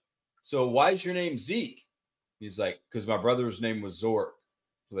 they're like, "So why is your name Zeke?" He's like, "Because my brother's name was Zork.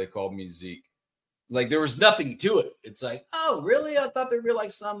 So they called me Zeke." There was nothing to it. It's like, "Oh, really? I thought there'd be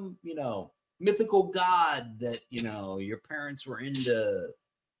some, mythical god that your parents were into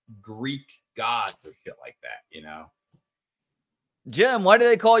Greek gods or shit like that." Jim, why do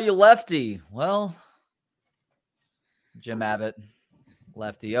they call you Lefty? Well, Jim Abbott,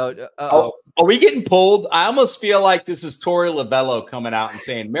 Lefty. Oh, are we getting pulled? I almost feel like this is Tori Labello coming out and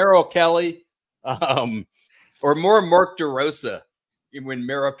saying Merrill Kelly, or more Mark DeRosa. When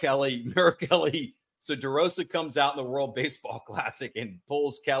Merrill Kelly. So DeRosa comes out in the World Baseball Classic and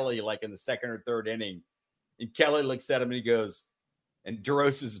pulls Kelly in the second or third inning. And Kelly looks at him and he goes, and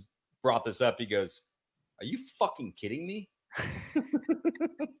DeRosa's brought this up. He goes, "Are you fucking kidding me?"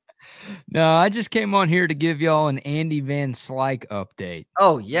 No, I just came on here to give y'all an Andy Van Slyke update.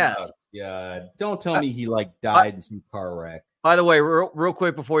 Oh, yes. Yeah. Don't tell me he died in some car wreck. By the way, real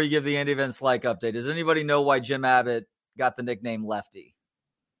quick before you give the Andy Van Slyke update, does anybody know why Jim Abbott got the nickname Lefty?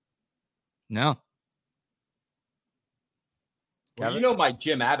 No. Well, you know my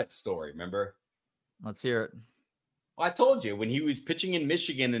Jim Abbott story, remember? Let's hear it. Well, I told you when he was pitching in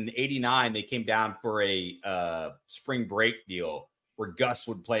Michigan in '89, they came down for a spring break deal where Gus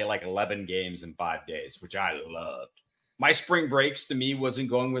would play 11 games in 5 days, which I loved. My spring breaks to me wasn't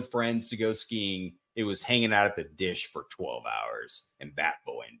going with friends to go skiing. It was hanging out at the dish for 12 hours and bat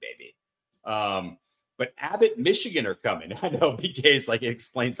boying, baby. But Abbott, Michigan are coming. I know BK's like, it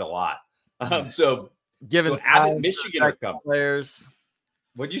explains a lot. So Abbott, Michigan are coming. Players.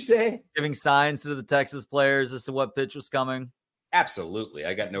 What'd you say? Giving signs to the Texas players as to what pitch was coming. Absolutely.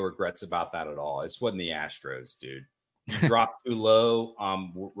 I got no regrets about that at all. This wasn't the Astros, dude. You dropped too low.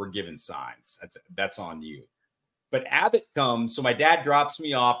 We're giving signs. That's on you. But Abbott comes. So my dad drops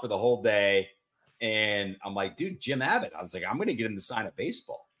me off for the whole day. And I'm like, dude, Jim Abbott. I was like, I'm going to get him to sign a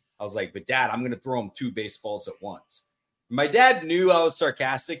baseball. I was like, but Dad, I'm going to throw him 2 baseballs at once. My dad knew I was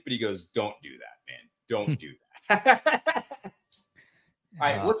sarcastic, but he goes, don't do that, man. Don't do that. All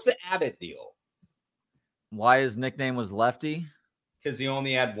right. What's the Abbott deal? Why his nickname was Lefty? Because he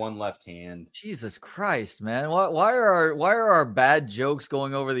only had one left hand. Jesus Christ, man! Why are our bad jokes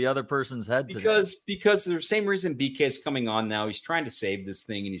going over the other person's head today? Because the same reason BK is coming on now. He's trying to save this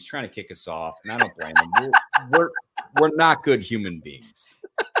thing and he's trying to kick us off. And I don't blame him. We're not good human beings.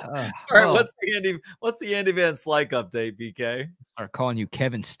 All right, what's the Andy Van Slyke update, BK? Start calling you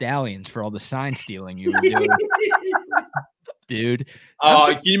Kevin Stallions for all the sign stealing you were doing. Dude. Oh,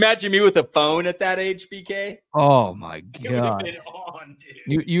 can you imagine me with a phone at that age, BK? Oh my God. It would have been on,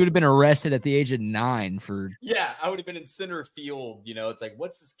 dude. You would have been arrested at the age of 9 for. Yeah, I would have been in center field. It's like,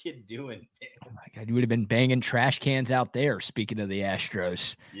 what's this kid doing? Oh my God. You would have been banging trash cans out there. Speaking of the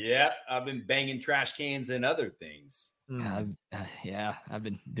Astros. Yeah, I've been banging trash cans and other things. I've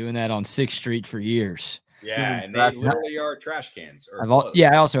been doing that on 6th Street for years. Yeah, and they literally are trash cans.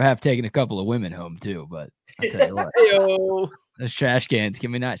 I also have taken a couple of women home too, but I'll tell you what. Those trash cans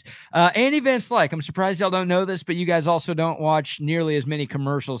can be nice. Andy Van Slyke, I'm surprised y'all don't know this, but you guys also don't watch nearly as many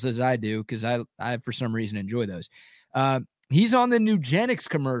commercials as I do because I for some reason enjoy those. He's on the Nugenix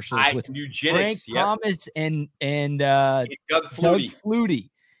commercials with Frank Thomas and Doug Flutie.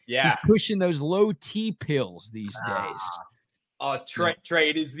 Yeah, he's pushing those low T pills these days. Trey,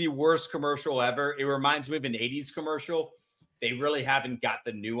 it is the worst commercial ever. It reminds me of an 80s commercial. They really haven't got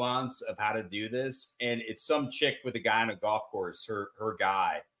the nuance of how to do this. And it's some chick with a guy on a golf course, her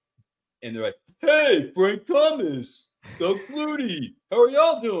guy. And they're like, hey, Frank Thomas, Doug Flutie, how are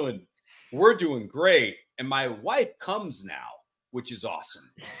y'all doing? We're doing great. And my wife comes now, which is awesome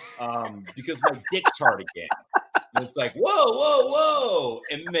because my dick's hard again. And it's like, whoa, whoa, whoa.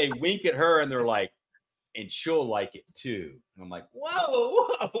 And then they wink at her and they're like, and she'll like it too. And I'm like, whoa,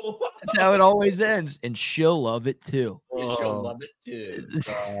 whoa. That's how it always ends. And she'll love it too. And she'll love it too.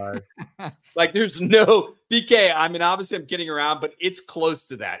 Like there's no BK. I mean, obviously I'm kidding around, but it's close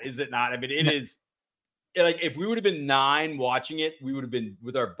to that, is it not? I mean, it is like if we would have been 9 watching it, we would have been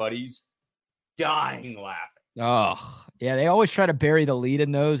with our buddies dying laughing. Oh, yeah. They always try to bury the lead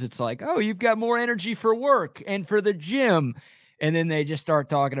in those. It's like, oh, you've got more energy for work and for the gym. And then they just start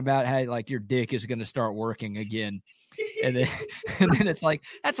talking about how like your dick is going to start working again. And then it's like,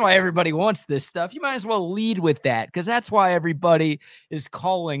 that's why everybody wants this stuff. You might as well lead with that because that's why everybody is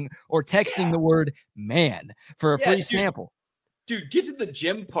calling or texting the word man for a free sample. Dude, get to the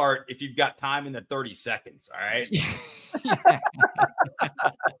gym part if you've got time in the 30 seconds. All right.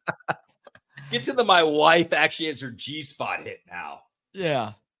 Get to my wife actually has her G-spot hit now.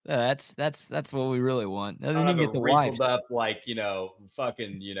 Yeah. That's what we really want. And then you get the wife up like,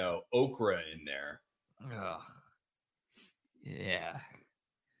 fucking, okra in there. Yeah.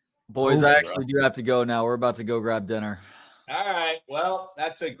 Boys, I actually do have to go now. We're about to go grab dinner. All right. Well,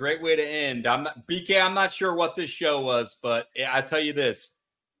 that's a great way to end. I'm not sure what this show was, but I tell you this,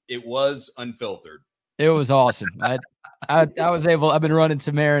 it was unfiltered. It was awesome. I've been running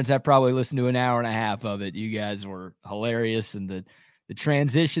some errands. I probably listened to an hour and a half of it. You guys were hilarious. And the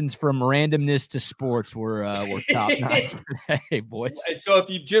transitions from randomness to sports were top notch today, boys. So if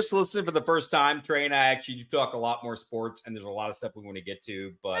you just listened for the first time, Trey and I actually do talk a lot more sports, and there's a lot of stuff we want to get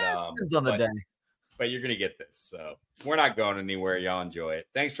to. But depends on the day. But you're gonna get this, so we're not going anywhere. Y'all enjoy it.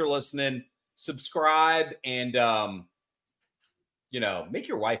 Thanks for listening. Subscribe and make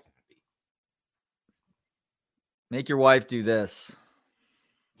your wife happy. Make your wife do this.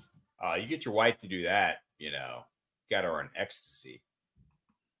 You get your wife to do that. Got her on ecstasy.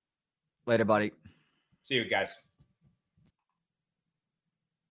 Later, buddy. See you guys.